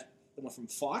 They had the one from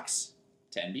Fox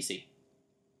to NBC.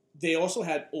 They also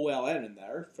had OLN in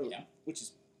there, which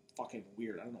is fucking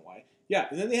weird. I don't know why. Yeah,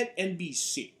 and then they had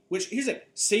NBC, which, here's the thing.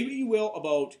 Say what you will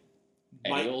about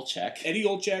Eddie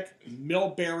Olczyk, Mel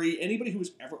Berry, anybody who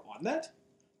was ever on that,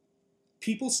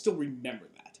 people still remember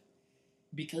that.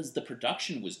 Because the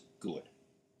production was good.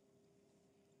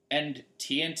 And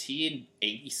TNT and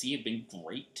ABC have been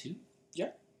great, too. Yeah.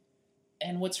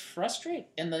 And what's frustrating,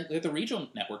 and the regional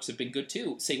networks have been good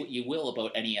too. Say what you will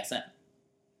about NESN.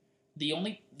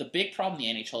 The big problem the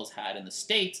NHL has had in the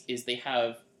States is they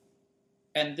have,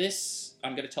 and this,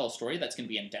 I'm going to tell a story that's going to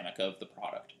be endemic of the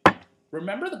product.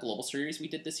 Remember the Global Series we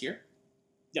did this year?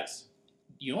 Yes.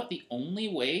 You know what the only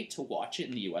way to watch it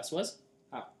in the US was?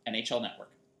 How? NHL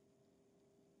Network.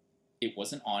 It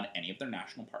wasn't on any of their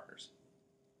national partners.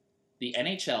 The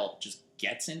NHL just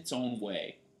gets in its own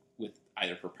way with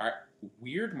either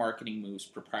weird marketing moves,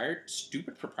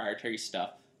 stupid proprietary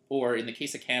stuff, or in the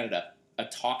case of Canada, a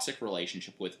toxic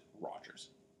relationship with Rogers.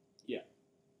 Yeah.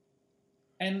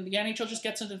 And the NHL just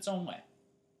gets in its own way.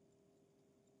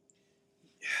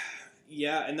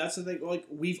 Yeah, and that's the thing.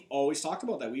 We've always talked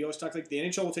about that. We always talk the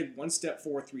NHL will take one step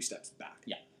forward, 3 steps back.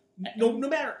 Yeah. No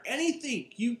matter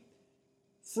anything,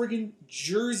 friggin'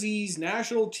 jerseys,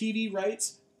 national TV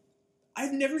rights.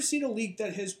 I've never seen a league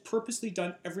that has purposely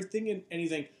done everything and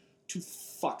anything to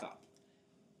fuck up.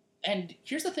 And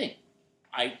here's the thing.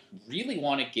 I really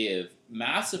want to give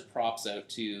massive props out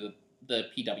to the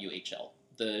PWHL,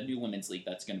 the new women's league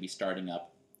that's going to be starting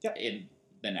up in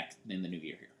the new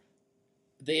year here.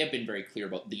 they have been very clear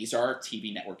about these are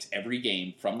TV networks. Every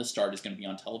game from the start is going to be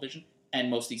on television, and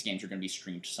most of these games are going to be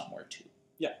streamed somewhere too.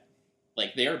 Yeah.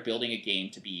 Like, they are building a game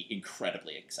to be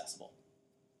incredibly accessible.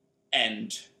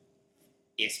 And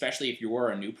especially if you're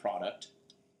a new product,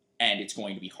 and it's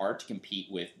going to be hard to compete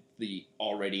with the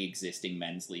already existing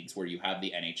men's leagues where you have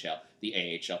the NHL, the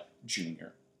AHL,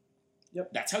 junior.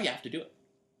 Yep. That's how you have to do it.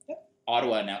 Yep.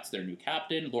 Ottawa announced their new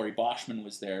captain. Laurie Boschman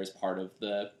was there as part of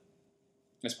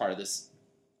this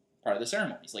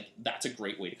ceremonies. Like, that's a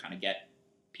great way to kind of get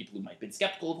people who might have been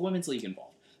skeptical of women's league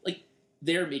involved. Like,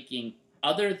 they're making,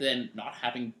 other than not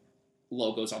having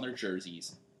logos on their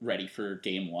jerseys ready for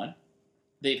game one,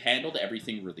 they've handled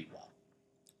everything really well.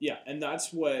 Yeah, and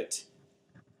that's what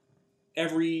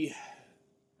every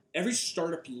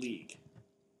startup league,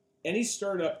 any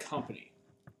startup company,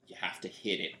 You have to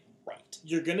hit it right.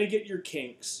 you're gonna get your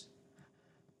kinks.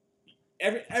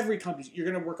 Every company, you're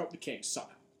gonna work out the kinks somehow.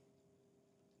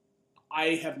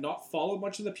 I have not followed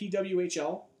much of the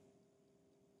PWHL,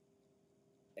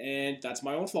 and that's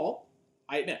my own fault,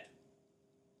 I admit.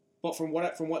 But from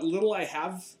what little I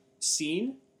have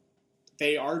seen,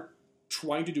 they are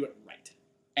trying to do it right.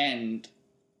 And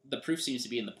the proof seems to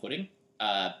be in the pudding.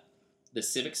 The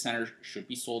Civic Center should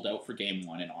be sold out for Game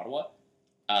 1 in Ottawa.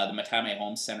 The Matame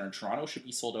Holmes Center in Toronto should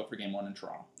be sold out for Game 1 in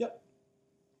Toronto. Yep.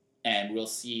 And we'll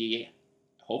see,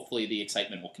 hopefully the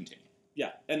excitement will continue.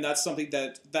 Yeah, and that's something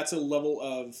that's a level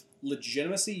of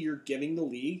legitimacy you're giving the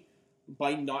league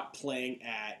by not playing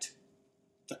at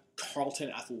the Carleton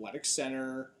Athletic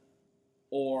Center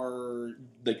or...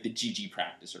 Like the GG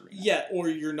practice arena. Yeah, or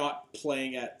you're not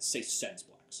playing at, say,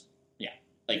 Sensblacks. Yeah,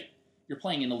 like, you're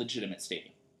playing in a legitimate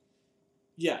stadium.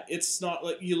 Yeah, it's not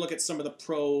like you look at some of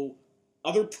the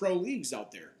other pro leagues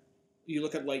out there. You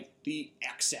look at, like, the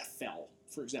XFL,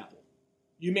 for example.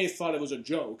 You may have thought it was a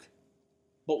joke,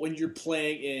 but when you're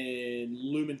playing in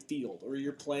Lumen Field, or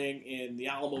you're playing in the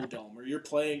Alamo Dome, or you're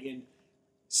playing in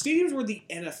stadiums where the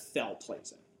NFL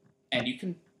plays in. And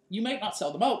you might not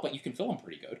sell them out, but you can fill them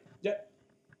pretty good. Yep.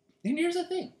 And here's the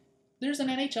thing. There's an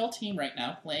NHL team right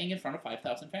now playing in front of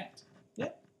 5,000 fans.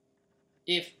 Yep.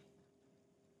 If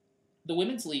the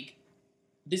women's league,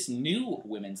 this new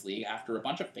women's league, after a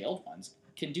bunch of failed ones,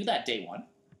 can do that day one,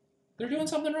 they're doing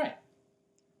something right.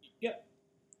 Yep.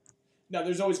 Now,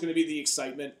 there's always going to be the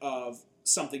excitement of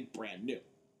something brand new.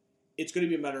 It's going to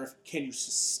be a matter of, can you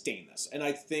sustain this? And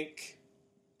I think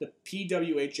the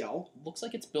PWHL... Looks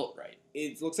like it's built right.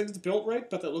 It looks like it's built right,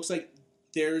 but it looks like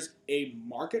there's a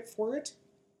market for it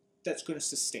that's going to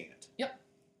sustain it. Yep.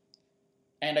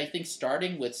 And I think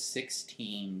starting with 6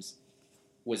 teams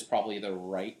was probably the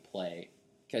right play,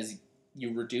 because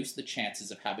you reduce the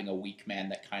chances of having a weak man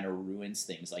that kind of ruins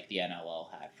things like the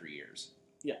NLL had for years.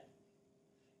 Yeah.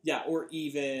 Yeah, or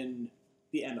even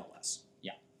the MLS.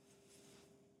 Yeah.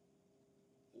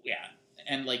 Yeah.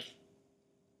 And, like,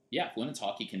 yeah, if women's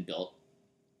hockey can build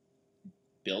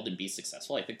and be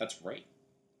successful, I think that's great.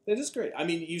 It is great. I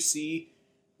mean, you see,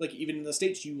 like, even in the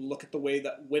States, you look at the way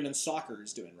that women's soccer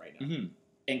is doing right now. Mm-hmm.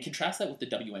 And contrast that with the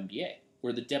WNBA,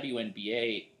 where the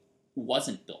WNBA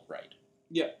wasn't built right.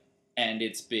 Yeah. And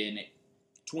it's been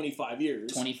 25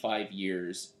 years. 25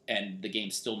 years, and the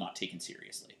game's still not taken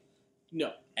seriously.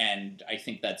 No. And I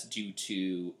think that's due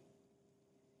to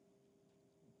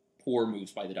poor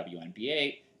moves by the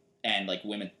WNBA, and like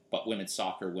women's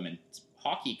soccer, women's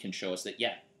hockey can show us that,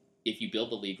 yeah, if you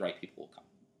build the league right, people will come.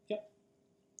 Yep.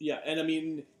 Yeah, and I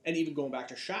mean, and even going back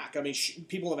to Shaq, I mean,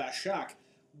 people have asked Shaq,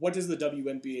 what does the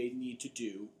WNBA need to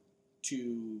do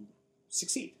to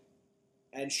succeed?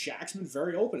 And Shaq's been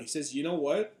very open. He says, you know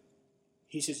what?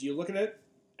 He says, you look at it,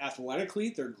 athletically,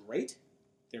 they're great.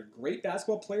 They're great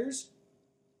basketball players.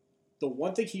 The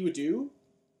one thing he would do,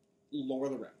 lower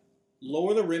the rim.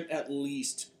 Lower the rim at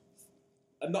least,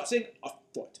 I'm not saying a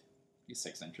foot.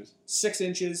 6 inches. 6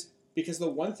 inches, because the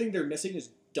one thing they're missing is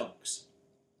dunks.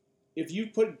 If you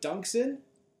put dunks in,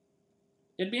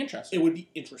 it'd be interesting. It would be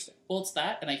interesting. Well, it's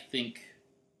that, and I think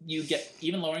you get,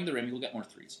 even lowering the rim, you'll get more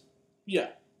threes. Yeah.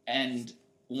 And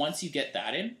once you get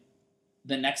that in,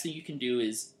 the next thing you can do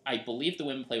is, I believe the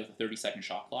women play with a 30-second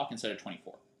shot clock instead of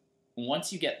 24.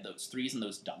 Once you get those threes and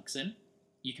those dunks in,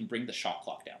 you can bring the shot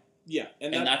clock down. Yeah.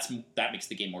 And that makes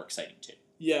the game more exciting, too.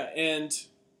 Yeah, and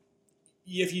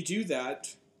if you do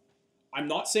that, I'm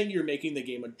not saying you're making the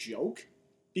game a joke,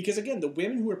 because, again, the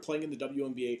women who are playing in the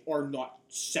WNBA are not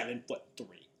 7'3".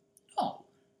 Oh.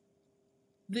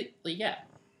 Yeah.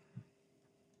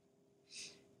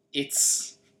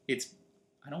 It's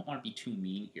I don't want to be too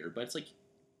mean here, but it's like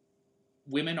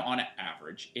women on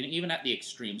average, and even at the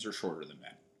extremes, are shorter than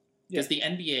men. Because the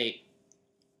NBA,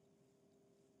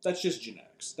 That's just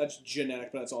genetics. That's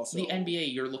genetic, but that's also... The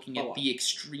NBA, you're looking a at lot. the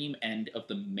extreme end of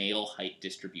the male height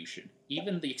distribution.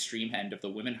 Even the extreme end of the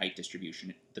women height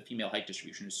distribution, the female height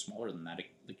distribution is smaller than that,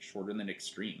 like shorter than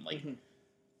extreme. Like,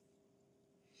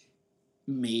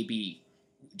 maybe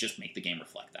just make the game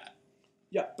reflect that.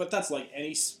 Yeah, but that's like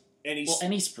any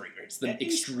any sport. It's the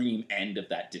extreme end of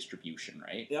that distribution,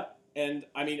 right? Yeah, and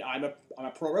I mean, I'm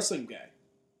a pro wrestling guy.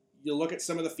 You look at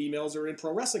some of the females that are in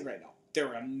pro wrestling right now.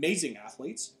 They're amazing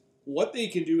athletes. What they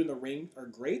can do in the ring are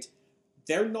great.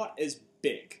 They're not as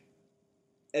big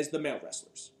as the male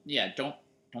wrestlers. Yeah, don't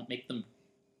make them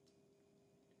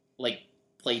like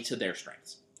play to their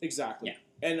strengths. Exactly.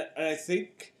 Yeah. And I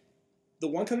think the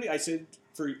one company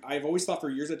I've always thought for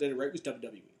years that did it right was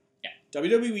WWE. Yeah.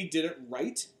 WWE did it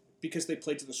right because they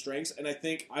played to the strengths, and I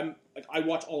think I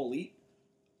watch All Elite.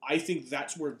 I think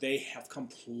that's where they have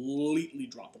completely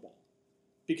dropped the ball.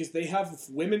 Because they have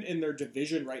women in their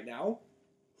division right now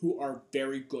who are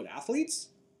very good athletes,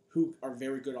 who are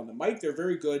very good on the mic. They're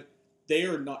very good. They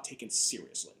are not taken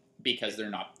seriously. Because they're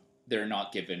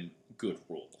not given good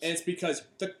rules. And it's because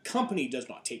the company does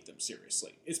not take them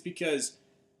seriously. It's because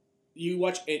you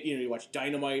watch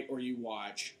Dynamite or you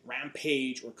watch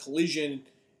Rampage or Collision.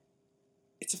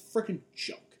 It's a freaking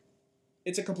joke.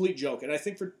 It's a complete joke. And I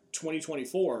think for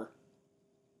 2024,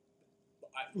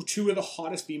 two of the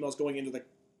hottest females going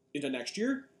into next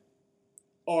year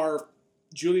are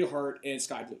Julia Hart and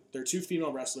Sky Blue. They're two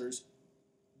female wrestlers.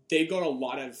 They've got a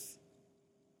lot of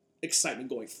excitement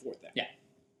going for them. Yeah.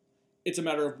 It's a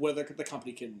matter of whether the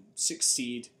company can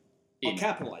succeed on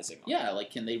capitalizing on it. Yeah,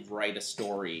 like can they write a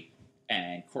story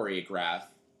and choreograph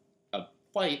a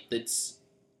fight that's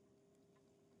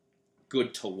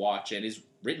good to watch and is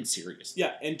written seriously.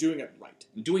 Yeah, and doing it right.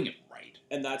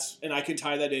 And I can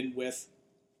tie that in with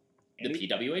the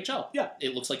PWHL. Yeah.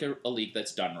 It looks like a league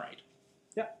that's done right.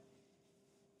 Yeah.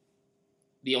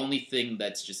 The only thing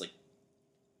that's just like,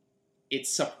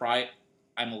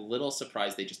 I'm a little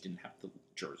surprised they just didn't have the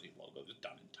jersey logo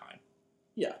done in time.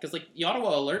 Yeah. Because like the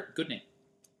Ottawa Alert, good name.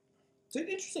 It's an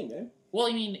interesting name. Well,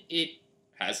 I mean, it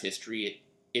has history.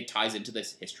 It ties into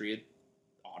this history of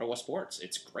Ottawa sports.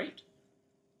 It's great.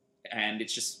 And it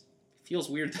just feels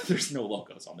weird that there's no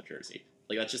logos on the jersey.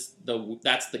 Like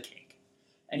that's the kink.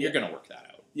 And you're going to work that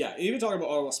out. Yeah, even talking about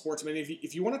Ottawa sports, I mean,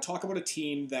 if you want to talk about a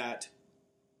team that,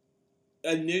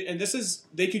 and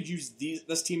they could use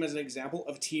this team as an example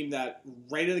of a team that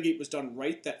right out of the gate was done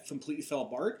right, that completely fell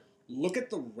apart. Look at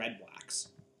the Red Blacks.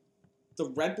 The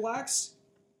Red Blacks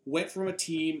went from a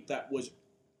team that was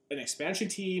an expansion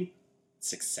team,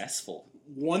 successful,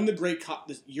 won the Grey Cup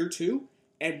this year 2,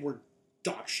 and were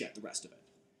dog shit the rest of it.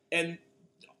 And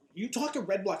you talk to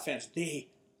Red Black fans, they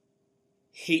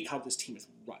hate how this team is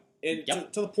run. And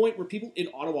to the point where people in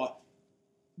Ottawa,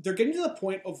 they're getting to the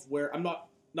point of where I'm not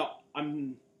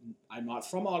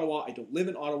from Ottawa, I don't live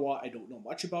in Ottawa, I don't know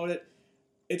much about it.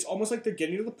 It's almost like they're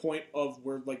getting to the point of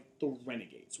where like the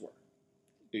Renegades were.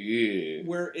 Yeah.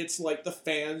 Where it's like the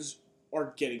fans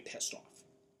are getting pissed off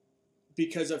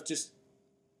because of just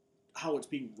how it's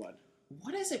being run.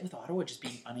 What is it with Ottawa just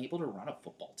being unable to run a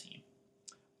football team?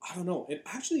 I don't know. And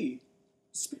actually,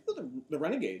 speaking of the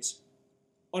Renegades,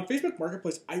 on Facebook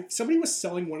Marketplace, somebody was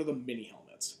selling one of the mini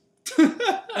helmets.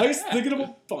 I was thinking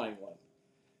about buying one.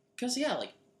 Because, yeah,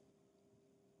 like,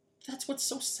 that's what's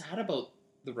so sad about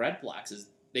the Red Blacks is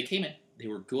they came in, they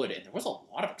were good, and there was a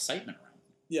lot of excitement around them.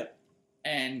 Yeah.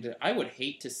 And I would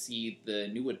hate to see the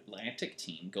New Atlantic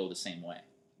team go the same way.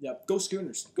 Yeah, go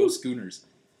Schooners. Go Schooners.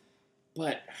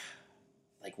 But,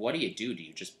 like, what do? You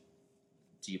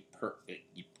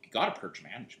gotta purge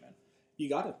management. You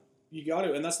gotta,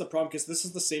 and that's the problem, because this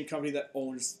is the same company that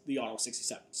owns the Ottawa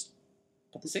 67s.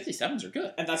 But the 67s are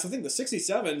good. And that's the thing, the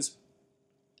 67s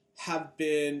have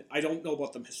been, I don't know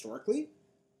about them historically,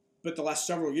 but the last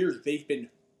several years, they've been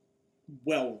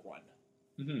well run.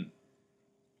 Mm-hmm.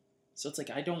 So it's like,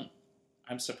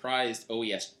 I'm surprised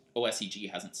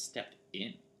OSEG hasn't stepped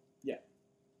in. Yeah.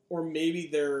 Or maybe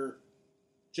they're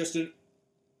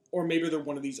or maybe they're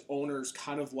one of these owners,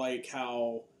 kind of like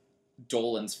how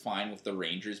Dolan's fine with the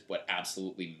Rangers, but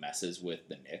absolutely messes with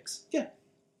the Knicks. Yeah.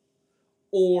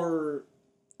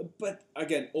 But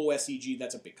again, OSEG,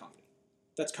 that's a big company.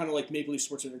 That's kind of like Maple Leaf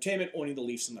Sports Entertainment owning the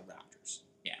Leafs and the Raptors.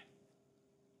 Yeah.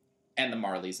 And the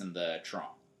Marlies and the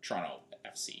Toronto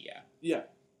FC, yeah. Yeah.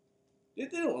 They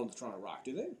don't own the Toronto Rock,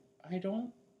 do they? I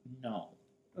don't know.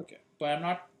 Okay. But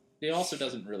it also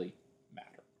doesn't really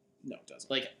matter. No, it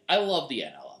doesn't. Like, I love the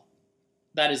NLL.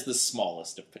 That is the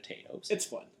smallest of potatoes. It's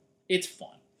fun. It's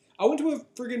fun. I went to a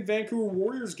friggin' Vancouver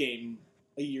Warriors game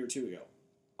a year or two ago.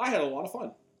 I had a lot of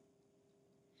fun.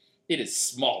 It is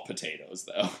small potatoes,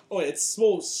 though. Oh, it's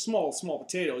small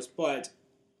potatoes, but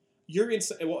you're in,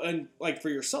 well, and like for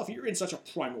yourself, you're in such a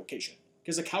prime location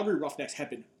because the Calgary Roughnecks have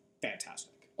been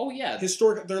fantastic. Oh, yeah.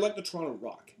 Historic, they're like the Toronto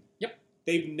Rock. Yep.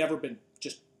 They've never been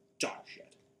just dog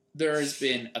shit. There's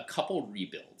been a couple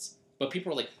rebuilds, but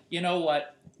people are like, you know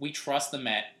what? We trust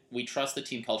the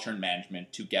team culture and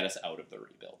management to get us out of the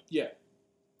rebuild. Yeah.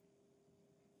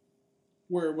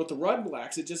 Where with the Red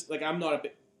Blacks, it just, like, I'm not a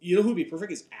bit, you know who would be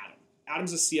perfect is Adam.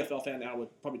 Adam's a CFL fan. Adam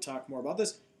would probably talk more about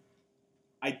this.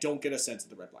 I don't get a sense that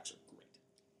the Red Blacks are great.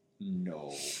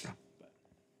 No.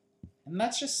 And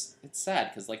that's just, it's sad,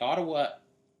 because, like, Ottawa,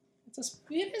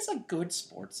 it is a good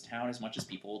sports town as much as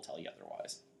people will tell you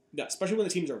otherwise. Yeah, especially when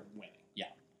the teams are winning. Yeah.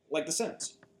 Like the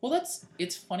Sens. Well,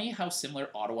 it's funny how similar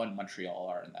Ottawa and Montreal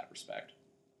are in that respect.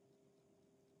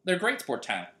 They're great sports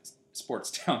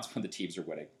towns when the teams are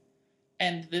winning.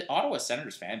 And the Ottawa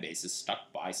Senators fan base is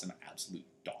stuck by some absolute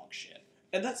dog shit.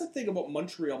 And that's the thing about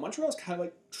Montreal. Montreal is kind of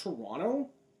like Toronto,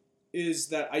 is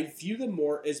that I view them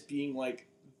more as being like,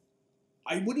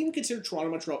 I wouldn't even consider Toronto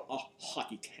and Montreal a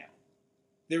hockey town.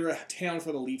 They're a town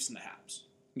for the Leafs and the Habs.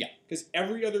 Yeah. Because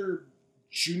every other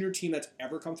junior team that's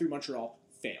ever come through Montreal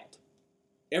failed.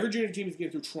 Every junior team that's came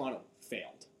through Toronto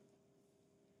failed.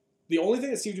 The only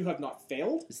thing that seems to have not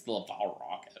failed is the Laval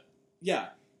Rocket. Yeah.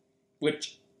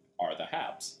 Which are the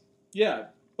Habs. Yeah.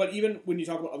 But even when you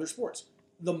talk about other sports,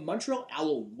 the Montreal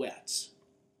Alouettes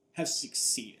have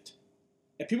succeeded.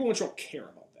 And people in Montreal care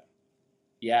about them.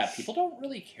 Yeah, people don't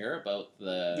really care about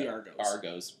the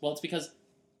Argos. Well, it's because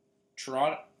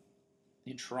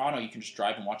in Toronto, you can just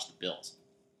drive and watch the Bills.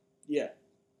 Yeah.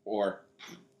 Or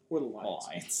the Lions.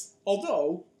 Lions.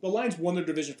 Although, the Lions won their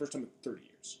division first time in 30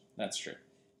 years. That's true.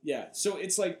 Yeah, so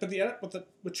it's like, but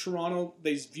with Toronto,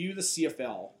 they view the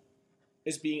CFL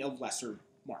as being a lesser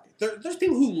market. There's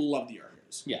people who love the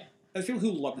Argos. Yeah. There's people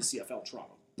who love the CFL in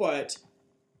Toronto. But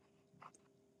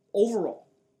overall,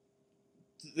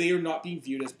 they are not being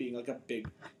viewed as being like a big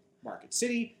market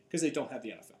city because they don't have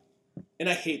the NFL. And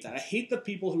I hate that. I hate the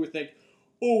people who think,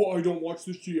 oh, I don't watch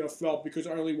the CFL because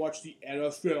I only watch the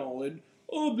NFL and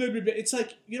oh, blah, blah, blah. It's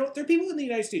like, you know, there are people in the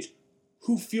United States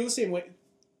who feel the same way.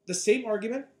 The same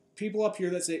argument, people up here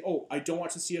that say, oh, I don't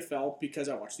watch the CFL because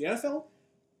I watch the NFL.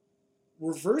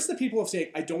 Reverse the people of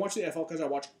saying, I don't watch the NFL because I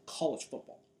watch college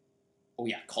football. Oh,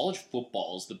 yeah, college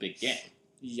football is the big game.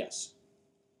 Yes.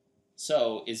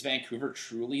 So, is Vancouver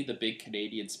truly the big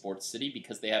Canadian sports city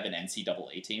because they have an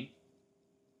NCAA team?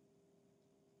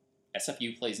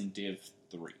 SFU plays in Div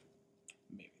 3.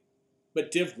 Maybe. But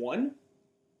Div 1?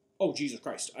 Oh, Jesus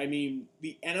Christ. I mean,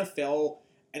 the NFL,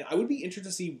 and I would be interested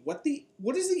to see what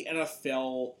is the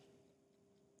NFL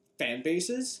fan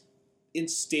bases in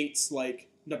states like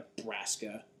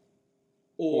Nebraska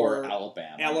or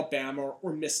Alabama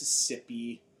or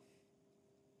Mississippi.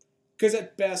 Because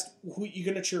at best, who you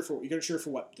gonna cheer for? You gonna cheer for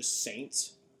what? The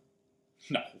Saints?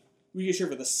 No. We gonna cheer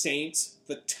for the Saints,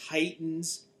 the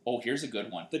Titans. Oh, here's a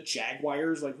good one. The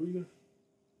Jaguars. Like, who are you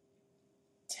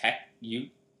gonna?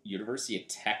 University of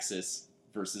Texas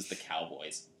versus the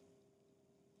Cowboys.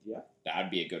 Yeah. That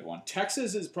would be a good one.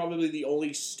 Texas is probably the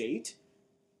only state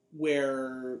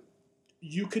where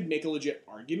you could make a legit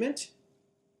argument.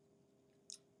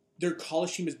 Their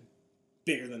college team is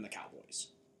bigger than the Cowboys.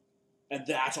 And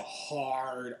that's a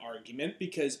hard argument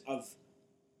because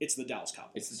it's the Dallas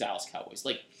Cowboys. It's the Dallas Cowboys.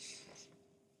 Like,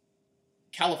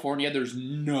 California, there's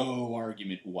no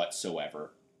argument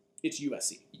whatsoever. It's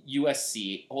USC.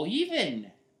 USC, well,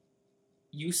 even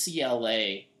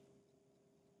UCLA,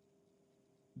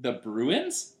 the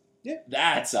Bruins? Yeah.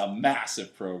 That's a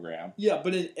massive program. Yeah,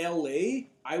 but in LA,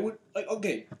 I would, like,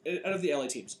 okay, out of the LA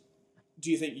teams,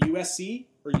 do you think USC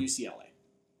or UCLA?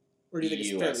 Or do you think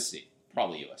it's USC?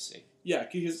 Probably USC. Yeah,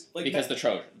 because the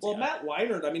Trojans. Well, yeah. Matt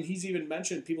Leinart, I mean, he's even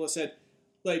mentioned, people have said,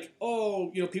 like,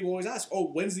 oh, you know, people always ask, oh,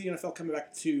 when's the NFL coming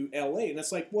back to LA? And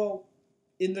it's like, well,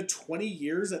 in the 20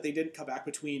 years that they didn't come back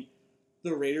between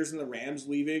the Raiders and the Rams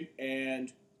leaving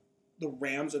and the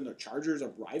Rams and the Chargers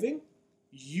arriving,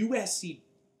 USC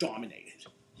dominated.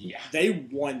 Yeah. They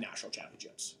won national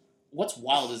championships. What's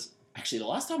wild is, actually, the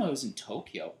last time I was in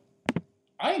Tokyo,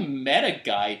 I met a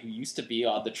guy who used to be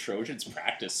on the Trojans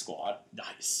practice squad.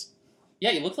 Nice. Yeah,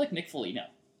 he looked like Nick Foligno.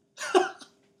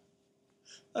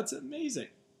 That's amazing.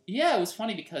 Yeah, it was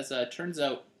funny because turns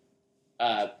out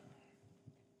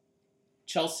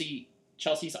Chelsea's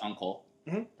uncle,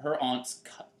 mm-hmm. her aunt's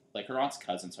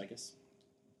cousin, so I guess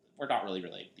we're not really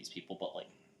related to these people, but like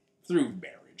through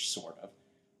marriage, sort of.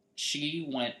 She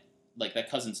went, like that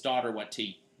cousin's daughter went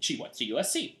to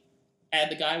USC. And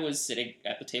the guy was sitting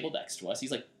at the table next to us.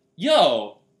 He's like,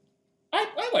 yo,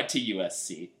 I went to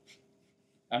USC.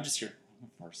 I'm just here.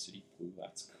 Varsity blue,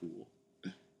 that's cool.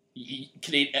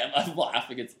 Canadian, I'm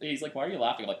laughing. He's like, why are you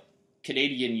laughing? I'm like,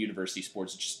 Canadian university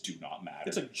sports just do not matter.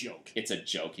 It's a joke. It's a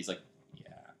joke. He's like,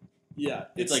 yeah. Yeah.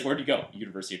 It's like, where'd you go?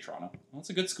 University of Toronto. Well, it's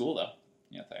a good school, though.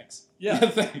 Yeah, thanks. Yeah.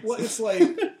 Thanks. Well, it's like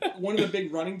one of the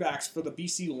big running backs for the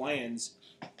BC Lions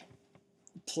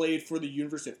played for the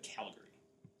University of Calgary.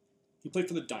 He played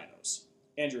for the Dinos.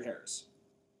 Andrew Harris.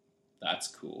 That's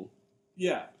cool.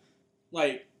 Yeah.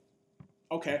 Like,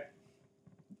 okay.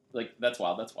 Like, that's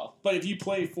wild. That's wild. But if you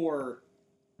play for,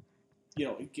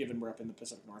 given we're up in the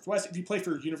Pacific Northwest, if you play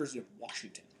for University of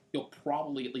Washington. You'll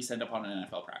probably at least end up on an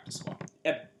NFL practice squad.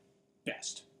 At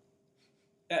best.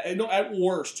 At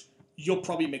worst, you'll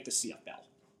probably make the CFL.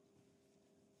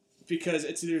 Because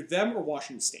it's either them or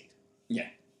Washington State. Yeah.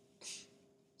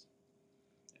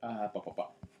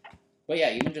 But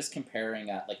yeah, even just comparing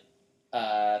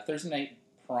Thursday Night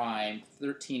Prime,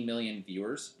 13 million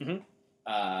viewers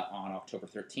on October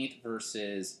 13th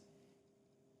versus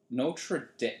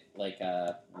Notre Dame,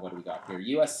 what do we got here?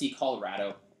 USC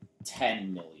Colorado,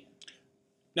 10 million.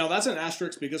 Now that's an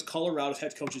asterisk because Colorado's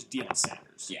head coach is Deion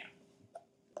Sanders. Yeah.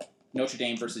 Notre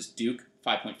Dame versus Duke,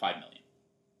 5.5 million.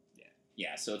 Yeah.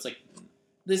 Yeah, so it's like,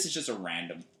 this is just a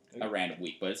random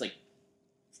week, but it's like,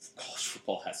 college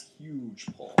football has huge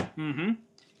pull. Mm-hmm.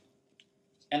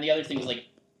 And the other thing is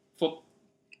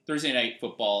Thursday Night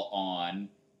Football on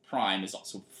Prime is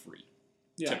also free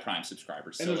to Prime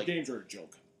subscribers. And so those games are a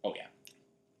joke. Oh yeah.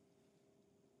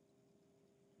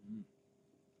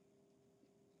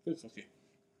 It's okay.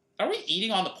 Are we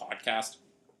eating on the podcast?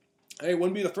 Hey, it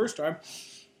wouldn't be the first time.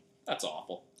 That's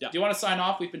awful. Yeah. Do you want to sign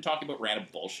off? We've been talking about random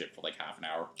bullshit for like half an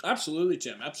hour. Absolutely,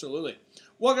 Tim. Absolutely.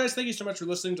 Well, guys, thank you so much for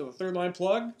listening to the Third Line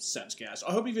Plug Sensecast.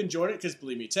 I hope you've enjoyed it because,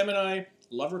 believe me, Tim and I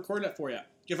love recording it for you.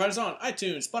 You can find us on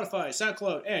iTunes, Spotify,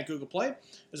 SoundCloud, and Google Play,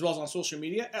 as well as on social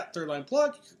media at Third Line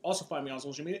Plug. You can also find me on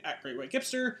social media at Great White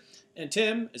Gipster. And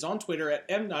Tim is on Twitter at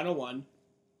M901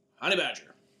 Honey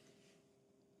Badger.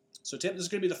 So, Tim, this is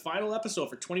going to be the final episode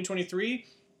for 2023,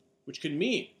 which could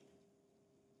mean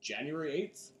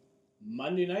January 8th,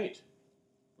 Monday night.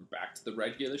 We're back to the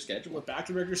regular schedule. We're back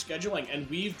to regular scheduling, and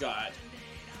we've got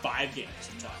 5 games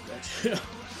to talk about.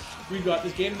 We've got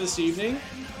this game this evening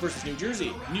versus New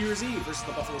Jersey. New Year's Eve versus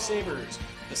the Buffalo Sabres.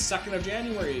 The 2nd of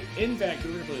January in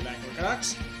Vancouver to play the Vancouver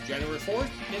Canucks. January 4th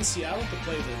in Seattle to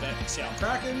play the Seattle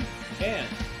Kraken. And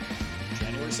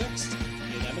January 6th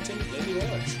in Edmonton to play the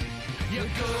Oilers. You're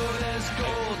good as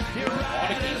gold, you're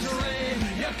right as rain.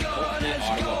 You're good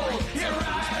as gold, you're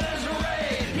right as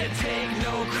rain. You take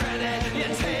no credit, you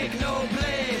take no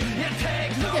blame. You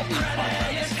take no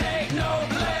credit,